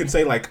 Like yeah. you can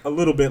say like a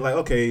little bit, like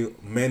okay,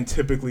 men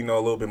typically know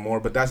a little bit more,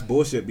 but that's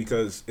bullshit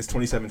because it's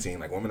 2017.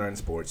 Like women are in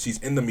sports. She's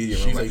in the media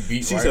room. She's Like, a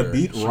beat she's writer. a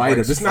beat She writer.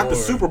 writes This is not the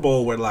for- Super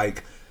Bowl where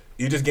like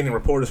you're just getting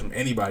reporters from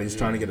anybody just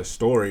trying to get a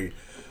story.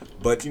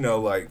 But you know,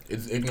 like,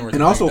 It's ignorant. and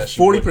to also think that she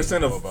 40%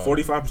 wouldn't know of about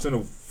 45%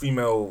 of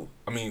female.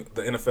 I mean,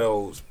 the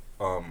NFL's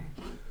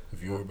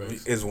viewer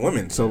base. is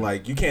women. So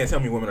like, you can't tell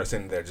me women are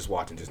sitting there just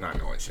watching, just not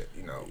knowing shit.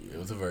 You know. It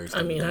was a very.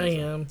 I mean, I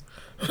am.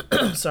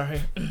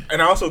 Sorry.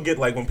 And I also get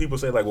like when people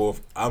say like, well,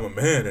 if I'm a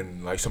man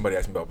and like somebody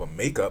asks me about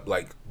makeup,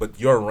 like, but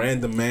you're a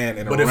random man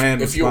in But a if-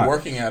 random if you're spot.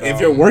 working at, if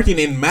you're working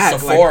in Mac,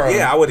 Sephora like,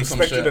 yeah, I would or some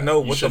expect you shit, to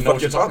know you what the should know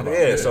fuck you're talking about.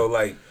 about. Yeah, Yeah. so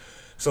like,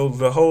 so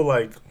the whole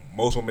like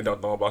most women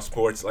don't know about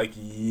sports, like,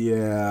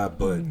 yeah,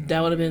 but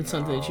That would have been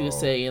something that you would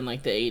say in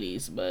like the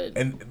 80s, but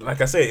and like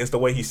I said, it's the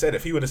way he said.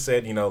 If he would have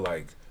said, you know,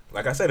 like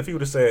I said, if he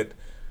would have said.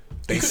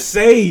 They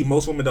say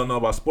most women don't know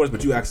about sports,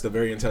 but you asked a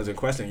very intelligent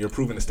question. You're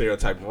proving the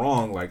stereotype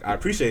wrong. Like, I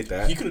appreciate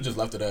that. He could have just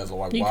left it as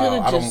like, He wow,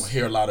 could've I don't just-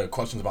 hear a lot of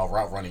questions about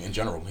route running in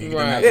general. He didn't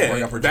Right. have to bring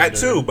Yeah, up her that gender,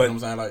 too. you know But what I'm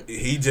saying? Like,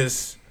 he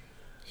just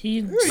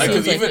he like, seems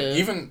cause like a,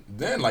 even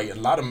then, like a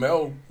lot of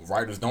male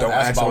writers don't, don't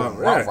ask about about route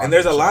right. running. And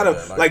there's a shit lot like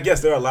of that. like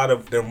yes, there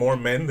are more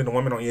men than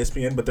women on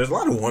ESPN, but there's a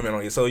lot of women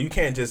on it. So you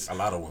can't just a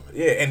lot of women.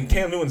 yeah. And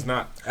Cam Newton's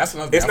not. That's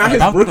another. It's thing. I not feel his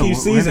like- About the rookie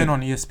season. women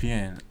on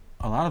ESPN,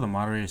 a lot of the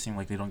moderators seem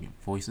like they don't get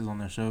voices on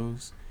their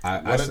shows.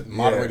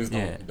 Moderators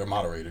Yeah. don't. They're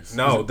moderators.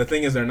 No, the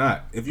thing is they're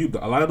not. If you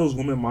a lot of those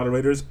women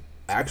moderators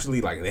actually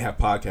like they have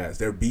podcasts.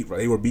 They were beat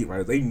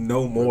writers. They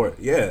know more.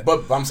 Yeah,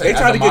 But I'm saying, They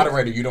try as a to get-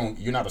 moderator,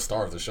 you're not a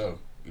star of the show.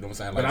 You know what I'm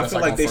saying? But I that's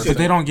feel like on they First should- But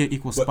they Take. don't get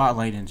equal But-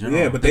 spotlight in general.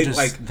 yeah, but They're they just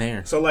like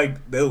there. So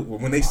like they'll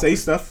when they say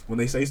stuff,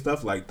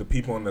 like the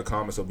people in the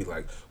comments will be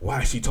like,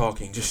 "Why is she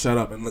talking? Just shut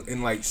up!" And look,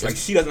 and like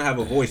she doesn't have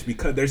a voice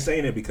because they're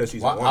saying it because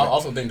she's Well, a I woman.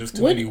 also think there's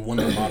too What- many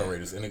women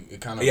moderators, and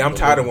it kind of Yeah, I'm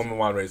tired of women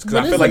moderators because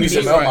What I is feel a like We you should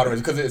beat should. male writer?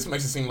 moderators because it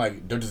makes it seem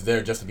like they're just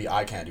there just to be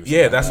eye candy. or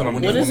Yeah, something that's like what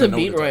I'm that. what When is these a women know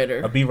beat the-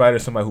 writer? A beat writer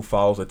is somebody who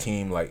follows a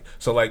team. Like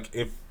so, like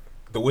if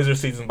the Wizards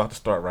season's about to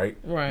start, right?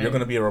 Right. You're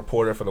gonna be a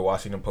reporter for the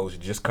Washington Post,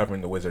 just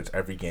covering the Wizards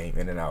every game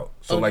in and out.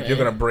 So like you're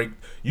Okay. gonna break.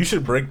 You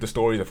should break the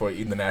stories before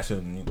even the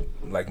national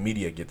like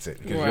media gets it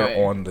because Right.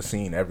 you're on the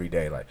scene every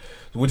day. Like,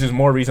 which is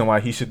more reason why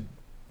he should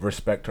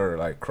respect her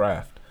like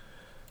craft.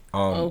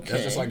 Okay.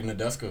 That's just like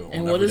Nadeska.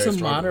 And what is a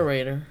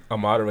moderator? A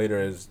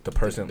moderator is the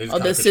person. They just Oh,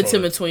 kinda that sits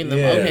in control it. between them.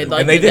 Yeah. Okay, like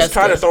and they just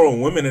try to that's throw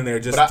women in there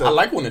just. But to, I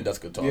like when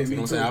Nadeska talks. Yeah, You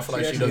know what I'm me saying? too. I feel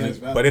like she actually has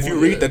doesn't. valid but if you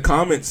points. read the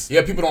comments,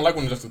 Yeah, people don't like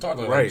when Nadeska talks.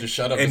 Like, right? just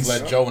shut up and and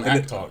let Joe and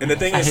Act talk. And the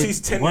thing I is, hate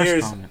she's 10 worse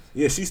years. comments.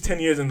 Yeah, she's 10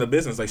 years in the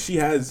business. Like she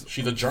has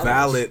She's a journalist.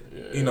 valid,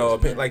 Yeah, you know,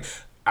 she's a- like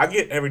I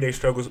get everyday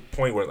struggles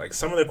point where like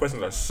some of their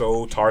questions are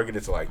so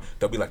targeted to like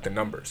they'll be like the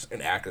numbers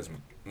and Aka's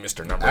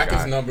Mr. Number Aka's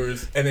guy.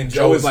 numbers. And then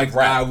Joe is like,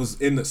 rap. I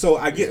was in the. So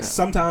I get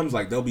sometimes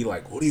like they'll be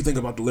like, what do you think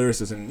about the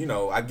lyricists? And you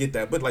know, I get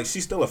that, but like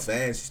she's still a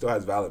fan. She still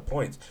has valid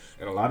points,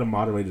 and a lot of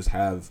moderators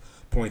have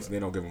points and they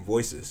don't give them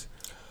voices.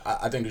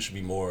 I think there should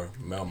be more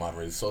male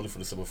moderators solely for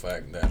the simple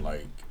fact that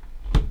like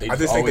they I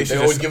just just think always, they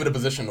should always just- give it a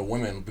position to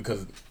women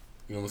because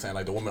You know what I'm saying?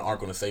 Like the women aren't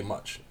going to say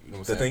much. You know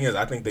what I'm The saying? thing is,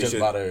 I think they Just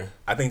should. about a,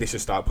 I think they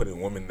should stop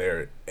putting women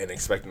there and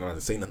expecting them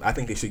to say nothing. I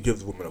think they should give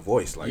the women a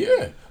voice. Like,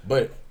 yeah,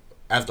 but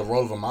as the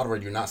role of a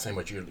moderator, you're not saying,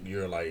 but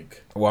you're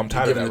like. well, I'm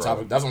tired of Giving that the role.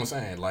 topic. That's what I'm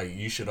saying. Like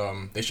you should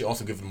they should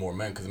also give it more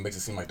men because it makes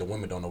it seem like the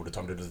women don't know what the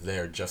term. They're just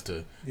there just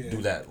to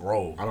do that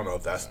role. I don't know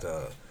if that's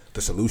the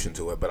solution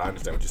to it, but I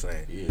understand what you're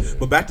saying. Yeah.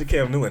 But back to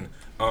Cam Newton,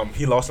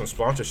 he lost some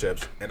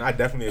sponsorships, and I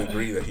definitely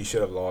agree that he should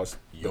have lost.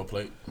 Yo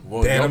plate.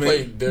 Well, Damn, Yo I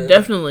mean, plate.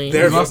 Definitely.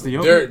 Their lost the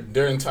yogurt?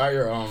 their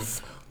entire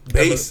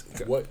base.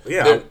 What?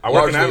 Yeah, They're I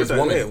work in largely is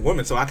advertising.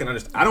 Women, so I can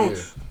understand.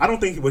 Yeah. I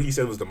don't think what he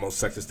said was the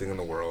most sexist thing in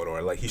the world,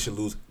 or like he should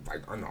lose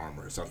like Under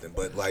Armour or something.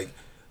 But like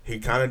he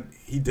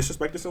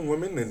disrespected some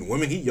women, and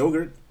women eat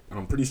yogurt.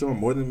 I'm pretty sure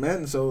more than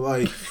men. So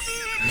like,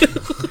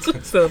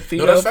 So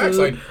No, that's facts.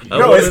 Like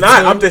no, it's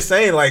not. I'm just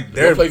saying like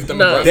they're Yo plate's No,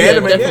 demographic.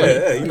 damn yeah, it,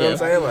 definitely. you know what I'm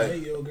saying? I Like,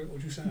 hate yogurt.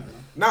 What you saying, man?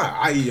 nah,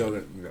 I eat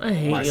yogurt. You know, I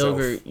hate myself,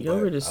 yogurt. but-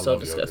 Yogurt is I so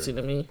love yogurt. disgusting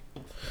to me.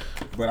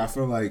 But I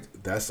feel like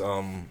that's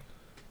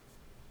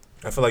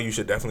I feel like you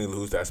should definitely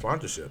lose that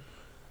sponsorship.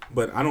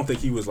 But I don't think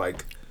he was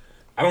like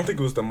I don't think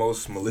it was the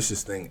most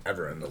malicious thing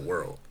ever in the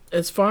world.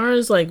 As far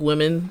as like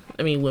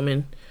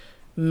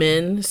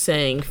men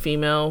saying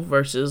female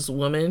versus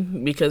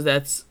woman, because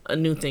that's a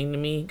new thing to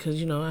me. Because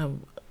you know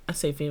I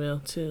say female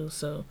too,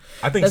 so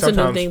I think That's a new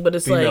sometimes thing, but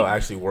it's female like-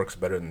 actually works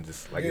better than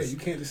just like Yeah, it's, you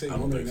can't just say I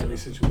don't woman in think every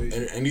so.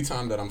 situation.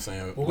 Anytime that I'm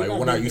saying Well, we're like not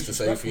when I being used to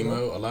say disrespectful,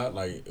 female a lot,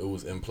 like it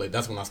was in play.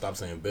 That's when I stopped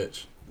saying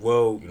bitch.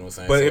 well, You know what I'm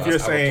saying? but So if you're I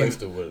replaced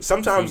saying it with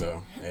sometimes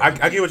female. And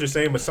I get what you're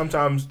saying, but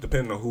sometimes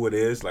depending on who it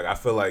is, like I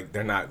feel like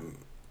they're not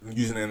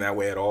using it in that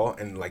way at all,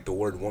 and like the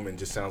word woman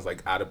just sounds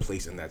like out of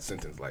place in that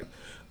sentence. Like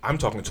I'm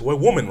talking to a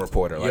woman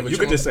reporter. Like but you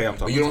could don't- just say I'm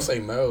talking. But you don't to say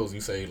males. You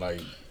say like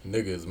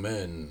niggas,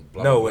 men.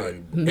 Blah, No, blah,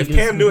 blah. if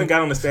Cam Newton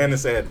got on the stand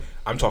and said,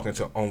 "I'm talking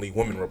to only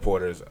women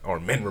reporters or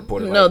men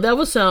reporters," no, like, that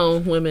would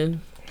sound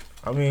women.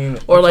 I mean,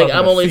 Or like, talking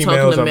I'm to only talking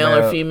females to male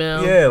or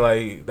female. Yeah,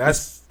 like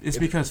that's It's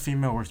because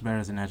female works better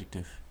as an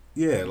adjective.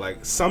 yeah.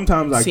 Like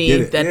sometimes I See get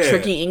it. that yeah.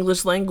 tricky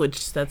English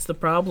language. That's the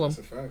problem.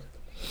 That's a fact.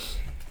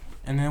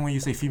 And then when you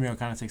say female, it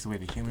kind of takes away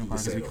the human part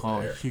say because we it call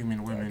over there.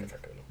 human women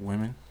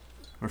women,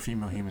 or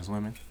female humans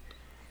women.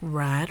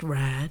 Right.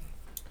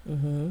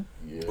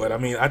 Yeah. But I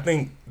mean, I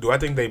think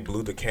they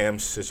blew the Cam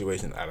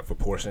situation out of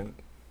proportion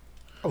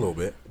a little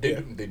bit. They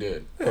Yeah.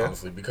 did Yeah.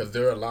 honestly because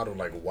there are a lot of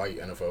like white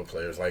NFL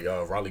players like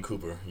Riley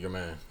Cooper, your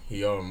man.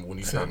 He when he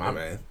That's said not my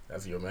man.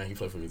 that's your man. He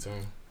played for your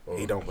team. Or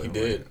He don't play He for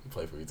did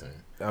play for your team.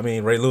 I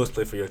mean, Ray Lewis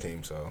played for your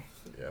team, so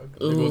Yeah.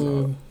 Nigga was,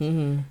 Ooh. he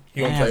don't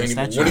Yeah, play the any,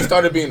 statue. when he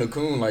started being a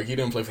coon. Like he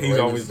didn't play for the he's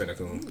Ravens, always been a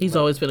coon. He's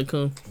always been a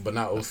coon. but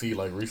not OC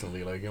like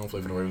recently. Like he don't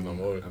play for the Ravens no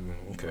more. I mean,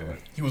 okay.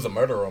 He was a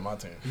murderer on my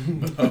team.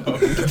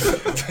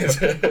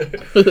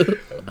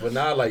 But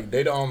now, like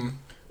they don't,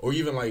 or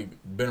even like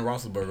Ben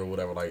Roethlisberger or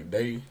whatever. Like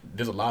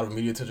there's a lot of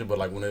media attention, but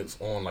like when it's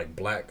on like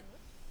black,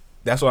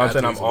 That's what I'm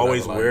saying. I'm athletes or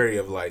always whatever, like, wary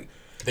of like.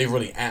 they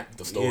really amped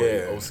the story.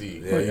 Yeah. OC,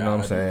 Yeah, you know what I'm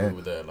I do saying? agree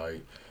with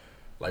that.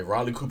 Like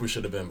Riley Cooper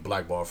should have been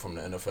blackballed from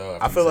the NFL.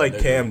 after I he feel said like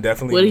nigga. Cam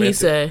definitely. What did he meant it.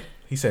 say?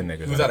 He said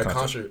niggas. He was at a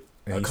concert.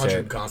 And A he country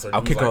said, concert.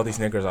 I'll He was kick like- all these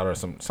niggers out or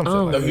some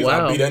Oh, No, shit. he was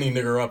wow. like, beat any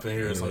nigger up in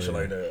here or some shit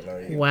like that.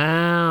 Like,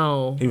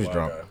 Wow. He was my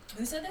drunk. God.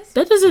 Who said this?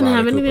 That doesn't Riley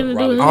have anything Cooper. to do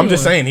Riley with Cooper. I'm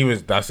just anyone. saying he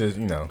was. That's his.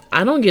 You know.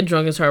 I don't get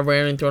drunk as hard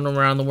randomly throwing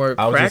around the word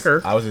I was cracker.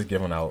 just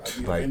giving out I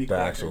beat like any the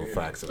cracker actual here.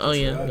 facts. Of Oh,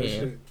 it. yeah. Wild as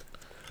shit.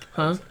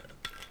 Huh?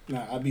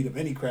 Nah, I beat up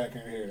any cracker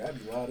in here.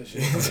 That'd be wild as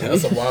shit.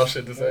 That's a wild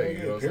shit to say.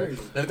 You know what I'm saying? Period.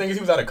 And the thing is,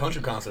 he was at a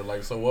country concert.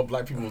 Like, so what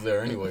black people was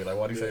there anyway? Like,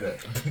 why'd he say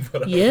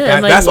that? Yeah,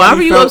 and like, that's why why he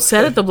were you felt-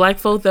 upset at the black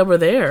folk that were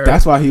there?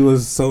 That's why he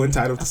was so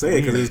entitled to say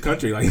it because his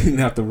country. Like he didn't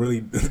have to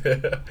really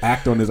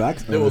act on his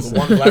accent. There was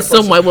one black Some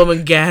person. white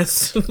woman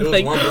gasped. There was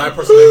like, one black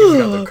person that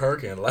just got the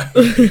Kirk in.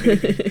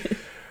 Like,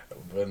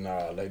 but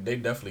nah, like they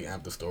definitely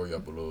amped the story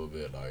up a little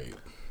bit. Like,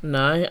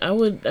 nah, I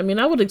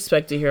would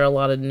expect to hear a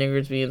lot of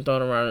niggers being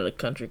thrown around at a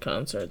country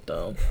concert,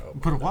 though.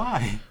 But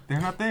why? They're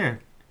not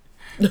there.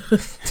 No,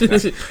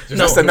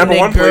 That's the number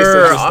one place to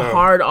nigger, just, a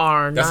hard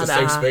R, that's not a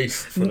safe a.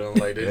 space for them.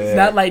 Like, they Yeah.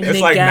 Not like It's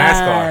niggas. like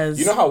NASCAR.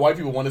 you know how white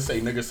people want to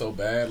say nigga so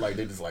bad? Like,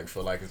 they just like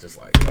feel like it's just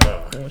like,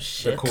 Oh the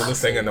shit!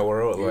 coolest thing in the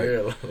world. Like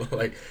yeah,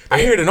 like I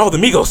hear it in all the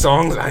Migos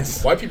songs. I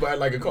just, white people act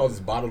like it causes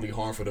bodily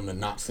harm for them to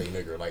not say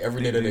nigger. Like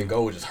every day that they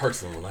go, it just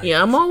hurts them. Like,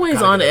 Yeah, I'm always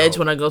gotta on get edge out.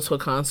 when I go to a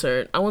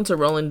concert. I went to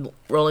Rolling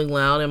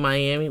Loud in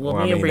Miami. Well,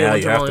 well, me I and mean, Bria now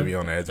went you to have to Rolling. be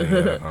on the edge of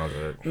the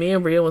concert. Me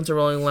and Bria went to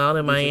Rolling Loud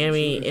in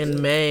Miami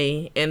in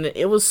May, and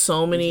it was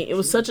so many. It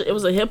was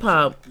a hip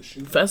hop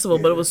festival,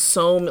 but it was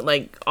so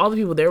like all the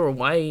people there were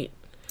white,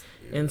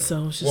 and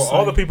so it's just Well,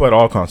 all the people at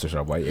all concerts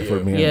are white. If we're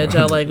being yeah,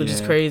 y'all like, which is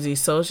Yeah. crazy.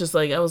 So it's just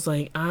like I was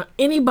like,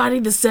 anybody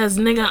that says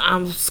nigga,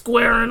 I'm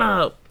squaring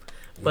up.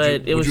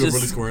 But it was Would you just.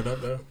 really squared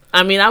up though?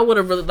 I mean, I would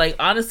have really like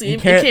honestly. You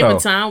It can't, came a though.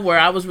 time where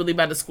I was really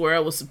about to square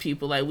up with some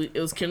people. Like it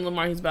was Kendrick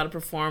Lamar. He's about to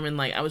perform, and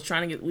like we were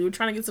trying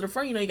to get to the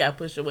front. You know, you got to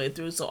push your way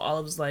through. So all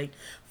of us like,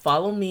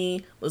 follow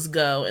me, let's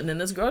go. And then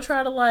this girl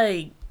tried to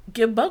like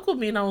get buck with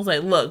me, and I was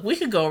like, look, we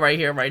could go right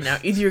here, right now.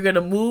 Either you're gonna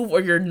move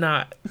or you're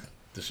not.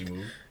 Did she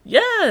move?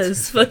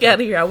 Yes, fuck out of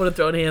here. I would have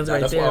thrown hands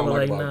right That's why I there, don't but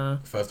like like, about nah.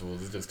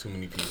 festivals. It's just too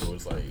many people.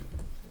 It's like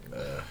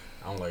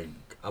I don't like.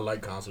 I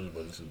like concerts,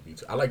 but it's just be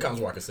too. I like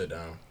concerts where I can sit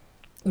down.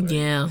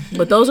 Yeah,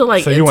 but those are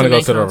like. So you want to go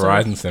internet to the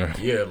concerts. Verizon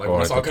Center? Yeah, like Or when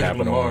I at saw the Kendrick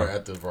Capitol. Lamar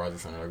at the Verizon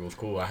Center, like, it was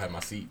cool. I had my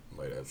seat.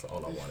 Like that's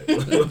all I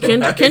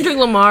wanted. Kendrick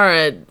Lamar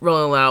at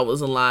Rolling Loud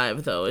was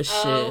alive though. It's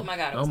Oh shit. my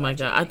God, it Oh was my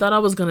god. I life-changing. thought I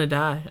was gonna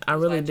die. I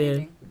really did.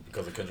 Life-changing.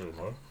 Because of Kendrick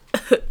Lamar.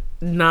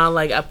 Nah,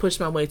 like I pushed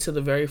my way to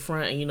the very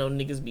front, and you know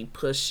niggas be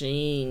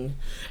pushing,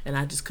 and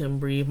I just couldn't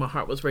breathe. My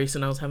heart was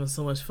racing. I was having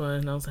so much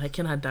fun, and I was like,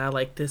 "Can I die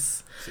like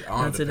this?" See, I don't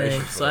Not have the today.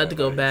 patience for So I had to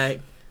that, go like, back.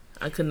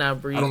 I could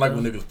not breathe. I don't like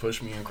when though. niggas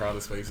push me in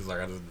crowded spaces.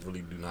 Like I just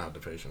really do not have the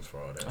patience for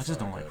all that. I just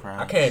don't like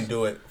crowds. I can't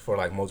do it for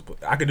like multiple.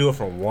 I could do it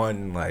for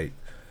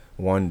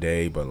one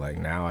day, but like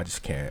now I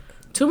just can't.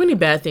 Too many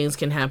bad things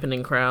can happen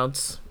in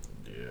crowds,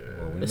 Yeah,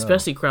 Well, we know.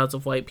 especially crowds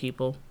of white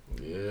people.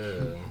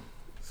 yeah.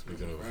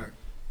 Speaking of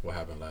what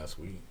happened last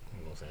week,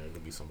 you know what I'm saying? It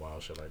could be some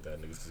wild shit like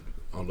that. Niggas just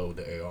unload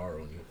the AR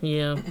on you.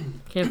 Yeah,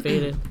 can't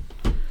fade it.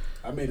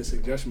 I made a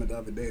suggestion the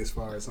other day as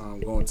far as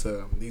going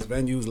to these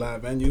venues,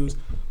 live venues.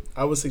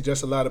 I would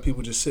suggest a lot of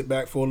people just sit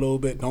back for a little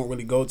bit, don't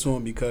really go to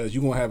them because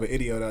you're going to have an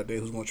idiot out there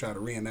who's going to try to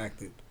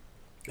reenact it.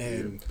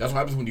 And That's what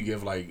happens when you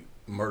give like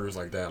murders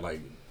like that,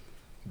 like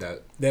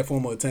that. that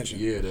form of attention.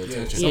 Yeah, the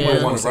attention. Yeah. Somebody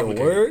Want want to to say a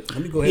replicate. word?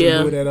 Let me go ahead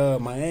Yeah. and do it at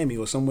Miami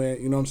or somewhere,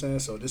 you know what I'm saying?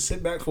 So just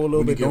sit back for a little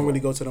When you bit, don't give really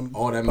go to them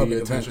All that public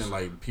media events. attention,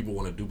 like people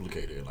want to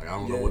duplicate it. Like I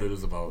don't Yeah. know what it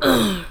is about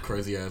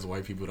crazy ass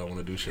white people that want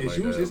to do shit It's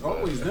like usually that. it's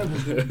always them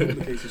who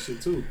duplicates the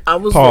shit too. I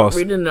was Pause.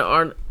 reading the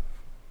art.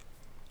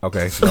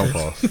 Okay, don't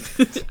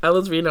pause. I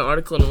was reading an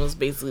article and it was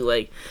basically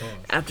like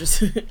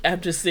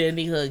after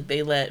Sandy Hook,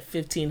 they let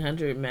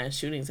 1,500 mass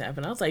shootings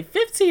happen. I was like,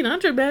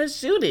 1,500 mass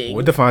shootings.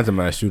 What defines a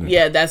mass shooting?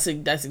 Yeah, that's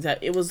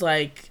exact. It was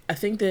like I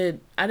think that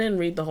I didn't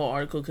read the whole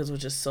article because it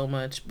was just so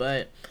much.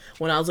 But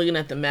when I was looking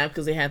at the map,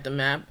 because they had the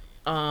map,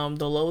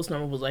 the lowest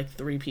number was like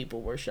 3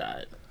 people were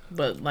shot.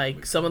 But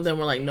like some of them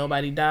were like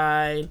nobody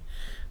died,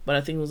 but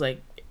I think it was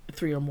like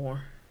 3 or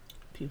more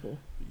people,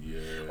 Yeah,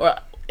 or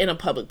in a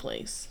public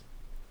place.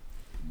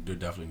 there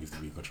definitely needs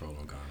to be control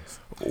on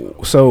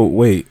guns. So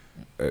wait,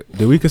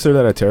 did we consider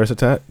that a terrorist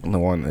attack? The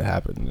one that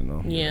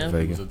happened, Yeah. He's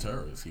Vegas. a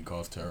terrorist. He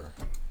caused terror.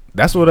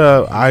 That's what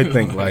I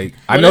think. Like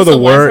I When know it's the a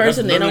white word.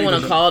 person, they don't want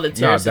to call it a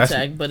terrorist that's-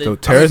 attack, but so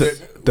it,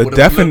 terrorist. The With a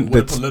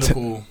definite.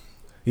 political.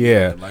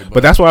 Yeah, like,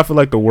 but that's why I feel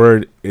like the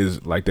word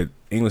is like the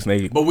English But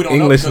we don't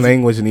know English because-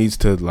 language needs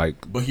to like.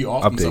 But he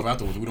offed Update. himself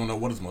afterwards. We don't know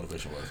what his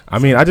motivation was. I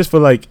mean, I just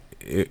feel like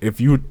if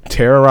you're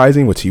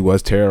terrorizing, which he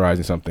was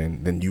terrorizing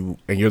something, then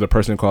you're the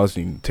person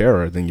causing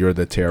terror, then you're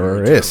the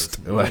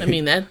terrorist. terrorist. Like, I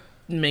mean that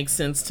makes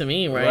sense to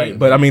me, right? right.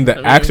 But I mean,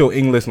 the actual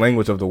English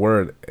language of the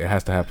word, it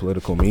has to have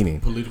political meaning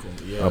Political.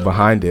 Yeah.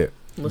 behind it.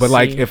 Let's But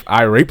like, see. if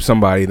I rape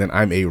somebody, then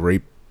I'm a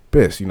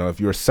rapist. You know, if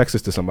you're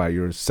sexist to somebody,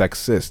 you're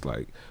sexist.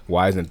 Like,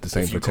 why isn't it the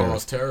same if for you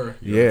terrorist? cause terror,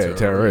 Yeah, you're a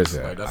terrorist,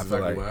 yeah. Like, that's I feel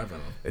exactly like- what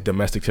happened. A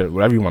domestic terror,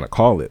 whatever you want to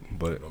call it.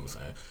 But You know what I'm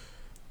saying?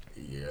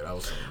 Yeah, that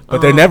was.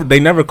 but they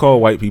never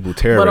call white people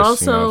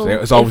terrorists. You know what I'm also, saying?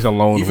 It's always a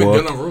lone Even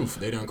wolf. Dylan Roof,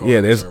 they didn't call Yeah,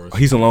 him there's terrorist.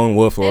 he's a lone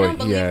wolf, They or don't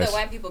believe he that has.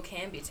 white people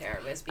can be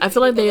terrorists. I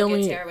feel like people they look at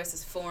only- terrorists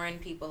as foreign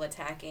people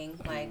attacking,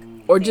 like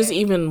or just they're-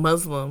 even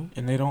Muslim.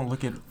 And they don't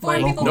look at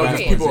Foreign local people, No, just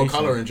period. people of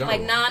color in general.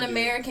 like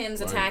non-Americans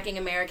Like- attacking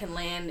American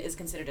land is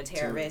considered a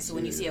terrorist. So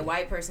when you see a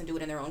white person do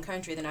it in their own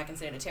country, they're not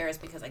considered a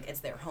terrorist because like it's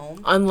their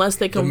home. Unless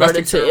they Domestic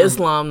converted to terrorism.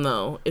 Islam,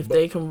 though. If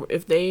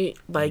they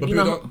like But you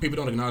people, know, people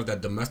don't acknowledge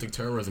that domestic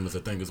terrorism is a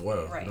thing as well.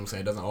 You know Right. what I'm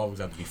saying? It doesn't always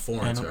have to be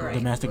foreign and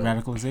terrorism. domestic Like,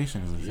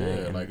 radicalization is a thing. Yeah,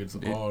 and like, it's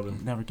it all the-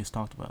 never gets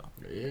talked about.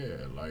 Yeah,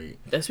 like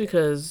that's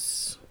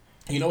because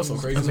you know what's so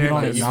crazy? Because we don't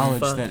America's acknowledge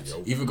fucked. that.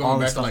 Even all going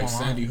the back to stuff like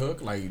online. Sandy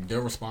Hook, like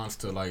their response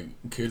to like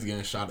kids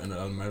getting shot in the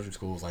elementary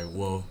schools, like,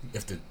 well,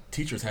 if the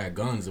teachers had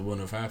guns, it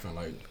wouldn't have happened.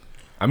 Like,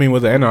 I mean,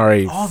 with the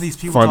NRA All these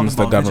people funds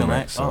the talking about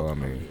government, vigilante- so I oh.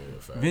 mean, yeah,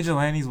 facts.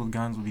 Vigilantes with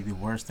guns would be the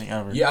worst thing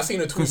ever. Yeah, I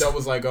seen a tweet that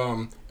was like,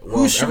 well,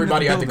 Who's if shooting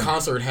everybody at at the the building?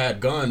 concert had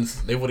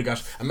guns, they would have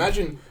got.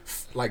 Imagine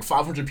like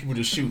 500 people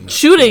just shooting.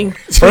 shooting.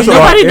 first of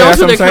all, Nobody yeah, knows that's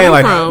where what I'm they're saying.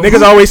 Like coming from.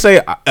 niggas always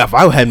say, if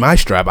I had my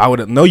strap, I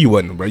would. No, you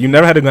wouldn't, bro. You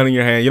never had a gun in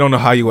your hand. You don't know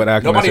how you would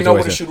act. Nobody in know that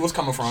where the situation. shooter was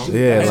coming from.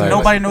 Yeah, And like-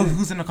 nobody knows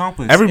who's an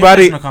accomplice.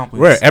 Everybody, If there's an accomplice.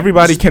 right?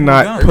 Everybody Just people with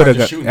cannot guns. put a Everybody gun.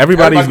 just shooting.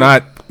 Everybody's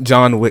Everybody- not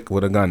John Wick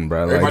with a gun, bro.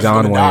 Like Everybody's John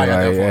gonna Wayne, die at that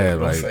like point, yeah, you know what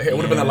I'm like saying? It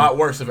would have been a lot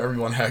worse if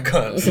everyone had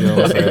guns. you know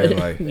what I'm saying?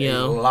 Like A Yeah.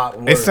 lot it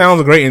worse.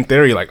 sounds great in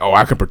theory, like oh,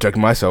 I can protect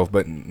myself,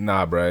 but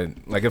nah, bro.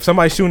 Like if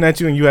somebody's shooting at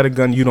you and you had a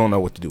gun, you don't know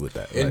what to do with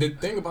that. And Like,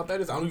 the thing about that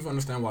is, I don't even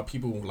understand why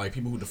people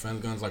who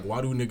defend guns, like, why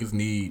do niggas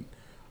need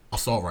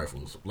assault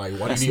rifles? Like, why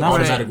do That's you need not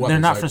automatic for, weapons? they're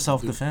not Like, for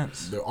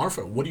self-defense. They aren't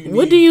for. What do you need?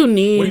 What do you What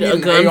need do you a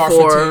need gun an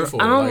for? AR-15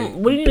 for? I don't. Like,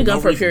 What do you need a gun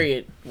no for? reason.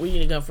 Period. What do you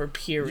need a gun for?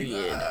 Period.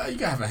 You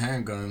can have a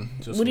handgun.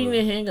 Just What do you for- need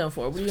a handgun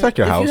for? What do you, Protect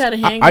your if house. you had a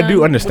I handgun,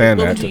 do understand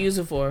what that. would you use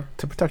it for?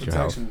 to protect your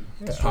house.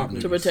 Protection. Pop To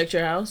niggas protect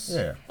your house?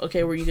 Yeah.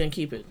 Okay, where you gonna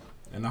keep it?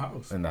 in the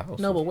house. In the house.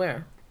 No, but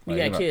where? You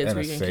Like, got kids. in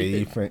Where a you gonna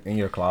keep it? safe in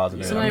your closet.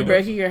 Yeah, Somebody I mean,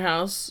 breaking your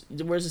house.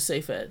 Where's the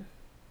safe at?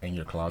 in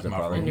your closet, My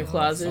probably. In your Mhm.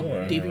 closet?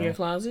 Somewhere, Deep in yeah. your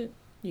closet?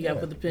 You gotta Yeah,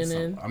 put the pin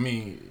in. I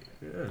mean,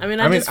 I mean,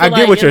 I just get feel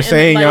what like, you're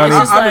saying, like, Yanni. it's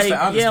just I like,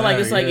 understand, yeah, like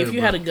it's like yeah, if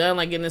you but- had a gun,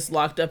 like and it's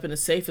locked up in a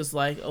safe, it's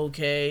like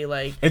okay,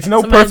 like It's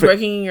no somebody's perfect.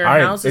 breaking in your All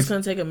right, house. It's it's-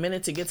 gonna take a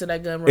minute to get to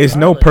that gun. It's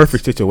no regardless.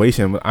 perfect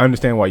situation. But I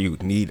understand why you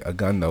need a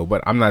gun though,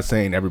 but I'm not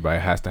saying everybody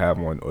has to have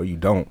one or you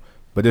don't.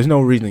 But there's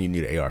no reason you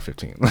need an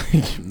AR-15.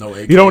 Like No,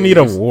 you don't need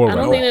a AKs. war I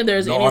don't weapon. think that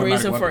there's No any automatic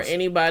reason for weapons.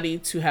 anybody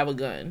to have a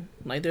gun.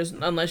 Like there's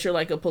unless you're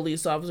like a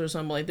police officer or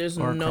something. Like there's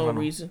Or a no criminal.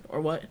 reason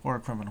or what Or a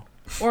criminal.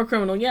 or a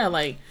criminal. Yeah,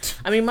 like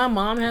I mean, my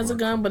mom has a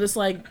gun, but it's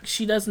like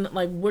she doesn't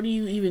like. What do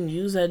you even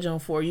use that gun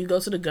for? You go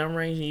to the gun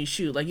range and you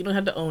shoot. Like you don't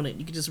have to own it.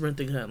 You can just rent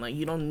the gun. Like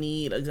you don't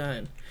need a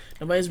gun.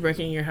 Nobody's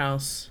breaking in your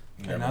house.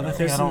 Another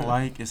thing I don't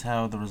like is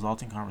how the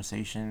resulting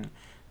conversation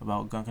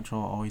about gun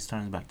control always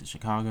turns back to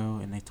Chicago,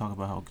 and they talk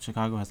about how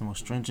Chicago has the most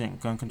stringent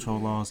gun control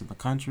laws in the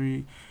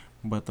country,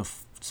 but the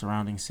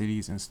surrounding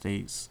cities and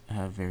states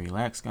have very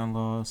lax gun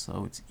laws,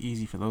 so it's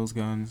easy for those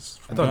guns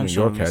I from thought gun New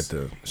York shows had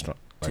the to end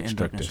up in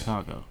strictest.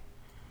 Chicago.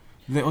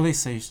 They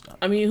say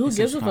I mean, who It's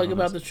in gives a fuck Chicago,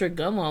 about yes. the strict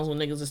gun laws when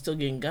niggas are still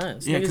getting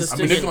guns? Yeah, Niggas are 'cause- still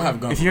I mean, they getting. don't have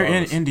guns. if you're in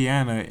regardless.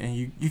 Indiana and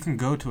you can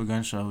go to a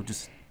gun show,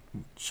 just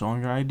show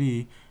them your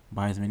ID,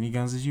 buy as many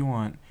guns as you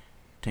want,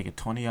 take a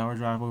 20-hour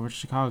drive over to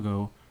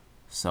Chicago,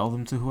 sell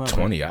them to whoever.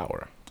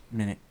 20-hour.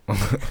 minute.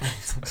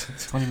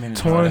 20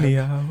 minutes. 20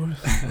 hours.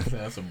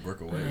 That's a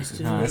brick away.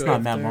 No, it's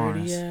not Matt 30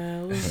 Barnes.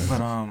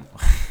 hours.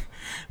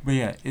 But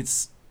yeah,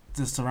 it's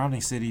the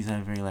surrounding cities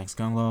have very lax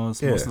gun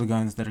laws. Yeah. Most of the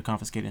guns that are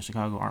confiscated in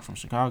Chicago aren't from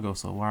Chicago,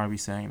 so why are we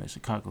saying that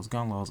Chicago's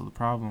gun laws are the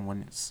problem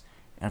when it's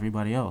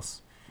everybody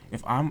else?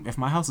 If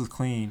my house is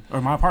clean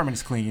or my apartment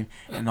is clean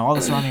and all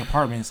the surrounding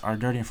apartments are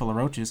dirty and full of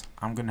roaches,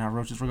 I'm gonna have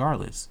roaches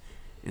regardless.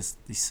 It's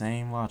the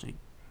same logic.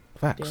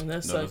 Facts. Damn, that No,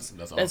 sucks.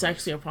 that's That's awful.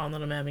 actually a problem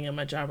that I'm having at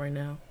my job right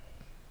now.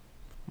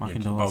 My Yeah,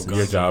 condolences. oh,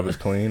 Your job is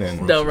clean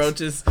and No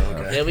roaches.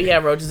 Okay. Yeah, we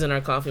have roaches in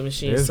our coffee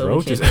machine, There's so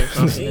roaches. we can't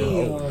drink coffee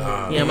now.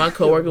 Nah. Yeah, my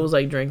coworker was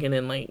like drinking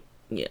and like,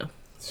 yeah.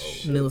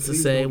 Needless to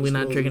say, we're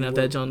not drinking out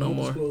that joint no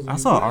more. I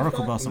saw an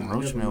article about some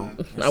roach milk.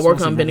 I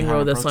work on Benning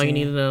Road. That's all you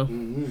need to know.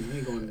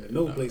 Ain't going to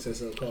no place that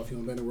sells coffee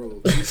on Benning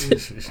Road.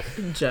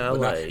 Ja,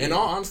 But nah, like, in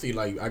all honesty,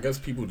 like I guess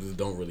people just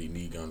don't really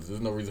need guns. There's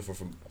no reason for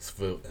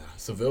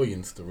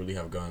civilians to really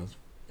have guns.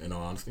 In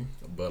all honesty,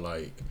 but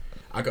like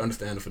I can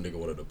understand if a nigga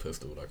wanted a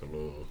pistol, like a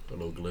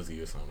little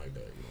glizzy or something like that.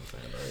 You know what I'm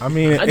saying? Like, I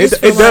mean, I it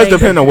just feel does like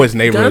depend on which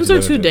neighborhood. guns you are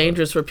live too in.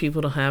 dangerous for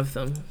people to have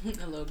them.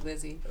 A little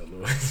glizzy.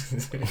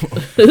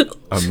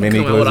 A mini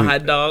Come out with a glizzy.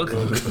 hot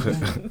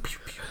dog.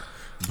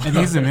 And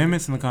these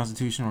amendments in the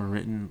Constitution were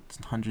written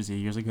hundreds of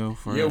years ago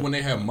for yeah, when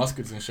they have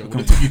muskets and shit, when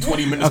Com- it took you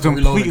 20 a minutes to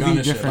reload a gun completely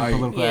and shit, different like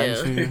political Yeah.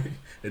 atmosphere.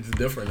 it's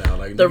different now.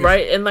 Like The niggas-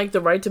 right and like the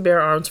right to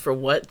bear arms for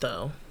what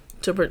though?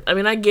 I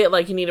mean, I get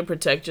like you need to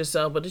protect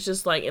yourself, but it's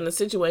just like in a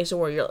situation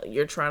where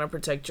you're trying to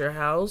protect your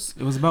house.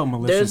 It was about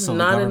malicious. There's so the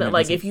not enough. government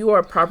Like doesn't- if you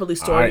are properly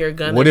storing Alright, your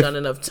gun, what there's if- not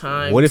enough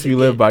time. What if to you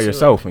live get by to it.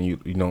 yourself and you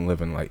don't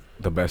live in like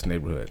the best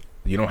neighborhood?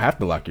 You don't have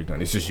to lock your gun.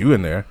 It's just you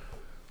in there.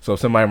 So if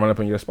somebody run up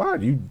in your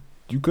spot, you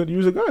could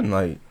use a gun.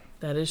 Like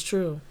That is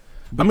true.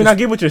 I mean, I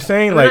get what you're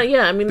saying. I Like mean,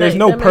 yeah, I mean, there's that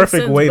no makes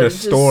perfect sense, way but to it's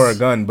just- store a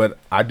gun, but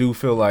I do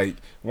feel like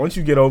once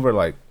you get over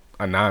like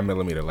a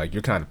 9mm, like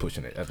you're kind of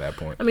pushing it at that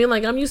point. I mean,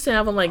 like I'm used to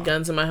having like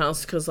guns in my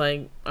house because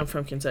like I'm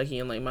from Kentucky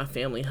and like my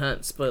family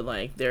hunts, but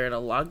like they're in a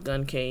locked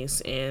gun case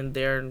and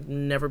they're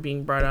never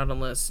being brought out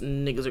unless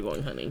niggas are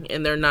going hunting,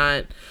 and they're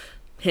not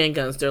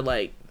handguns. They're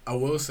like I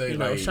will say, you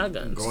know, like,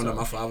 shotguns, growing up, so.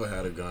 my father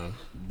had a gun,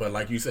 but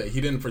like you said,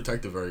 he didn't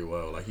protect it very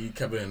well. Like he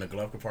kept it in the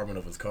glove compartment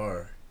of his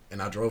car,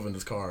 and I drove in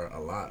this car a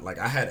lot. Like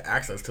I had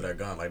access to that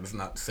gun. Like it's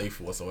not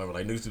safe whatsoever.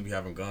 Like niggas to be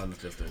having guns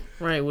just to.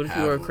 right. What if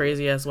you were a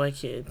crazy ass white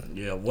kid?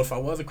 Yeah, what if I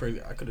was a crazy?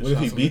 I could have. What if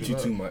he beat you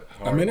too much?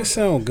 I mean, it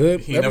sound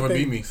good. He never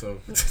Everything- beat me, so.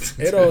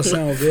 It all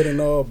sounds good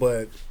and all,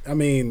 but I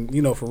mean,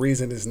 you know, for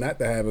reason it's not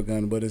to have a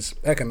gun, but it's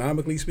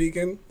economically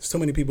speaking, there's too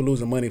many people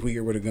losing money if we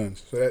get rid of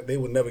guns. So that they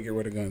would never get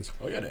rid of guns.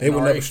 Oh yeah, the They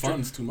would NRA never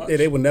funds too much. Yeah,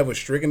 they would never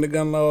stricken the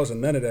gun laws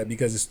and none of that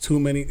because it's too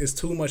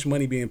much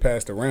money being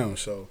passed around.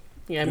 So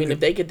Yeah, I mean, if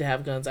they get to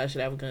have guns, I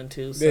should have a gun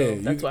too. So Yeah,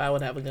 that's you- why I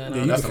would have a gun. Yeah,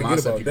 And you that's the can forget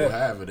mindset about people that.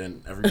 have, and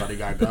then everybody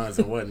got guns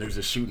and what? Niggas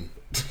just shooting,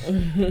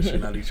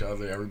 shooting at each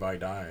other. Everybody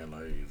dying.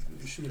 Like,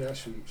 you shoot, I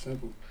shoot,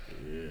 simple.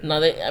 yeah. No,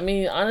 they. I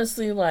mean,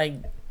 honestly, like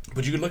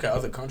But you can look at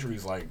other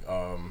countries like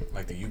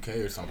the UK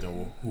or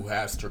something who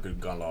has stricter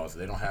gun laws.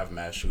 They don't have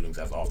mass shootings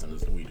as often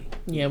as we do.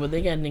 yeah, but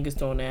they got niggas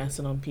throwing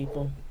acid on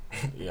people.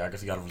 Yeah, I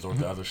guess you got to resort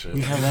to other shit.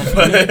 We have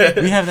that.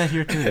 we have that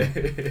here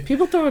too.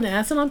 People throwing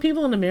acid on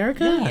people in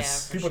America?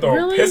 Yes. Yeah, People for don't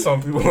Really? piss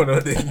on people.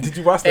 Did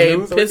you watch the Hey,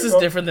 news? piss is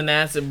different than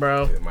acid,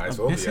 bro. It might as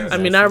well be. Piss is- acid. I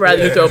mean, I'd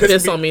rather you Yeah, throw piss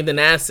piss be- on me than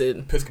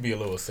acid. Piss could be a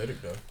little acidic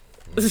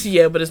though.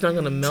 Yeah, but it's not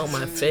gonna melt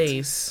my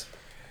face.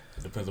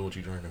 It depends on what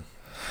you're drinking.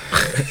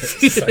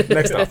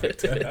 Next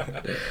topic.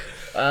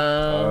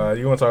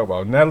 You want to talk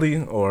about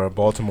Nelly or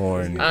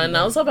Baltimore? And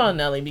No, let's talk about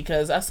Nelly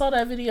because I saw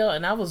that video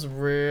and I was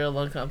real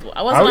uncomfortable.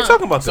 I are wasn't. we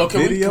talking about So the can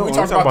we- video? can we or talk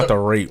are we talking about about the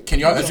rape? Can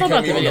y'all Let's talk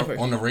educate about me the on video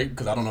the, on the rape?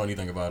 Because I don't know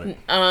anything about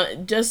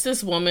it. Just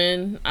this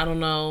woman. I don't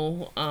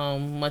know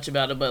much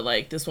about it, but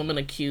like this woman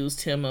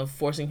accused him of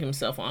forcing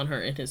himself on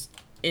her in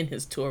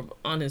his tour bus.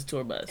 in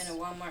a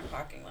Walmart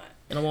parking lot.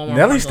 in a Walmart.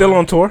 Nelly's still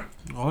on tour.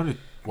 Oh,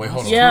 Wait,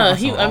 hold on. Yeah,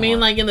 Hold on. I mean,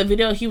 like in the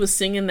video, he was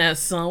singing that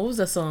song. What was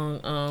that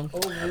song?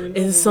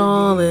 It's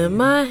all in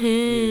my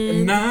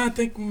head. Nah, I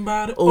think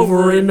about it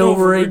Over and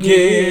over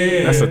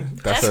again. That's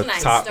That's a when I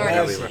top started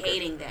Nelly record.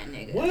 hating that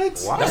nigga.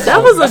 What? Wow.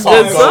 That was a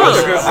good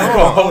song. I'm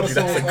gonna hold you.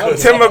 That's a good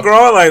Tim song.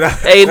 McGraw like that.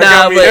 Hey, that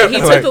got nah, me but hip, he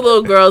like- took the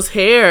little girl's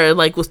hair and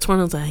like was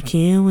torn. I was like, I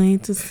can't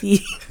wait to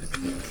see.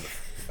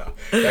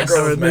 That I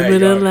girl was remember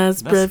mad, the y'all.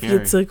 last That's breath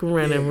you scary. took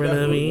running rid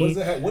of me.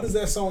 What does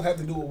that song have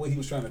to do with what he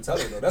was trying to tell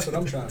her though? That's what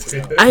I'm trying to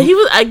figure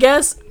out. I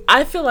guess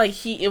I feel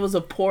like it was a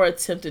poor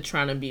attempt at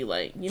trying to be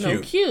like,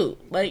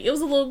 cute. Like it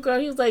was a little girl.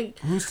 He was like,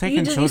 Who's taking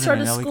you children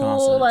started to Nelly school.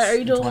 concerts Like, are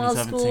you in doing well in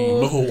 2017? school?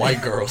 Little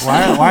white girls.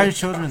 Why are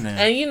children there?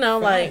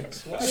 And like,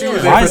 She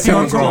was Why there is for he Tim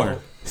on McGraw. tour?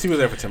 She was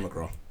there for Tim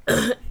McGraw.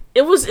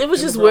 it was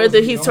just weird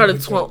that he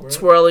started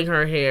twirling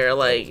her hair.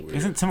 Like,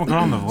 Isn't Tim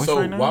McGraw on The Voice So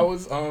right now? why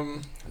was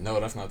no,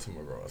 that's not Tim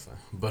McGraw. That's not.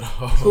 But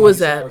who was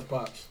that?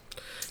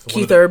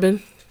 Keith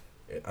Urban.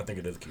 I think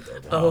it is Keith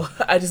Urban. Oh,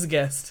 I just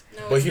guessed.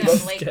 No, But it's he not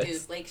must- Blake Guess.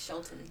 dude, Blake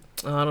Shelton.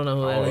 Oh, I don't know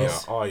who that Oh is.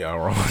 yeah, all y'all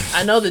wrong.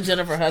 I know that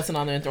Jennifer Hudson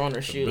on there throwing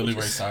her shoe. Billy which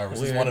Ray is Cyrus.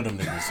 He's weird. one of them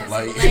niggas. So,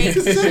 like, Blake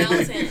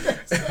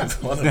Shelton.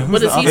 it's one of Yeah, them. who's What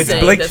the does he other It's sing?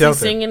 guy? Blake Does Shelton. he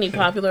sing any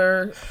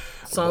popular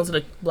songs of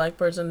a black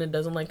person that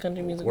doesn't like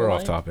country music? We're or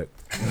off like? topic.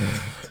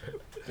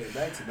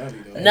 Back to Nelly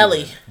though.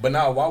 Nelly. But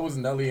now, why was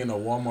Nelly in a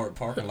Walmart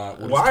parking lot?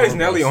 With his Why is tour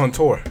Nelly bus? on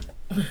tour?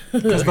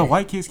 Because the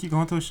white kids keep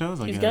going to his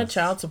shows. I He's guess. got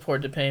child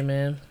support to pay,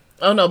 man.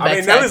 Oh no, I back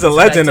mean, Nelly's taxes, a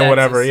legend back or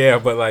whatever, taxes. yeah,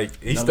 but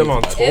like he's still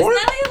on Nelly's a Is tour.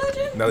 Nelly a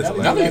legend? Nelly's a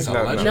Nelly is legend.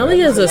 a legend.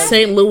 Nelly is a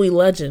St. Louis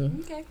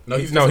legend. Okay. No,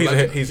 he's No, just he's a- a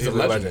legend. he's He's a a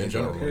legend legend in in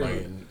general. general.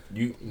 Like,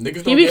 you niggas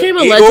He don't became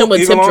a give, legend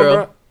with Tip on, Drill.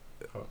 bro.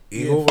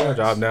 Eagle, bro,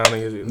 drop down.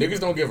 niggas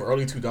don't give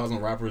early 2000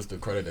 rappers the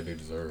credit that they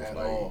deserve. At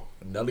Like all.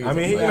 Nelly. I is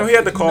mean, a he legend.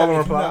 had to call and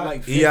If you're not reply.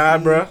 like EI,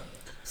 50, bro.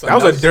 So That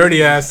was a Nelly-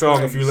 dirty ass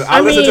song. If you, I I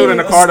listened to it in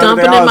the mean, car the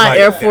other day. stomping I in was my like,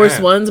 Air Force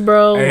damn. Ones,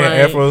 bro. Hey, like,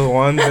 Air Force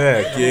One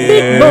back.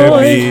 Big Give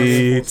boy.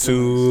 me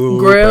two.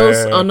 Grills.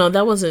 back. Oh no,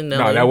 that wasn't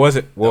Nelly. No, that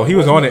wasn't. Well, he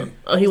was on it.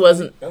 Oh, he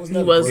wasn't. That was He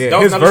Nelly. was. Yeah, That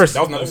was his another- verse. That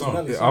was another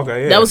song. Yeah,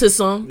 okay, yeah. That was his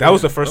song. That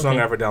was the first song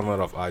Okay. I ever downloaded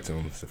off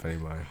iTunes. If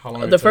anybody. How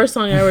long did The it first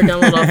take? song I ever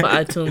downloaded off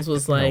of iTunes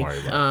was like, worry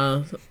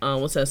about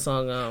what's that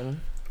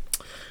song?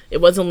 It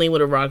wasn't Lean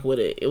with a Rock with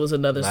it. It was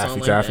another Laffy song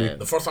like Taffy? that.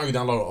 The first song you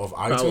downloaded off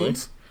Probably.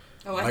 iTunes.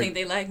 Oh, I think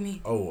they like me.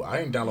 Oh, I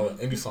ain't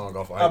download any song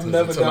off iTunes I've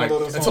never until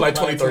downloaded a song until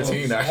like on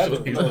 2013 iTunes,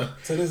 actually. ever.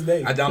 To this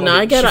day. I downloaded. No,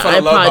 I got She an Fell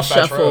in Love by iPod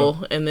Fat Trel.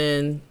 Shuffle, and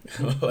then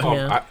Oh,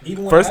 yeah.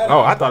 Even when first. I had Oh,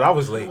 it, I thought I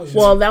was late.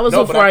 Well, that was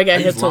No, before but I got I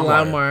hip used to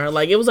LimeWire. LimeWire.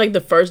 Like it was like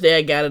the first day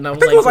I got it, and I was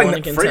think like it was, like,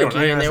 going to free on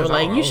Kentucky, and they were iTunes.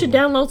 like, I "You should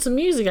don't download some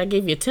music." I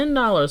gave you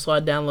 $10, so I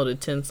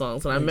downloaded 10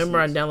 songs, and I remember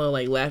I downloaded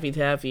like Laffy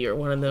Taffy or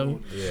one of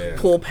them Yeah.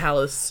 Pool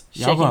Palace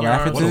Y'all shaking gonna your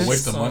laugh at arms. What a this?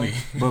 waste of money.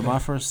 But my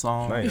first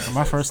song, Nice. or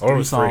my first Or it three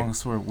was free.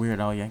 songs were Weird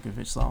Al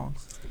Yankovic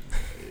songs.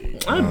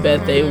 I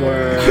bet they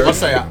were. I'll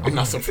say I'm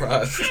not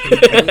surprised.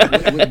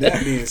 with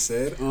that being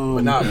said,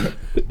 But not.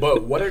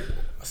 But what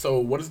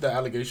is the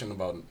allegation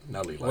about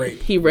Nelly? Like,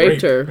 Rape. He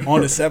raped her.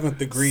 on the 7th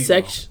degree.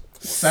 Sex.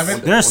 Seven.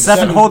 There's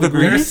seven whole There's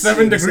degrees.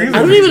 7 degrees. I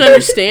don't even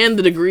understand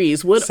the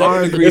degrees. What Seven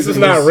are the degrees This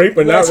degrees? is not rape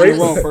or not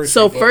rape.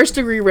 So first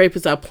degree rape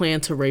is I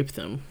plan to rape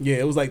them. Yeah,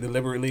 it was like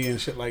deliberately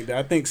and shit like that.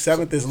 I think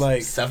 7th is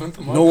like seventh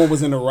month. no one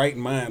was in the right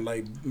mind.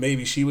 Like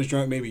maybe she was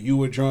drunk, maybe you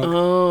were drunk.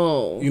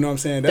 Oh. You know what I'm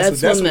saying? That's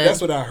when that-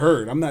 That's what I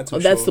heard. I'm not too Oh,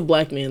 sure. that's the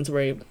black man's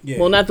rape. Yeah.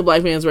 Well, not the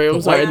black man's rape. I'm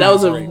The sorry. white That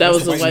was man's a rape. that That's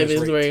was the the white white man's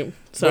man's rape. rape.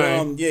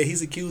 Sorry. But, yeah,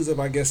 he's accused of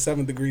I guess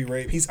 7th degree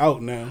rape. He's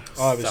out now,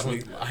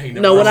 obviously. I ain't never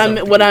No, heard what I seventh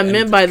meant, what degree I anything.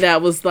 meant by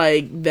that was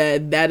like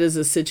that is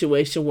a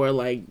situation where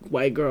like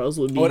white girls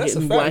would be Oh, that's a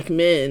getting fact. black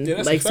men, Yeah,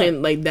 that's a like fact.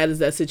 saying like that is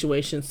that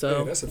situation. So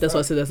Yeah, that's a that's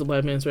why I fact. said that's a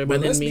black man's rape. But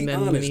I let's didn't mean be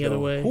that in honest, any other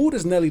though. way. Who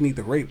does Nelly need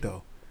to rape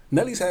though?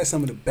 Nelly's had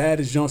some of the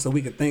baddest joints that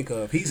we could think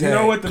of. He's You had,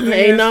 know what the thing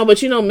Hey, is? no,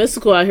 but you know,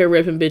 Mystical out here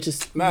raping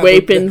bitches, Nah,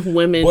 raping but-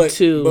 women but,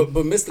 too.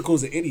 But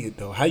Mystical's an idiot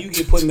though. How you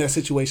get put in that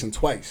situation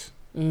twice?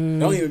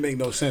 Don't even make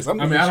no sense. I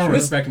mean, I don't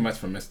respect much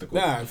for Mystical.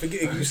 Nah,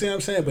 forget. You see what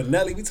I'm saying? But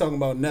Nelly, we talking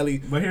about Nelly.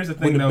 But here's the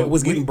when thing, though.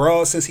 was getting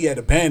broad since he had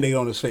a Band-Aid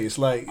on his face.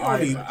 Like, All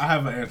right, I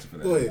have an answer for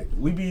that. Go ahead.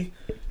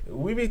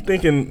 We be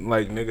thinking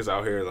like niggas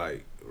out here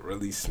like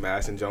really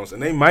smashing Jones,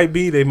 and they might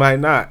be, they might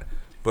not.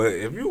 But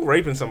if you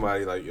raping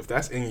somebody, like if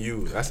that's in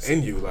you, that's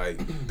in you. Like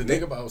The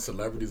thing about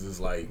celebrities is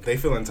like, they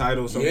feel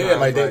entitled sometimes. yeah,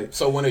 like they.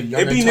 So when a young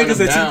it be niggas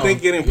that you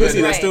think getting pussy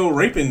yeah, that's Right. still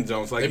raping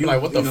Jones. Like They be you,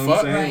 like, what the you know fuck?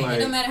 I'm saying? Right. Like,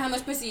 And no matter how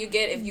much pussy you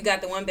get, if you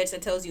got the one bitch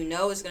that tells you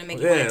no, it's gonna make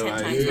you Yeah, want it 10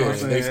 like, times you know Yeah, more.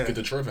 what I'm they saying? get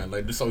to tripping.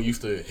 Like they're so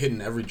used to hitting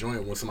every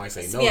joint when somebody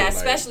say no. Yeah, like,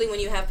 especially when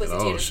you have pussy to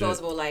Oh, your shit.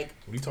 disposable. Like,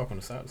 What are you talking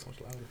to side so much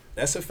louder?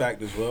 that's a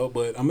fact as well.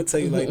 But I'm gonna tell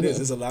you like this: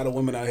 there's a lot of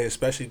women out here,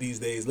 especially these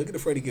days. Look at the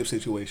Freddie Gibbs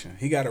situation.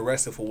 He got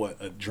arrested for what?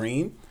 A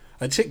dream.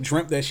 A chick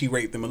dreamt that she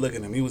raped him, and look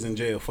at him. He was in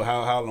jail for how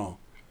long?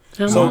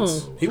 How So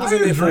long? he was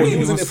in there for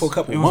a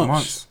couple It was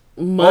months.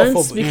 Months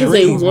off of because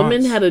dreams. a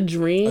woman Months. had a A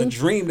dream.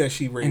 dream that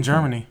she raped In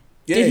Germany.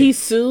 Yeah. Did he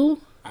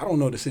sue? I don't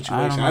know the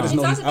situation. know. I just he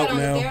know talks he's about out it on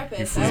the now.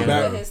 therapist. flew That's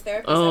back. what his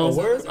therapist Oh,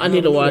 episode was I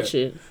need to know watch that.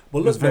 it. But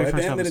It was look, though, very at the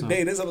first end of the episode.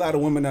 day, there's a lot of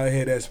women out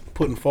here that's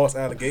putting false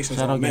allegations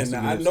Shout on out men. Gangsta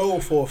Now, I Gibbs. know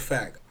for a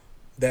fact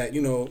that,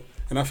 you know,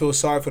 And I feel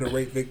sorry for the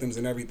rape victims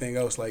and everything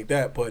else like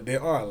that. But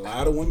there are a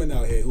lot of women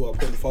out here who are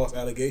putting false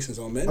allegations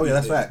on men. Oh yeah,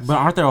 that's these days. facts. But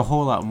aren't there a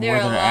whole lot more There are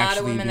a that are lot of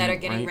actually women that are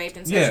being getting raped? raped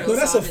and Yeah. sexually No,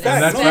 that's a assaulted,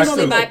 fact. That's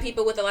especially facts, by too.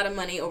 people with a lot of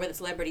money over the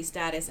celebrity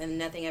status, and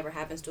nothing ever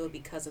happens to it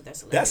because of their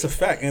celebrity. That's a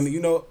fact. status.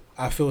 And,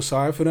 I feel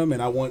sorry for them,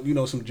 and I want,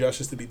 some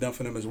justice to be done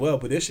for them as well.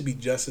 But there should be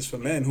justice for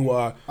men who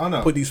are Oh,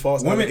 no. put these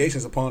false Women-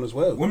 allegations upon as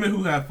well. Women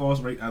who have false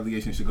rape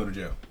allegations should go to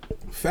jail.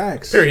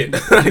 Facts. Period.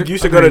 Like, you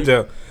should go to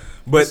jail.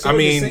 But Served I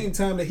mean, the same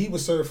time that he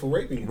was served for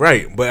raping.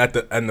 right.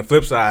 But on the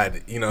flip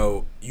side, you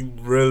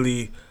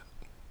really.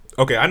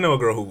 Okay, I know a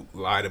girl who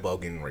lied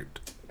about getting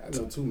raped. I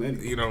know too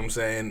many. You know what I'm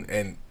saying?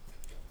 And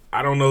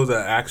I don't know the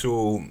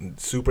actual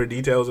super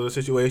details of the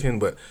situation,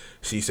 but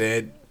she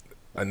said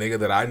a nigga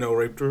that I know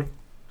raped her,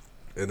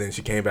 and then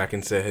she came back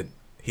and said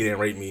he didn't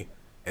rape me,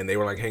 and they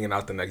were like hanging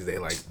out the next day,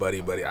 like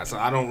buddy. So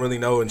I don't really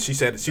know, and she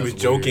said she was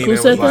That's joking. Who and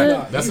said was like,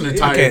 that? That's an He-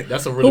 entire. can't-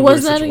 That's a really Who weird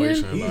was that again?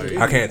 situation.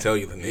 I can't tell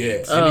you the Yeah.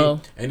 names.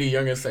 Oh. Any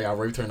youngin say I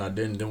raped her and I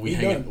didn't, then He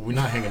done. we're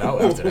not hanging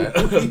out after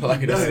that.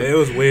 Like that's It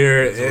was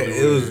weird. It's really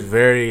It was weird.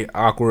 very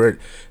awkward.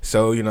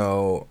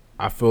 So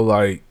I feel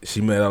like she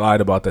may have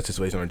lied about that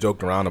situation or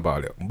joked around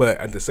about it. But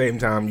at the same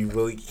time, you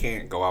really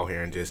can't go out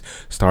here and just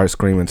start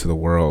screaming to the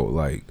world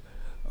like,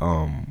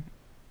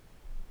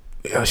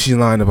 yeah, she's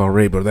lying about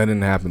rape, but that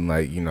didn't happen.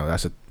 Like,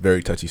 that's a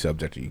very touchy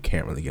subject. You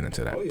can't really get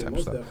into that Oh, yeah, type of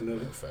most stuff.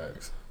 definitely.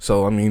 facts.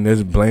 So, I mean,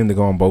 there's blame to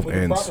go on both But the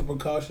ends. proper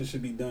precautions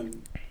should be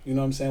done, you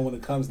know what I'm saying, when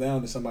it comes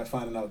down to somebody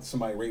finding out that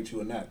somebody raped you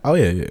or not. Oh,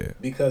 yeah.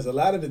 Because a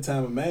lot of the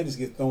time, a man just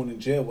gets thrown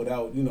in jail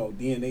without,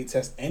 DNA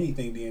test,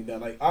 anything being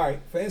done. Like, all right,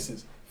 for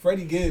instance,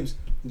 Freddie Gibbs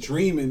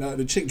dreaming,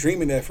 the chick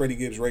dreaming that Freddie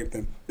Gibbs raped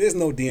him. There's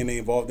no DNA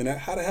involved in that.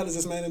 How the hell is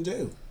this man in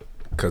jail?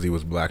 Because he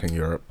was black in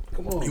Europe.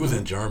 Come on. He was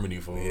man. in Germany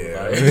for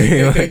Yeah. like, Like,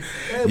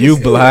 Yeah, but you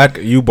still, black,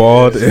 you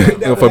bald, shit like that would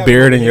with a happen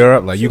beard over in here.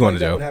 Europe, like, you Shit going to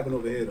that jail. would happen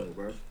over here, though,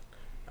 bro.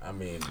 I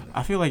mean,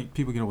 I feel like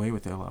people get away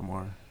with it a lot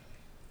more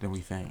than we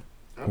think.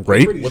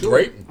 Rape? pretty With sure.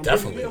 rape? I'm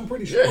Definitely. I'm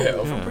pretty sure.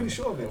 Yeah. I'm pretty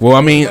sure of that. Well,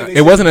 I mean, Like they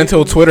it wasn't said, until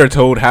rape- Twitter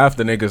told half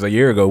the niggas a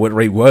year ago what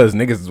rape was.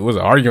 Niggas was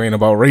arguing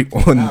about rape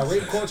on. Nah,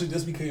 rape culture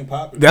just became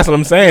popular. That's what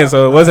I'm saying.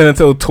 So it wasn't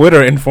until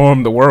Twitter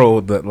informed the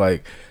world that,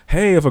 like,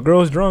 hey, if a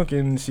girl's drunk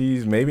and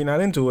she's maybe not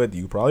into it,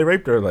 you probably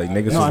raped her. Like,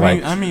 niggas No, was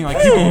I mean, like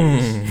people.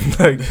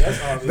 like,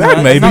 That's obvious.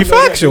 that may that's be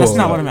not- factual. That's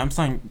not what I mean. I'm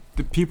saying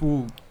the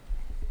people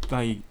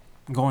like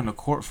going to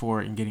court for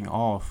it and getting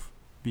off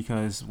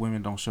because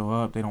women don't show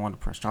up. They don't want to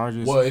press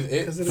charges. well,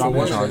 Because of for the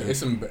one,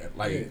 charges. it's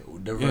like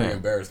they're very Yeah.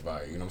 embarrassed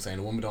by it. You know what I'm saying?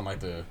 The women don't like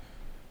to.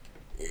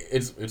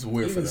 It's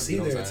weird for Even them. see You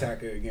know what their I'm saying?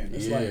 attacker again.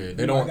 It's Yeah, like,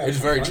 they don't. I gotta It's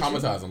very confront you.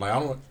 traumatizing. Like I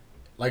don't.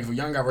 Like if a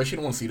young guy raped, she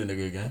don't want to see the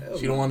nigga again. Hell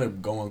She don't want to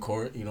go in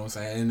court. You know what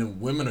I'm saying? And the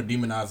women are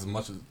demonized as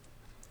much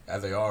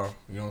as they are.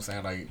 You know what I'm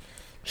saying? Like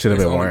Should have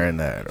it's been only- wearing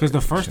that. Because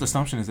the first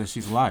assumption is that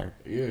she's a liar.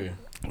 yeah.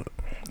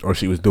 Or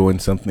she was doing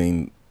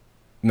something.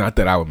 Not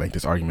that I would make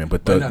this argument,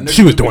 but But no, niggas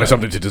she was do doing that.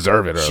 something to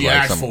deserve it. Or She like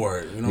asked some, for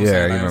it. You know what Yeah,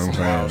 I'm saying? you know Like, what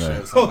some I'm wild saying,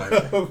 shit. So,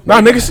 like,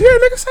 Nah, niggas say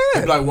they'd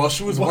that. be like, well,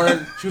 she was wearing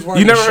You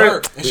a never shirt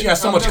heard- and she had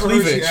so much I've never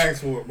heard cleavage. She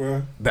asked for it,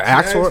 bro. The She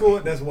axe for it?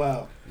 it? That's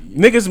wild.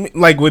 Niggas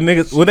like what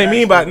niggas what they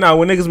mean by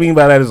what niggas mean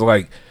by that is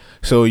like,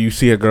 so you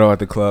see a girl at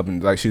the club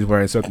and like she's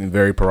wearing something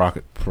very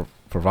provocative,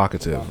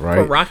 right?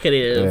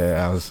 Provocative.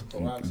 Yeah,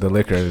 the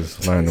liquor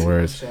is learning the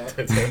words.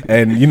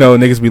 And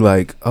niggas be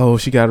like, oh,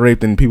 she got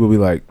raped, and people be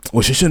like,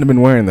 well, she shouldn't have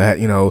been wearing that.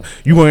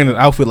 You wearing an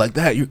outfit like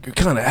that, you're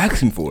kind of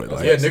asking for it.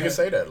 Like, Yeah, niggas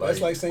say that. Like,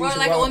 That's like saying Or to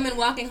like a Rob- woman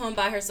walking home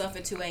by herself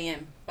at 2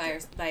 a.m.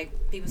 Like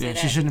people say Yeah, that.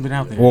 she shouldn't have been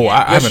out there. well, I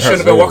yeah, she haven't shouldn't heard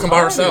have been that. walking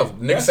by herself.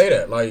 Niggas say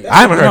that. Like,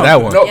 I haven't heard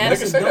that one. No, Yeah,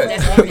 niggas say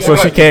that. that's So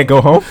she can't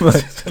go home.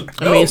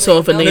 Like, I mean, so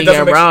if a No, it nigga doesn't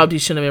got make robbed, he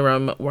shouldn't have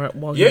been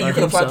walking. Yeah, by you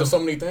can apply to himself.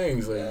 so many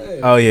things. Like,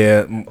 oh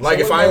yeah, like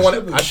if I ain't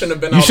want, I shouldn't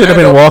have been. You out should have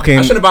been Orlando. walking-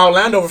 I shouldn't have been out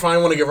Orlando if I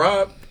didn't want to get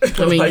robbed.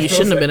 I mean, Like, you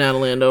shouldn't have been know out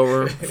of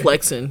Landover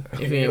flexing if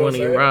you You didn't know want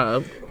to what get I'm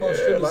robbed. About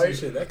strippers and like-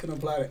 shit. That can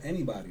apply to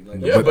anybody.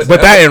 Like, Yeah, but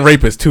that and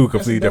rape is two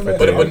completely That's a different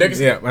dumb But things.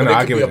 niggas, Yeah, I but know, it I can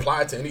get be what you-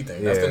 applied to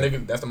anything. Yeah.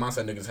 That's the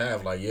mindset niggas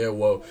have. Like, yeah,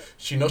 well,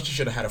 she knows she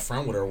should have had a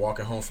friend with her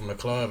walking home from the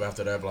club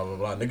after that. Blah blah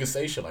blah. Niggas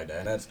say shit like that.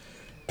 And that's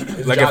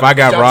it's Like job- if I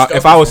got job robbed,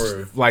 if I disgusting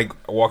was for- like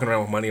walking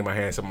around with money in my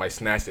hand, somebody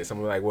snatched it.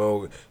 Somebody like,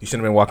 well, you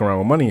shouldn't have been walking around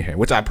with money in your hand,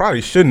 which I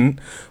probably shouldn't.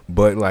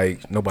 But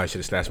like nobody should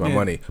have snatched my Yeah.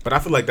 money. But I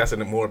feel like that's a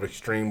more of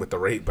extreme with the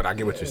rape. But I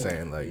get what you're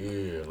saying. Like,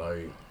 yeah,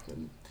 like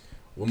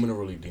women are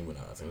really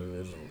demonized.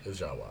 And it's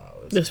y'all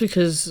wild. That's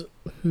because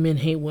men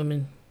hate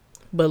women,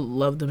 but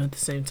love them at the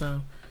same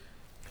time.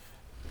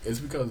 It's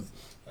because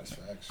That's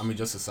facts. I mean,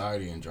 just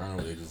society in general,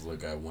 they just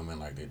look at women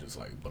like they just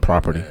like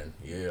Property. bad.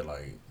 Yeah,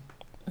 like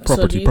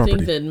So do you Property.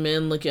 think that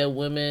men look at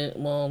women?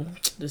 Well,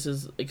 this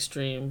is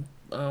extreme,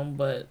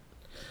 but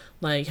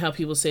like how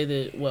people say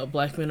that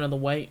black men are the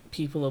white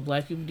people of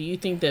black people. Do you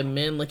think that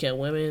men look at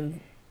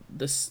women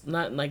this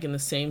not like in the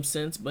same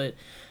sense, but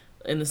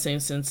in the same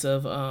sense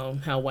of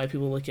how white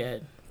people look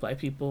at black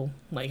people?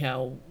 Like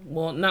how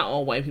not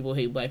all white people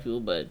hate black people,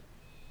 but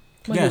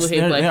white Yes,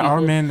 people hate black there people.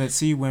 are men that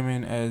see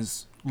women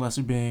as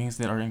lesser beings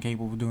that are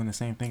incapable of doing the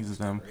same things as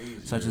them,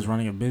 such as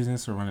running a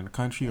business or running a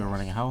country or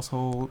running a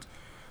household.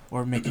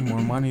 or making more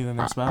money than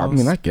their I spouse.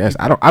 mean, I guess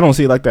I don't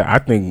see it like that. I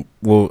think,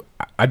 well,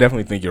 I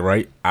definitely think you're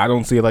right. I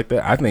don't see it like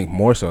that. I think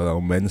more so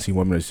though, men see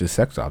women as just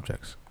sex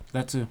objects.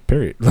 That too.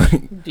 Period.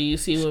 Like, Do you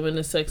see women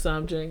as sex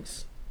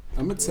objects?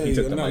 I'm gonna tell He you.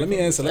 took the No, mic let me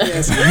from answer. Let me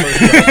answer your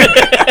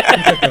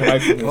first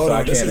question. Hold so I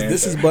on. This can't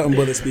is answer. Button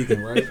Bullet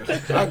speaking, right?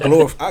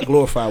 I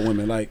glorify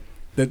women. Like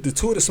the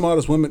two of the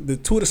smartest women, the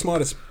two of the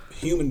smartest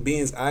human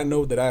beings I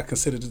know that I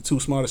consider the two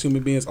smartest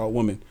human beings are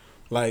women.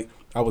 Like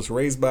I was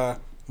raised by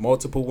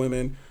multiple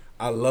women.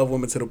 I love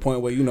women to the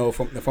point where, you know,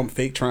 if I'm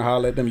fake trying to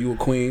holler at them, you a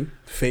queen.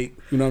 Fake,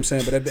 you know what I'm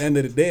saying? But at the end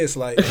of the day, it's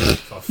like,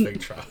 If I fake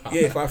try.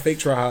 yeah, if I fake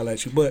try to holler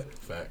at you. But,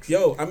 Facts.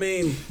 yo, I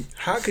mean,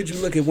 how could you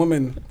look at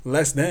women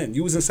less than?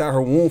 You was inside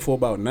her womb for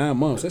about 9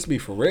 months. Let's be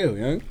for real,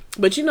 young.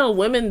 But you know,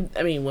 men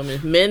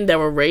that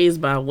were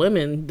raised by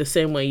women the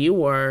same way you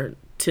were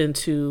tend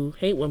to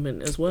hate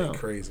women as well.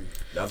 Crazy.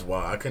 That's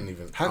why I couldn't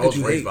even. How I could was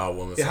you raised hate? by a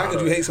woman. Yeah, how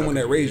could you hate someone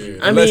that raised you?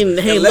 Yeah. I mean,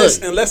 hey, look.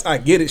 Unless I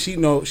get it, she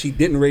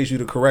didn't raise you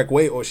the correct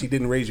way, or she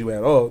didn't raise you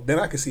at all. Then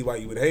I can see why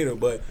you would hate her.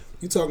 But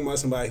you talking about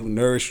somebody who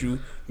nourished you,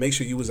 make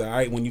sure you was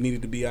alright when you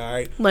needed to be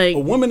alright. Like- a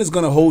woman is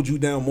gonna hold you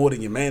down more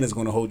than your man is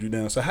gonna hold you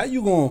down. So how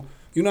you gonna?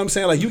 You know what I'm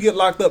saying? Like you get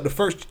locked up, the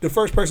first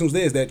person who's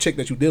there is that chick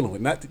that you dealing with,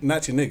 not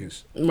your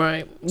niggas.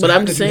 Right. So But how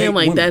I'm could you saying hate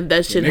like women?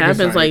 that shit Niggas happens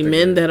aren't like anything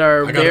men good. that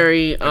are I got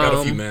very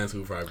a few mans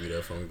who probably be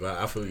there for me, but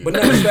I feel you. But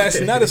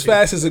not as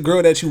fast as a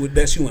girl that you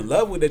in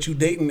love with, that you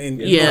dating, and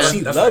you know, Yeah. she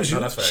That's loves facts. No,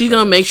 you. that's facts. she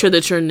gonna make sure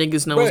that your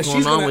niggas know Bruh, what's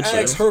she's going on gonna with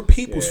ask you. her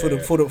peoples for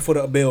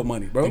the bail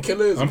money, bro. The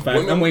killer is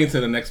I'm waiting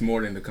till the next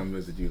morning to come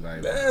visit you.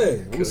 Like,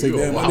 Hey, I'm gonna say, you a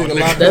damn, my wild nigga nigga.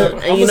 locked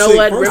up. And you know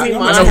what? Remy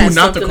Ma I know who had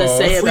not to something to call.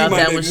 say Free about my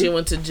that nigga. when she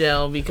went to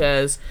jail,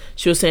 because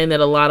she was saying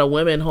that a lot of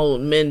women hold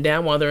men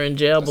down while they're in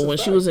jail. That's But a when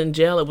she fact. was in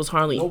jail, it was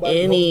hardly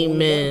Nobody any holds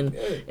men women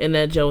down. Yeah. in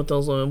that jail with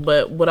those women.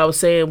 But what I was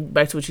saying,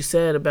 back to what you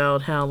said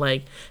about how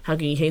can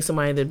you hate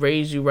somebody that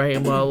raised you right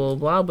and blah blah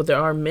blah. But there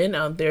are men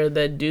out there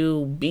that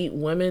do beat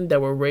women that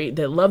were raised,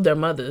 that love their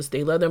mothers.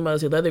 They love their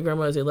mothers. They love their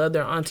grandmothers. They love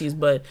their aunties.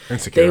 But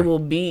Insecure. they will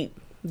beat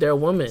their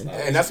woman.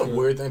 And that's a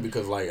weird thing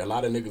because like a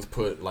lot of niggas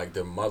put like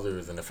their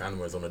mothers and their family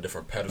members on a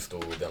different pedestal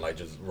than like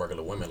just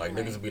regular women. Like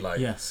niggas be like,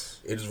 Yes.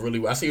 it's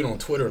really. I see it on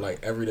Twitter like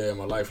every day of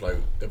my life. Like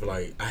they be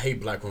like, I hate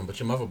black women, but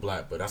your mother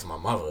black, but that's my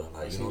mother.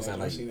 Like you know what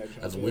I'm saying?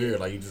 Like that's weird.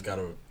 Like you just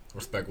gotta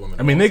respect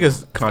women. I mean, all the niggas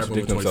time.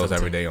 contradict Respect women themselves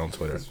every 2017. day on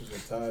Twitter. This was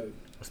retarded.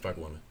 Respect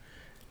women.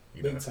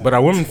 You Big know? time. But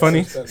are women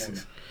funny?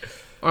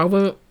 Are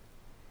women?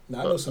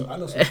 Nah, I know some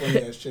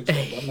funny ass chicks,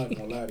 though, but I'm not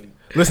gonna lie to you.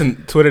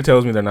 Listen, Twitter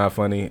tells me they're not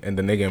funny, and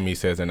the nigga in me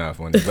says they're not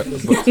funny. But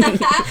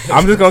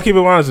I'm just gonna keep it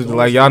honest with you,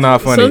 like y'all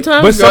not funny.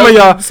 Sometimes but some of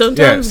y'all,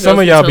 sometimes some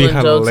of girls y'all be be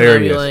telling jokes and I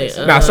be hilarious.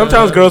 like, Nah,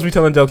 sometimes girls be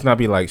telling jokes and I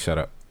be like, shut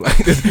up.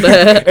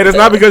 And it's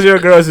not because you're a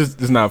girl;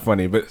 it's not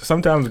funny. But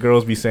sometimes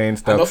girls be saying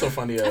I know stuff. some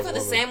funny I ass feel the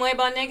women. same way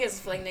about niggas. I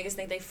feel like niggas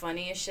think they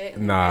funny as shit.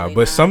 and they're Nah, really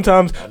but not.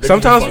 sometimes, Niggas be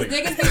sometimes. funny.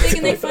 Niggas be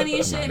thinking they funny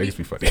as Nah, shit. niggas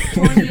be funny.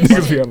 corny as Niggas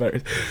be shit.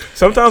 hilarious.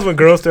 Sometimes when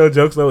girls tell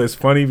jokes though, it's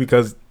funny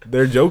because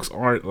their jokes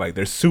aren't like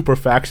they're super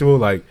factual.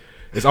 Like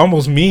it's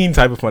almost mean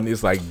type of funny.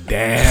 It's like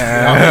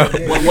damn,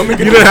 When women you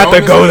get didn't have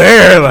to go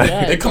there. Like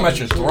Yeah. They come at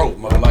your throat,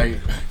 mother. Like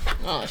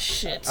Oh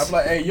shit! I'm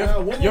like, hey, your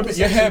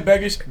head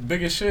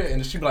big as shit,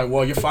 and she be like,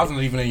 well, your father's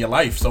not even in your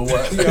life, so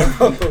what?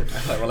 I'm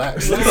like,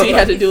 relax. What does he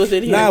have to do with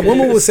it here? Nah,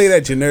 women will say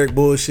that generic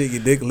bullshit.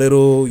 Your dick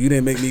little. You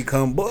didn't make me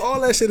come. But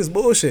all that shit is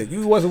bullshit.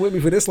 You wasn't with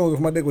me for this long if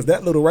my dick was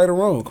that little, right or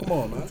wrong. Come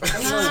on, man. Nah,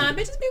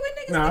 bitches be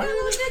with niggas Nah. with their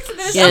little dicks. And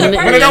there's Yeah, other but but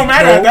it person. don't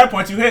matter at that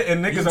point. You hit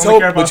and niggas only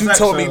care about But you sex,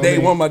 told me so, day I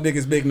mean, one my dick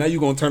is big. Now you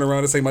gonna turn around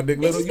and say my dick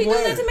little? Bitches be You doing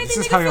that lying. to make This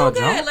the is how nigga y'all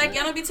feel good. jump? Like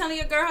y'all don't be telling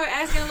your girl her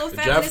ass getting a little The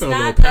fat, jab but it's feel a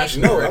little not.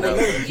 passionate No, right I now.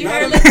 would never. You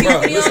heard lips Bro,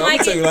 when you listen, don't I'm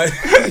like tell you it.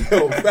 like,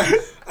 yo, fat,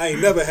 I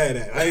ain't never had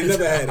that. I ain't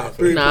never had that.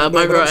 Period. Nah, But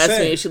my girl I'm asked me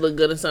saying, if she look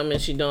good or something,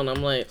 and she don't.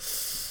 I'm like,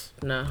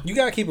 nah. you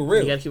gotta keep it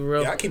real. You gotta keep it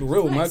real. Yeah, I keep it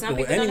real with, Right, some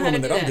with people any don't know how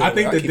woman to that do I'm that. I dealing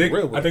think with. the I keep it dick.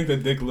 real with. I think the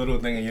dick little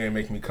thing and you didn't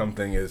make me come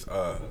thing is.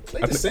 They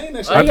just saying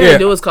that shit. All you gotta yeah.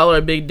 do is call her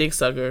a big dick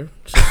sucker.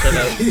 Shut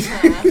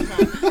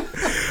up.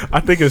 I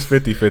think it's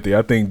 50-50.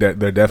 I think that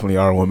there definitely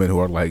are women who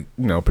are like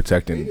They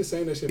protecting just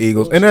saying that shit for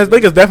Eagles, bullshit. and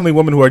there's definitely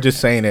women who are just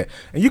saying it,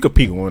 and you could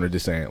peek when they're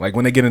just saying it. Like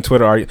when they get in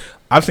Twitter,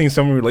 I've seen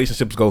some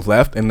relationships go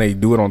left, and they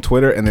do it on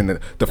Twitter, and then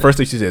the first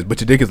thing she says,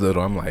 "But your dick is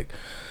little." I'm like,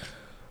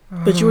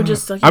 But you were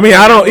just sucking. I mean,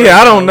 I don't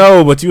know.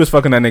 know, but you was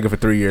fucking that nigga for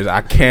 3 years.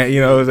 I can't, you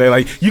know, what I'm saying?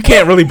 Like you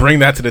can't really bring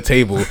that to the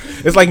table.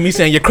 It's like me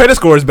saying your credit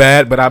score is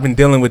bad, but I've been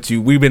dealing with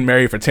you. We've been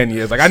married for 10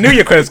 years. Like I knew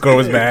your credit score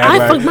was bad. I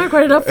like, fucked my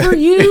credit up for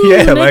you.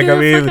 Yeah, nigga, like, I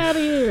mean, fuck out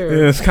of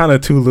here. yeah, it's kind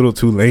of too little,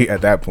 too late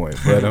at that point.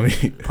 But I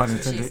mean, Pun She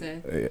intended.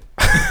 said.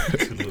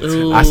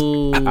 Ooh.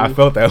 I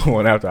felt that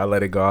one after I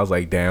let it go. I was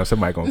like, damn,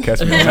 somebody gonna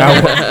catch me on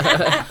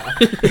that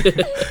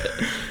one.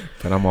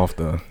 But I'm off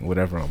the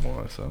whatever I'm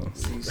on. So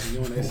CC, you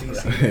on that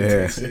CC.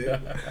 Yeah.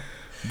 Shit.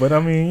 but I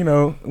mean, you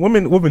know,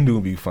 women do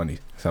be funny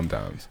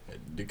sometimes.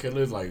 The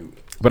killer's like,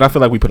 But I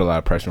feel like we put a lot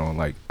of pressure on.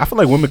 Like I feel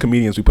like women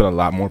comedians we put a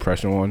lot more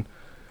pressure on.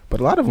 But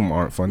a lot of them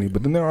aren't funny.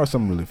 But then there are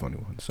some really funny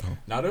ones. So.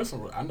 now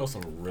I know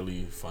some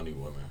really funny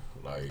women,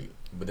 like,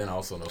 but then I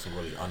also know some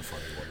really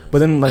unfunny women. But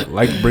then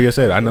like Bria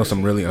said, I know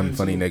some really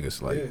unfunny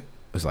niggas. Like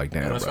Yeah. it's like,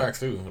 damn, That's bro, facts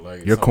too.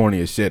 Like you're some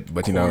corny as shit.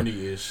 But you know,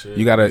 corny as shit.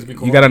 you got Just be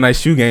a nice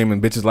shoe game,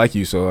 and bitches like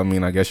you. So I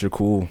mean, I guess you're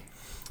cool.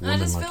 I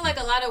just feel like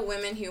a lot of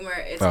women humor,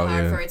 it's Oh,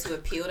 hard yeah. for it to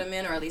appeal to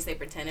men, or at least they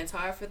pretend it's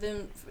hard for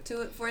them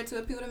for it to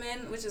appeal to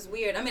men, which is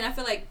weird. I mean, I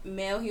feel like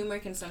male humor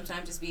can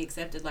sometimes just be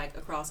accepted like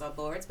across all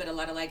boards, but a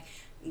lot of like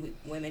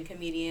women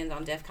comedians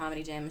on Def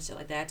Comedy Jam and shit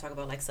like that talk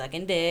about like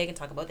sucking dick and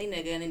talk about they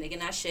nigga and they nigga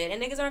not shit,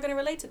 and niggas aren't gonna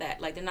relate to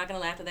that. Like they're not gonna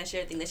laugh at that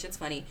shit, think that shit's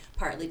funny,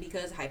 partly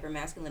because hyper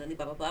masculinity,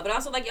 blah blah blah, but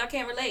also like y'all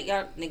can't relate.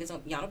 Y'all niggas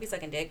don't be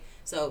sucking dick,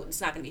 so it's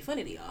not gonna be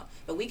funny to y'all.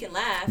 But we can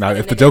laugh. Now, and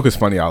if the nigga- joke is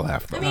funny, I'll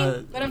laugh. Though. I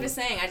mean, but I'm just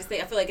saying. I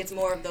feel like it's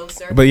more of those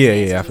circumstances But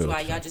yeah, I feel why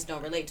what y'all just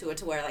don't relate to it.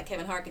 To where like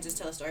Kevin Hart can just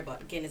tell a story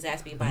about getting his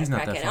ass beat by He's his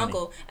not that crackhead funny.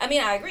 uncle. I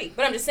mean, I agree,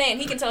 but I'm just saying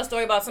he can tell a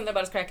story about something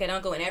about his crackhead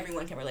uncle, and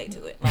everyone can relate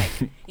to it. Like,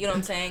 you know what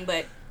I'm saying?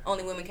 But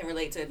only women can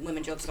relate to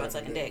women jokes about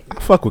sucking dick. I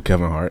fuck with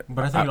Kevin Hart.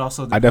 But I think it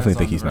also I definitely depends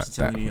think on he's the not that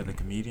versatility of funny. the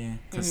comedian,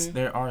 because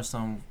there are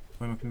some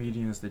women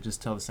comedians that just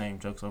tell the same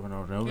jokes over and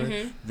over and over.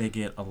 Mm-hmm. They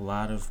get a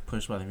lot of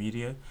push by the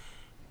media,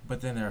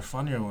 but then there are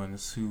funnier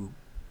ones who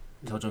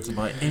tell jokes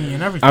about any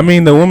and everything. I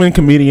mean, the woman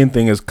comedian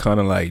thing is kind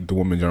of like the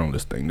woman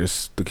journalist thing.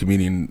 There's the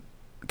comedian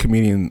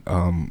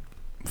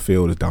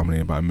field is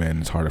dominated by men.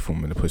 It's harder for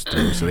women to push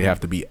through, so they have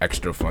to be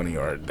extra funny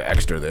or the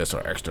extra this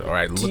or extra. All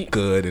right, look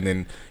good, and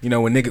then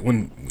when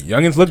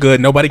youngins look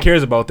good, nobody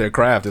cares about their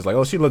craft. It's like,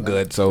 oh, she look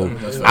good, so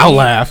I'll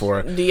laugh.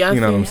 Or Do y'all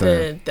you know what I'm think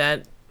saying?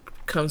 that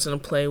comes into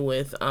play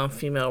with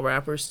female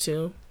rappers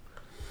too?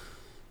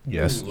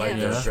 Yes, Like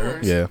yeah, that for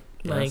shirt. sure. yeah.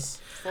 Like, Yes.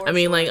 For I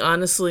mean, sure. like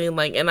honestly,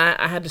 like, and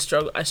I had to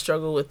struggle. I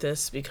struggle with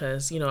this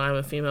because I'm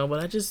a female, but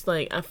I just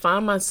like I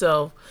find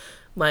myself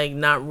like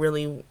not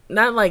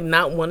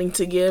wanting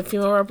to give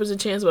female rappers a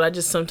chance, but I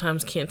just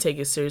sometimes can't take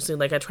it seriously.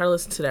 Like I try to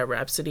listen to that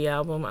Rhapsody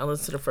album. I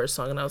listened to the first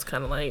song and I was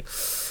kind of like,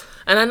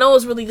 and I know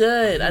it's really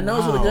good. I know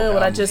it's really good,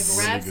 but I just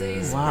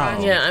Rhapsody's Wow.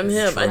 project yeah, I'm is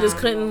him. I just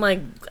phenomenal.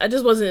 couldn't I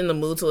just wasn't in the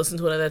mood to listen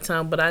to it at that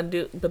time. But I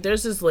do. But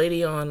there's this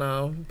lady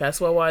on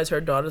Basketball Wives.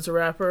 Her daughter's a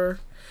rapper,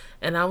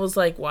 and I was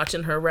like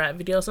watching her rap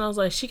videos, and I was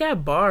like, she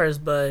got bars,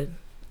 but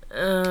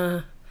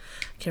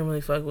can't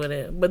really fuck with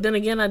it. But then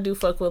again, I do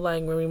fuck with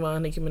like Remy Ma,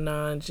 Nicki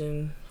Minaj,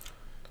 and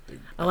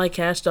I like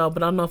Cash Doll.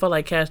 But I don't know if I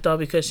like Cash Doll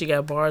because she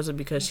got bars or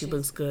because she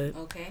looks good.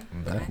 Okay.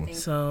 Definitely. I think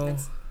So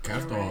that's-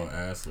 Cast you're on right.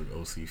 ass look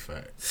OC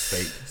fat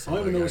fake. I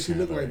don't even know what she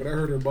looked like, but I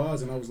heard her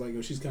bars and I was like,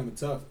 yo, she's kind of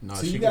tough. Nah,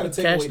 So she you got to good.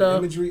 take Cash away Doll? the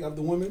imagery of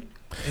the woman.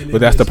 And But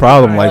then that's the just-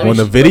 problem. Alright, Like when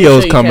the let me show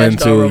videos you come Cash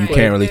into, Doll real you quick.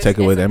 can't really take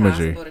away the It's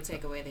imagery. impossible to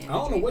take away the imagery. I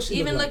don't know what she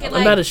Even look look like. at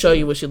I'm about to show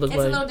you what she It's looked a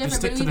little like. different,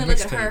 Stick but to the even look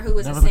at her mixtape. who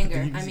was Never a look at the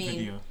singer. I music mean,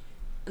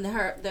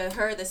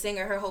 video. the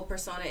singer, her whole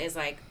persona is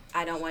like,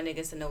 I don't want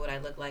niggas to know what I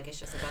look like. It's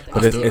just about the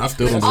But music. I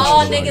still don't know All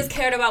what she look niggas like.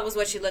 cared about was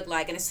what she looked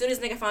like, and as soon as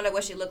nigga found out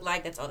what she looked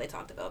like, that's all they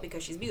talked about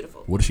because she's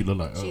beautiful. What does she look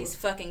like? She's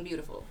fucking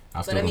beautiful.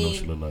 I still but I don't know what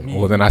she mean, look like. Me.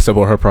 Well, then I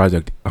support her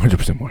project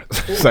 100% more.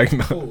 It's like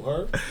no. Who,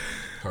 her?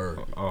 Her.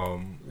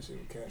 This is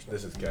Cash Doll.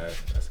 This is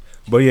gas.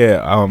 But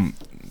yeah,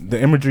 the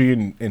imagery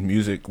in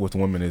music with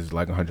women is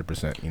like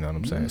 100%. You know what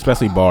I'm saying?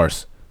 Especially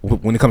bars.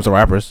 When it comes to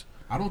rappers,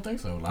 I don't think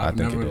so. Like, I I've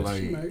think never it is.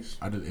 like. She nice.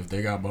 If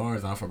they got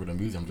bars, I fuck with the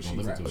music. I'm just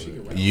gonna listen She to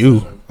can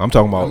it. rap. I'm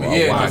talking about I mean, a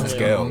yeah, wide that's-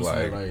 scale. I'm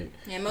saying, Like,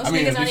 yeah, most I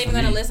mean, niggas at aren't least even for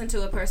gonna me. listen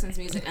to a person's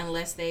music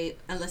unless they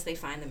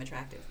find them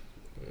attractive.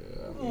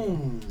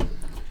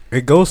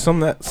 it goes some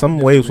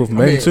ways with I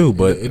men mean, too,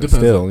 but it depends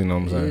still, on- you know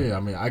what I'm saying? Yeah, I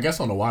mean, I guess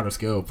on a wider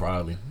scale,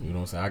 probably. You know what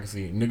I'm saying? I can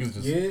see niggas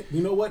just. Yeah,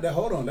 you know what?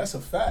 Hold on, that's a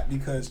fact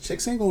because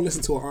chicks ain't gonna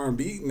listen to an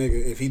R&B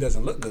nigga if he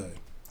doesn't look good.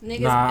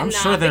 Niggas, Nah, I'm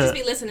sure bitches they're-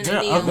 be listening to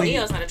they're Neo. ugly.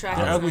 Neo's not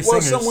attractive. They're ugly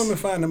Well, singers. some women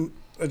find him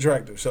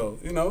attractive, so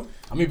you know.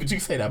 I mean, but you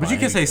can say that. But about you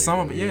can say anything, some,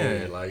 though. but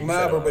yeah. Like, you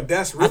Nah, said, but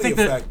that's I really think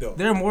a fact though.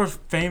 there are more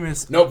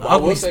famous No, but I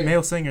will ugly say-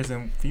 male singers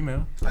than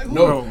female. Like who?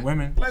 No. Or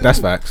women. Like That's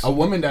who? facts. a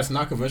woman that's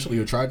not conventionally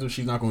attractive,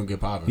 she's not going to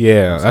get popping.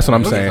 Yeah, that's what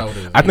I'm Look at saying. how it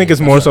is. I think Yeah,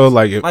 it's more that's so facts.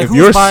 like Like, if who's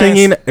you're biased?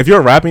 singing, if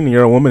you're rapping and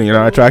you're a woman and you're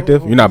not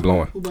attractive, you're not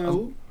blowing. Who by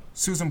who?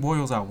 Susan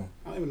Boyle's album.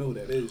 I don't even know who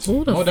that is.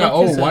 Who the Oh, fuck that is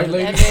old that? white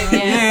lady.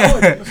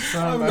 Yeah.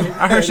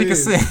 I heard she could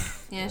sing.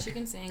 Yeah, she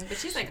can sing, but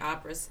she's like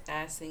opera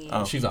ass singing.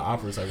 Oh. She's an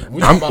opera singer. We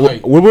talking about,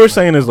 like, What we're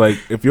saying is like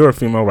if you're a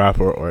female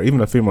rapper or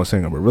even a female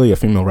singer, but really a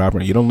female rapper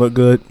and you don't look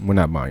good, we're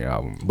not buying your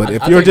album. But I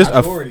if think you're just a,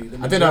 Majority, the I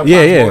think that majority. Yeah,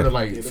 applies yeah. more to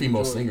like Yeah, the female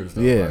majority. singers.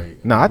 Though, Yeah.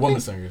 like, Nah, I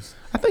woman think- singers.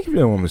 I think if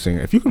you're a woman singer,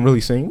 if you can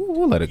really sing,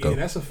 we'll let it Yeah, go.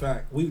 that's a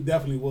fact. We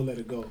definitely will let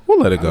it go. We'll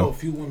let it I know go. a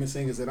few women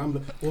singers that I'm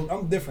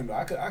different though.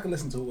 I could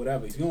listen to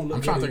whatever. If you don't look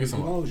I'm trying to good, think of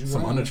as long as you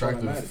some rhyme, that's all that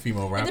unattractive matters.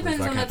 female It rappers. depends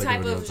I on the can't think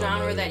type of of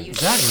genre that you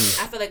Exactly.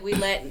 I feel like we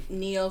let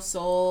neo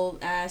soul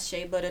ass,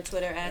 Shea Butter,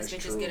 Twitter ass That's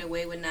bitches true. get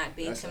away with not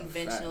being That's a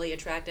conventionally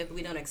attractive. But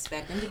we don't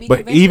expect them to be But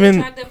conventionally even-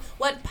 attractive.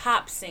 What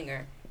pop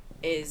singer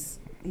is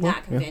Well, not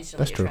yeah, conventionally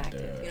that's true.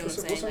 attractive? You know What's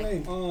what I'm her saying?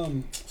 Like,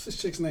 name? What's this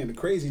chick's name? The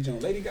crazy Joan,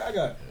 Lady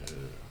Gaga.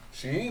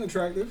 She ain't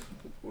attractive.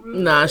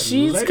 Nah,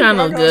 she's Lady kind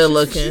of Gaga, good she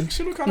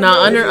looking. look kinda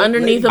Nah, good.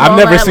 underneath of I've all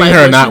never that, seen like,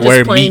 her when not she just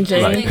wear plain meat,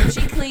 Jane. like- when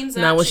she cleans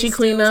up, Now when she she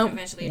clean still is up,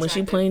 conventionally when she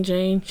attractive. plain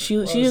Jane, she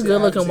Well, a see, I good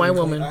haven't looking seen white the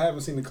clean- woman. I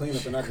haven't seen the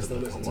cleanup, and I can still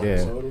listen to Yeah. it.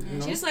 So, you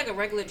know. She's like a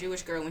regular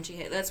Jewish girl when she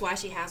hit. That's why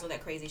she has all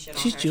that crazy shit on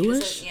She's her.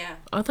 Jewish? Yeah.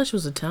 I thought she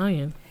was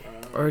Italian.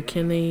 or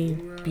can they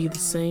be the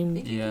same?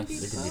 Yes.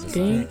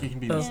 Thing? It can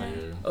be the Oh.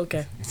 same.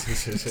 Okay.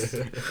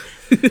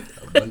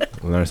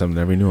 Learn something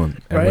every new one.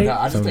 Right?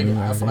 I just Something think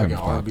new I feel like in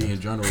every R&B podcast.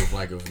 in general,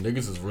 like if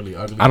niggas is really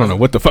ugly. I don't know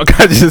what the fuck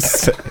I just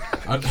said.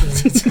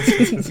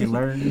 You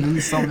learn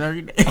something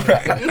every day.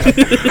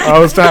 I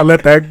was trying to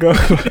let that go.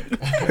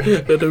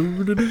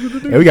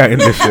 Yeah, we gotta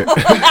end this shit.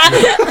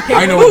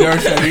 I know what Derek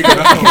said either.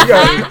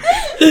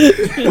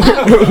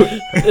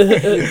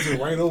 That's what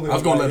Right over I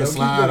was gonna let it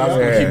slide. I was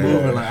gonna keep Yeah.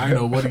 moving. Like I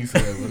know what he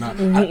said, but not.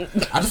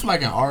 I just feel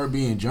like in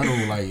R&B in general,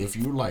 like if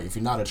you're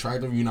not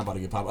attractive, you're not about to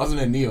get popped. Other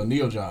than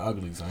Neo John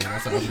ugly, so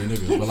that's an ugly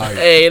nigga. But like,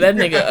 Hey, that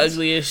nigga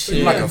ugly as he's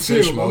shit. like a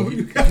fish, bro.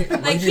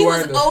 Like he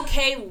was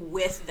okay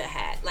with the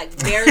hat, like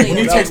barely. When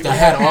he takes the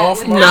hat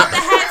off, Without Nah. the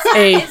hat,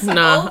 Hey, it's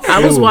nah. over. I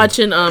was Ew.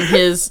 watching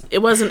his. It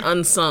wasn't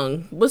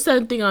Unsung. What's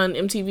that thing on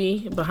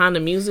MTV? Behind the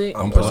Music.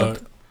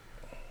 Unplugged.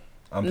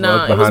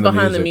 Nah, it was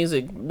behind the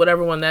music.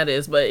 Whatever one that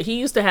is. But he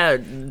used to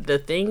have the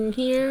thing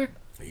here.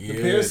 Yeah,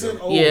 Pearson?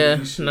 Oh,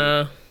 Yeah, shit.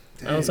 nah.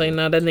 I was like,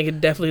 nah, that nigga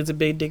definitely is a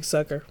big dick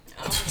sucker.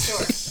 Oh,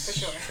 for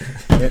sure.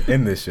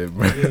 In this shit,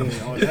 bro. Yeah,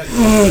 on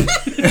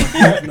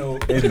that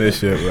note, In this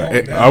shit,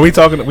 bro. Are we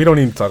talking? We don't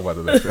even talk about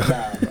the next one.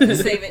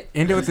 Save it.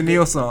 End it with the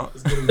Neo song.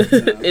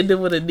 Ended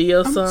with a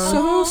Neo song.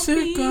 So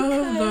sick of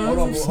hold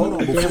on.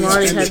 Damn, I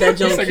already had that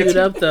joint queued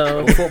up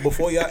though.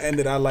 Before y'all end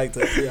it, I'd like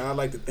to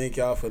thank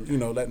y'all for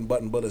letting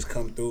Button Bullets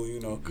come through.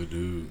 Good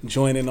dude.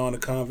 Joining on the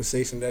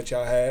conversation that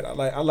y'all had.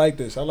 I like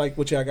this. I like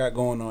what y'all got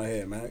going on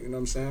here, man. You know what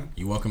I'm saying?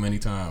 You welcome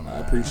anytime. I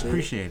Man. appreciate it.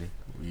 Appreciate it.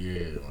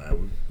 Yeah,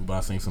 man. We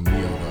about to sing some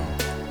Neo though.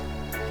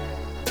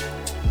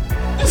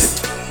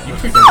 You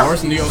picked the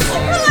worst Neo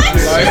song.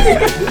 Like,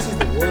 This is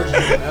the worst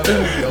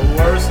ever. the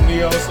worst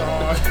Neo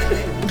song.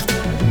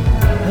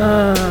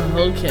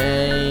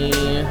 Okay.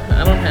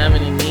 I don't have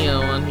any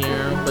Neo on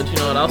here, but you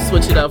know what? I'll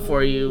switch it up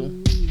for you.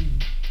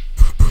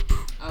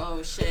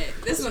 Oh shit!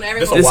 This is when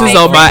everyone. This was is fake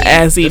on my freaky.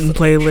 ass eating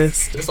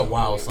playlist. It's a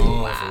wild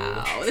song.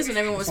 Wow, this is when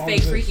everyone was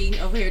fake freaky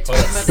over here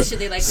talking about the shit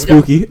they like.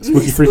 Spooky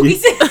Spooky freaky.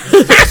 sex.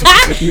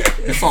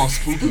 This song's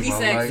spooky, Spooky bro.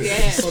 sex, Like,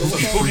 yeah. It's a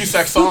spooky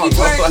sex song, Spooky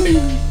bro. twerk.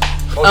 Like,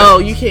 Oh,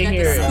 you can't Got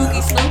hear the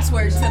it. spooky slow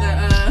twerk to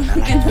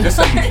the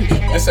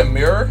It's a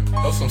mirror.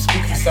 Those some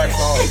spooky sex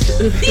songs.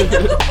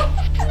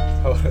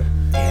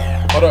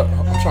 Hold up.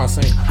 I'm trying to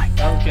sing.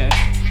 Okay.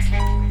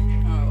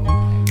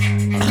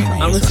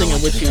 I'm just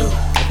singing with you. I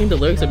think the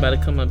lyrics are about to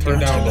come up here.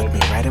 Turn down a little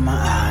bit. Right in my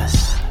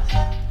eyes.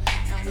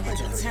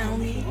 Tell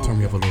me Turn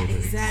me up a little bit.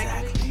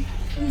 exactly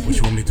What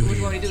you want me to do what to you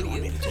you? want to do to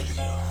you.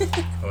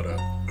 Hold up.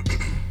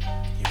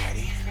 You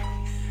ready?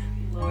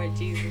 Lord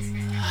Jesus.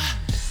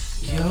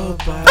 Your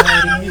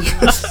body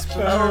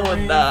Oh,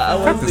 nah. I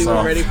wasn't this even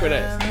off. ready for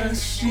that.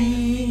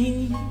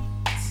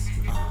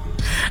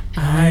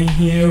 I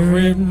hear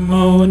it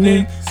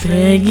moaning,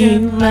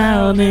 saying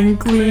loud and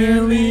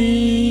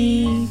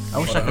clearly. I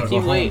wish I could go Keep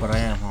home, waiting. but I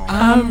am home.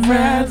 I'm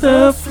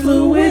rather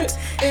fluent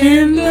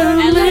in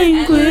the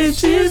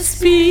language it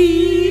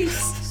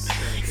speaks.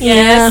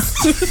 Yes.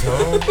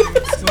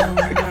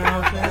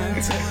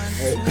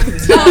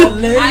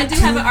 I do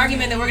have an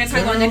argument that we're gonna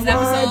talk about next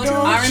episode.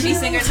 R&B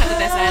singers have the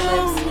best ad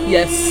libs.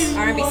 Yes.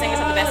 R&B singers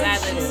have the best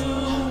ad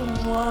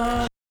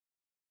libs.